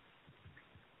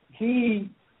 He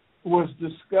was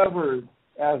discovered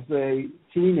as a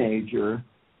teenager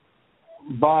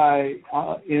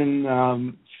in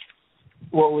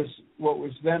what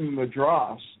was then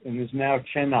Madras and is now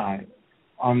Chennai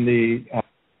on the.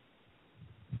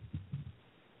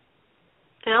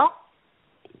 Phil,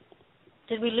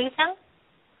 did we lose him?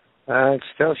 It's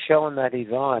still showing that he's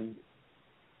on.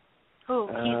 Oh,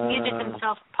 he's muted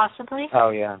himself, possibly.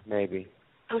 Oh yeah, maybe.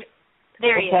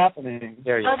 There he is. What's happening?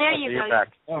 There you go. There you go. go. Back.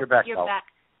 You're back. You're back.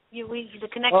 The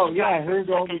connection. Oh yeah, I heard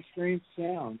all these strange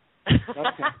sounds.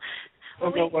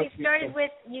 Okay. we started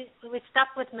with you. We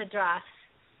stopped with Madras.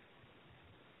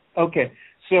 Okay,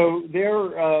 so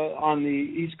they're on the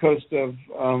east coast of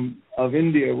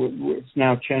India. It's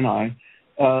now Chennai.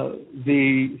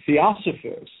 The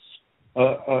Theosophists,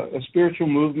 a spiritual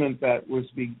movement that was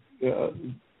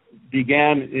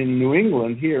began in New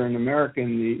England, here in America,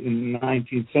 in the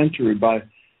 19th century by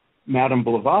Madame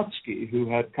Blavatsky, who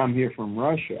had come here from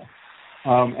Russia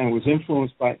and was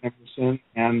influenced by Emerson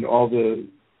and all the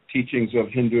teachings of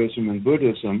Hinduism and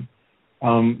Buddhism,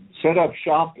 set up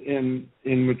shop in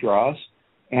Madras,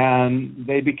 and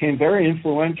they became very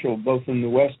influential both in the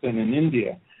West and in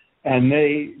India. And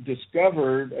they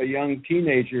discovered a young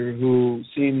teenager who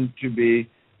seemed to be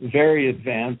very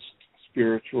advanced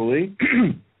spiritually,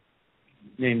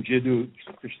 named Jiddu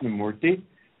Krishnamurti,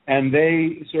 and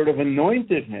they sort of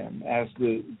anointed him as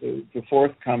the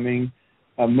forthcoming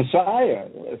Messiah,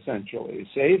 essentially,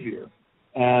 Savior.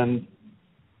 And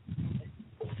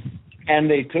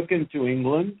they took him to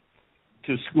England,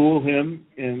 to school him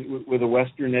with a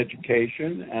Western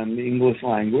education and the English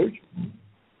language.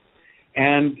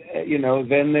 And,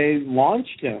 then they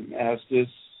launched him as this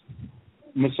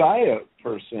Messiah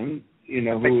person,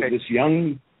 this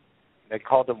young... They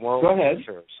called him world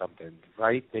teacher or something,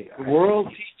 right? World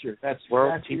teacher. That's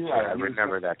world teacher. Right. I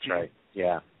remember that's right.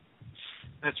 Yeah.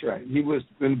 That's right. He was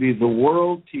going to be the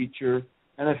world teacher,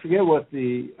 and I forget what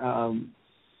the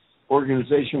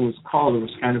organization was called. It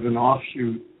was kind of an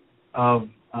offshoot of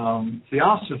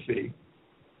Theosophy.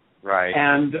 Right.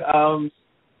 And of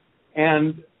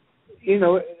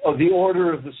the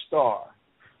Order of the Star.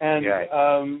 And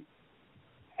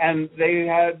and they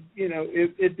had,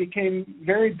 it became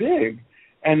very big.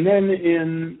 And then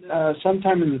in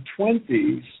sometime in the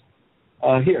 20s,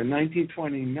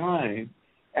 1929,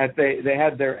 they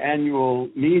had their annual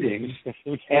meetings,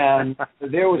 and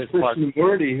there was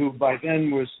Krishnamurti, who by then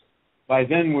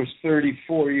was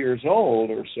 34 years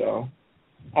old or so,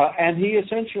 and he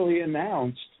essentially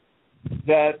announced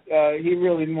that he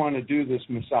really didn't want to do this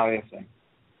Messiah thing.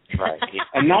 Right.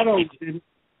 And not only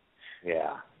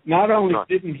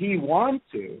didn't he want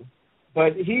to,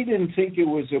 but he didn't think it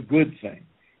was a good thing.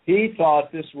 He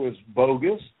thought this was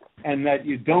bogus, and that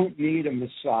you don't need a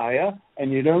Messiah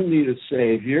and you don't need a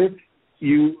Savior.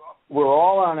 We're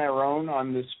all on our own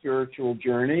on this spiritual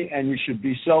journey, and you should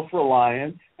be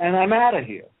self-reliant, and I'm out of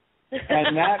here.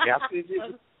 And that,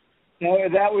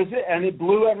 that was it, and it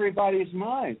blew everybody's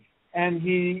mind. And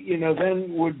he,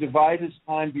 then would divide his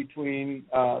time between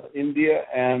India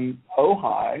and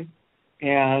Ojai,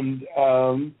 and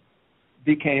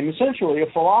became essentially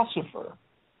a philosopher,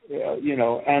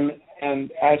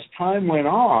 and as time went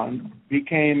on,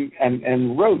 became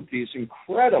and wrote these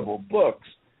incredible books,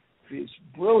 these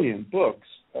brilliant books,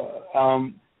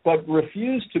 but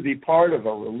refused to be part of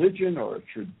a religion or a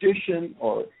tradition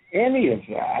or any of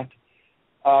that,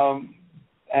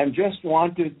 and just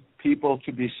wanted people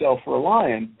to be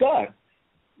self-reliant. But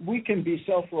we can be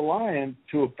self-reliant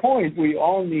to a point. We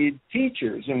all need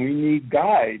teachers and we need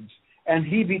guides. And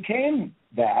he became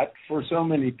that for so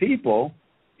many people,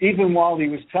 even while he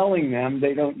was telling them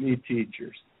they don't need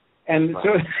teachers. And so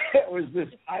it was this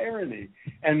irony.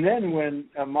 And then when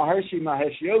Maharishi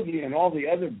Mahesh Yogi and all the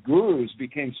other gurus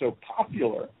became so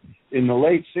popular in the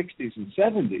late 60s and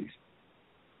 70s,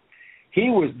 he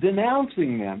was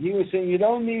denouncing them. He was saying, you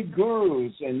don't need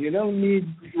gurus, and you don't need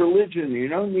religion, you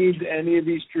don't need any of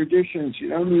these traditions, you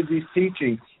don't need these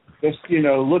teachings. Just,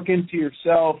 look into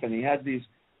yourself. And he had these,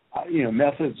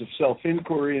 methods of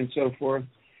self-inquiry and so forth.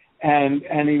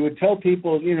 And he would tell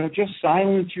people, just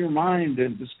silence your mind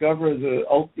and discover the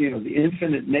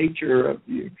infinite nature of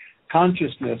your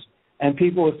consciousness. And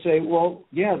people would say, well,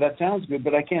 yeah, that sounds good,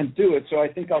 but I can't do it, so I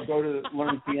think I'll go to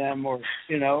learn PM or,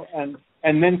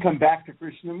 and then come back to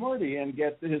Krishnamurti and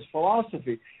get his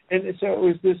philosophy. And so it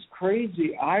was this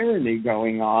crazy irony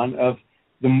going on of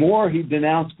the more he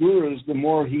denounced gurus, the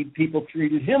more people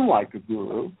treated him like a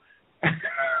guru.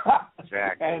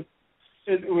 Exactly. And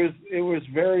it was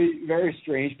very, very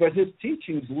strange, but his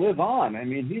teachings live on. I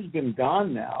mean, he's been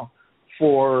gone now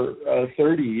for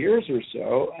 30 years or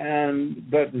so,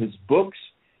 but his books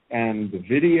and the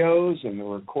videos and the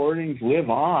recordings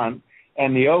live on.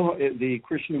 And the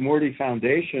Krishnamurti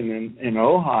Foundation in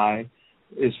Ojai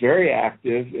is very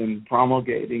active in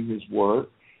promulgating his work.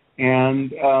 And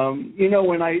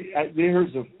when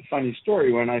here's a funny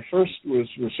story. When I first was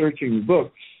researching the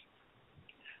book,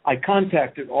 I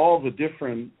contacted all the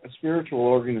different spiritual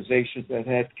organizations that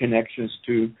had connections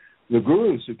to the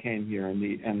gurus who came here and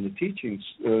the teachings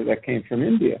that came from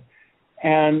India.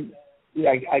 And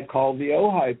I called the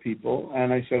Ojai people,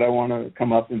 and I said, I want to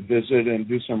come up and visit and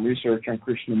do some research on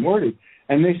Krishnamurti.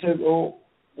 And they said, well,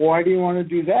 why do you want to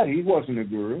do that? He wasn't a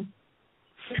guru.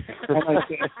 And I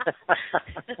said,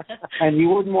 and you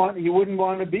wouldn't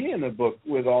want to be in a book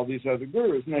with all these other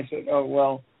gurus. And I said, oh,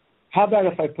 well, how about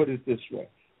if I put it this way?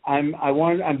 I'm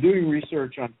doing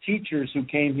research on teachers who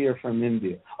came here from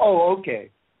India. Oh, okay.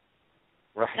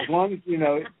 Right. As long as,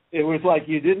 it was like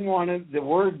you didn't want to, the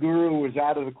word guru was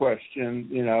out of the question,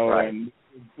 right. And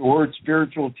the word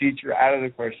spiritual teacher out of the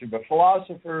question, but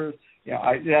philosophers,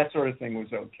 that sort of thing was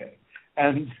okay.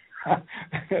 And,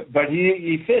 but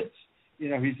he fits,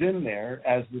 he's in there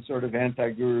as the sort of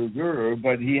anti-guru guru,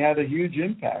 but he had a huge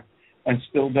impact and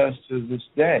still does to this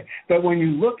day. But when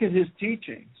you look at his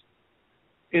teachings,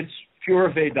 it's pure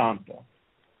Vedanta.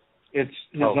 It's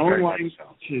his own language,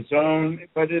 his own,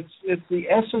 but it's the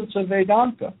essence of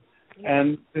Vedanta,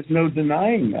 and there's no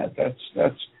denying that.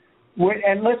 That's,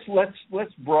 and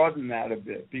let's broaden that a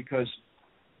bit, because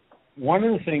one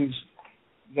of the things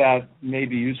that may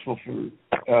be useful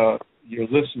for your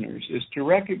listeners is to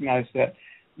recognize that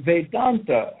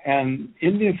Vedanta and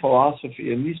Indian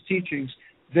philosophy and these teachings,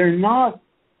 they're not,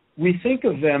 we think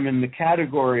of them in the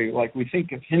category, like we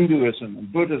think of Hinduism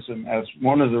and Buddhism as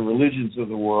one of the religions of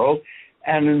the world,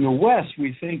 and in the West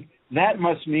we think that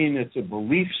must mean it's a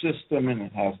belief system and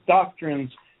it has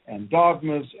doctrines and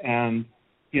dogmas, and,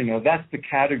 you know, that's the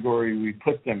category we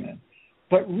put them in.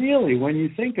 But really, when you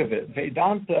think of it,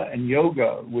 Vedanta and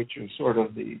yoga, which are sort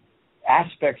of the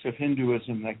aspects of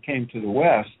Hinduism that came to the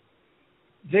West,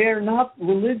 they're not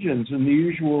religions in the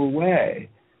usual way.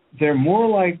 They're more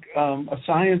like a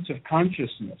science of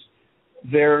consciousness.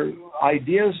 They're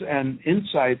ideas and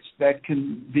insights that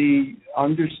can be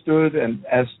understood and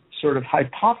as sort of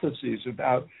hypotheses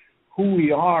about who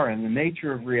we are and the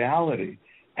nature of reality.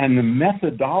 And the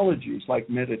methodologies like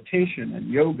meditation and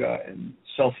yoga and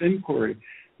self-inquiry,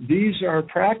 these are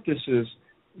practices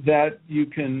that you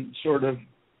can sort of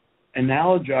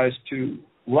analogize to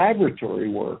laboratory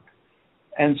work.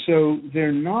 And so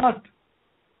they're not,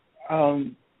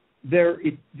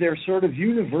 they're sort of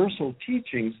universal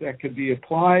teachings that could be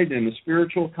applied in a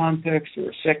spiritual context or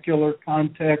a secular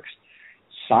context.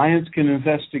 Science can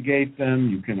investigate them.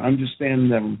 You can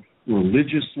understand them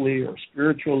religiously or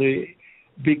spiritually,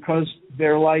 because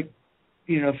they're like,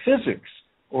 you know, physics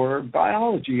or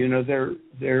biology. You know,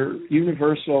 they're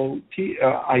universal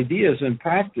ideas and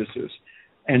practices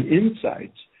and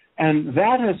insights. And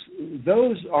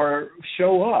those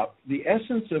show up. The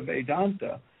essence of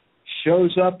Vedanta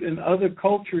shows up in other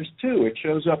cultures too. It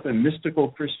shows up in mystical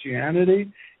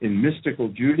Christianity, in mystical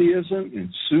Judaism,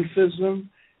 in Sufism,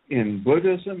 in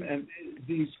Buddhism, and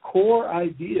these core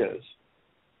ideas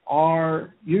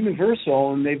are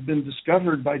universal, and they've been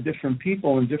discovered by different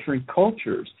people in different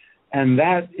cultures. And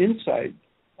that insight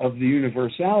of the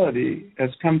universality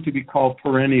has come to be called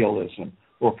perennialism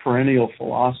or perennial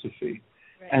philosophy.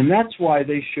 Right. And that's why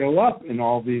they show up in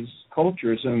all these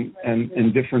cultures and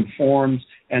in different forms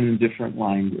and in different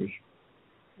language.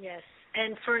 Yes.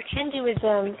 And for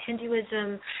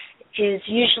Hinduism is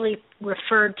usually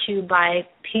referred to by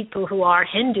people who are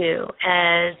Hindu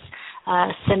as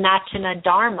Sanatana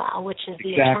Dharma, which is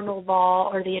the eternal law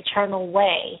or the eternal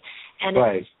way. And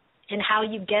right. And how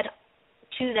you get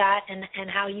to that and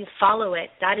how you follow it,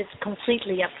 that is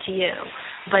completely up to you.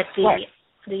 But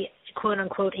the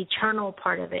quote-unquote eternal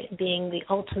part of it being the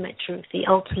ultimate truth, the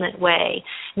ultimate way,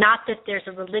 not that there's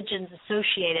a religion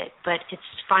associated, but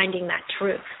it's finding that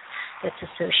truth that's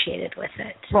associated with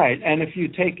it. Right, and if you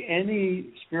take any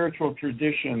spiritual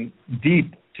tradition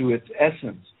deep to its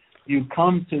essence, you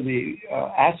come to the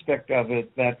aspect of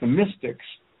it that the mystics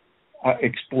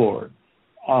explored,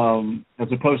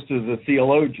 as opposed to the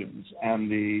theologians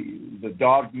and the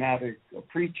dogmatic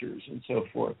preachers and so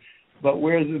forth. But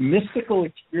where the mystical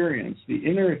experience, the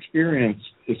inner experience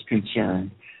is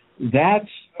concerned, that's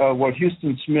what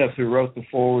Houston Smith, who wrote the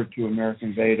foreword to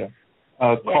American Veda,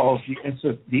 calls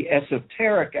the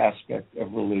esoteric aspect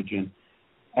of religion,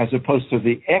 as opposed to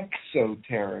the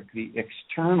exoteric, the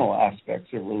external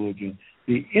aspects of religion.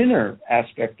 The inner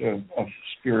aspect of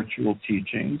spiritual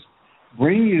teachings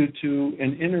bring you to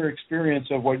an inner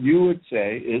experience of what you would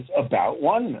say is about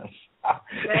oneness.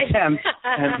 Right.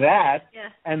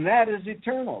 and that is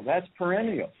eternal. That's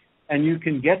perennial. And you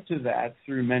can get to that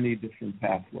through many different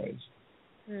pathways.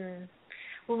 Well,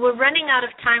 we're running out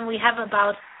of time. We have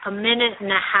about a minute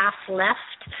and a half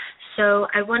left. So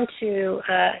I want to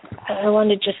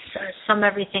just sum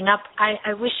everything up.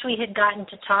 I wish we had gotten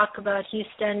to talk about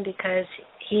Houston, because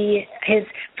his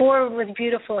foreword was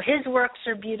beautiful. His works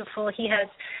are beautiful. He has,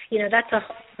 that's a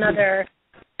whole other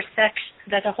section.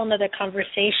 That's a whole other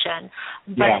conversation.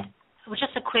 But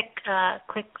just a quick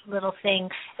little thing.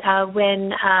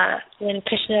 When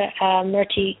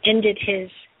Krishnamurti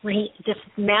when he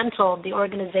dismantled the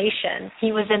organization,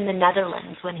 he was in the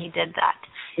Netherlands when he did that.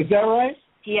 Is that right?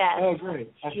 Yes. Oh,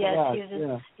 great. He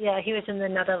was in the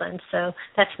Netherlands, so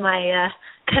that's my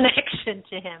connection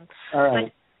to him. All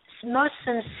right. But most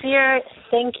sincere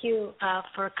thank you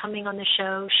for coming on the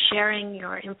show, sharing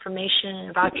your information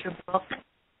about your book.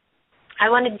 I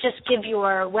want to just give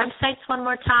your websites one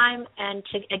more time, and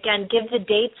to, again, give the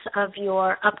dates of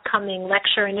your upcoming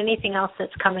lecture and anything else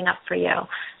that's coming up for you.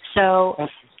 So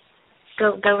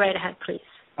go right ahead, please.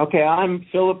 Okay, I'm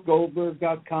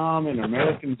philipgoldberg.com and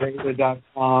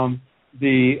AmericanVeda.com.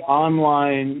 The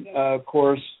online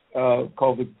course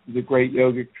called the Great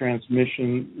Yogic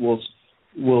Transmission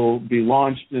will be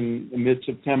launched in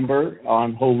mid-September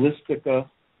on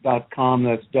holistica.com.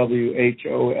 That's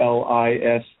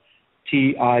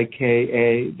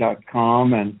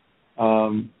WHOLISTIKA.com, and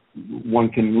one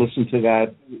can listen to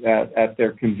that at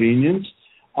their convenience.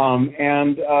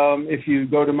 And if you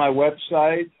go to my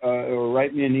website or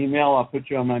write me an email, I'll put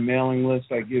you on my mailing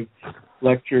list. I give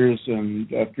lectures and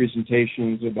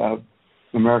presentations about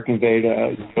American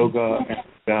Veda, yoga,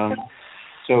 and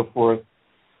so forth.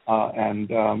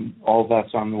 And all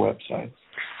that's on the website.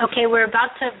 Okay, we're about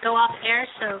to go off air,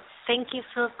 so thank you,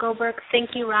 Philip Goldberg.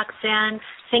 Thank you, Roxanne.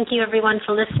 Thank you, everyone,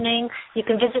 for listening. You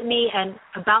can visit me at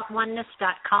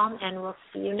aboutoneness.com, and we'll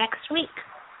see you next week.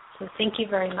 So thank you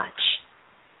very much.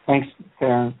 Thanks,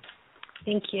 Karen.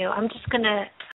 Thank you. I'm just going to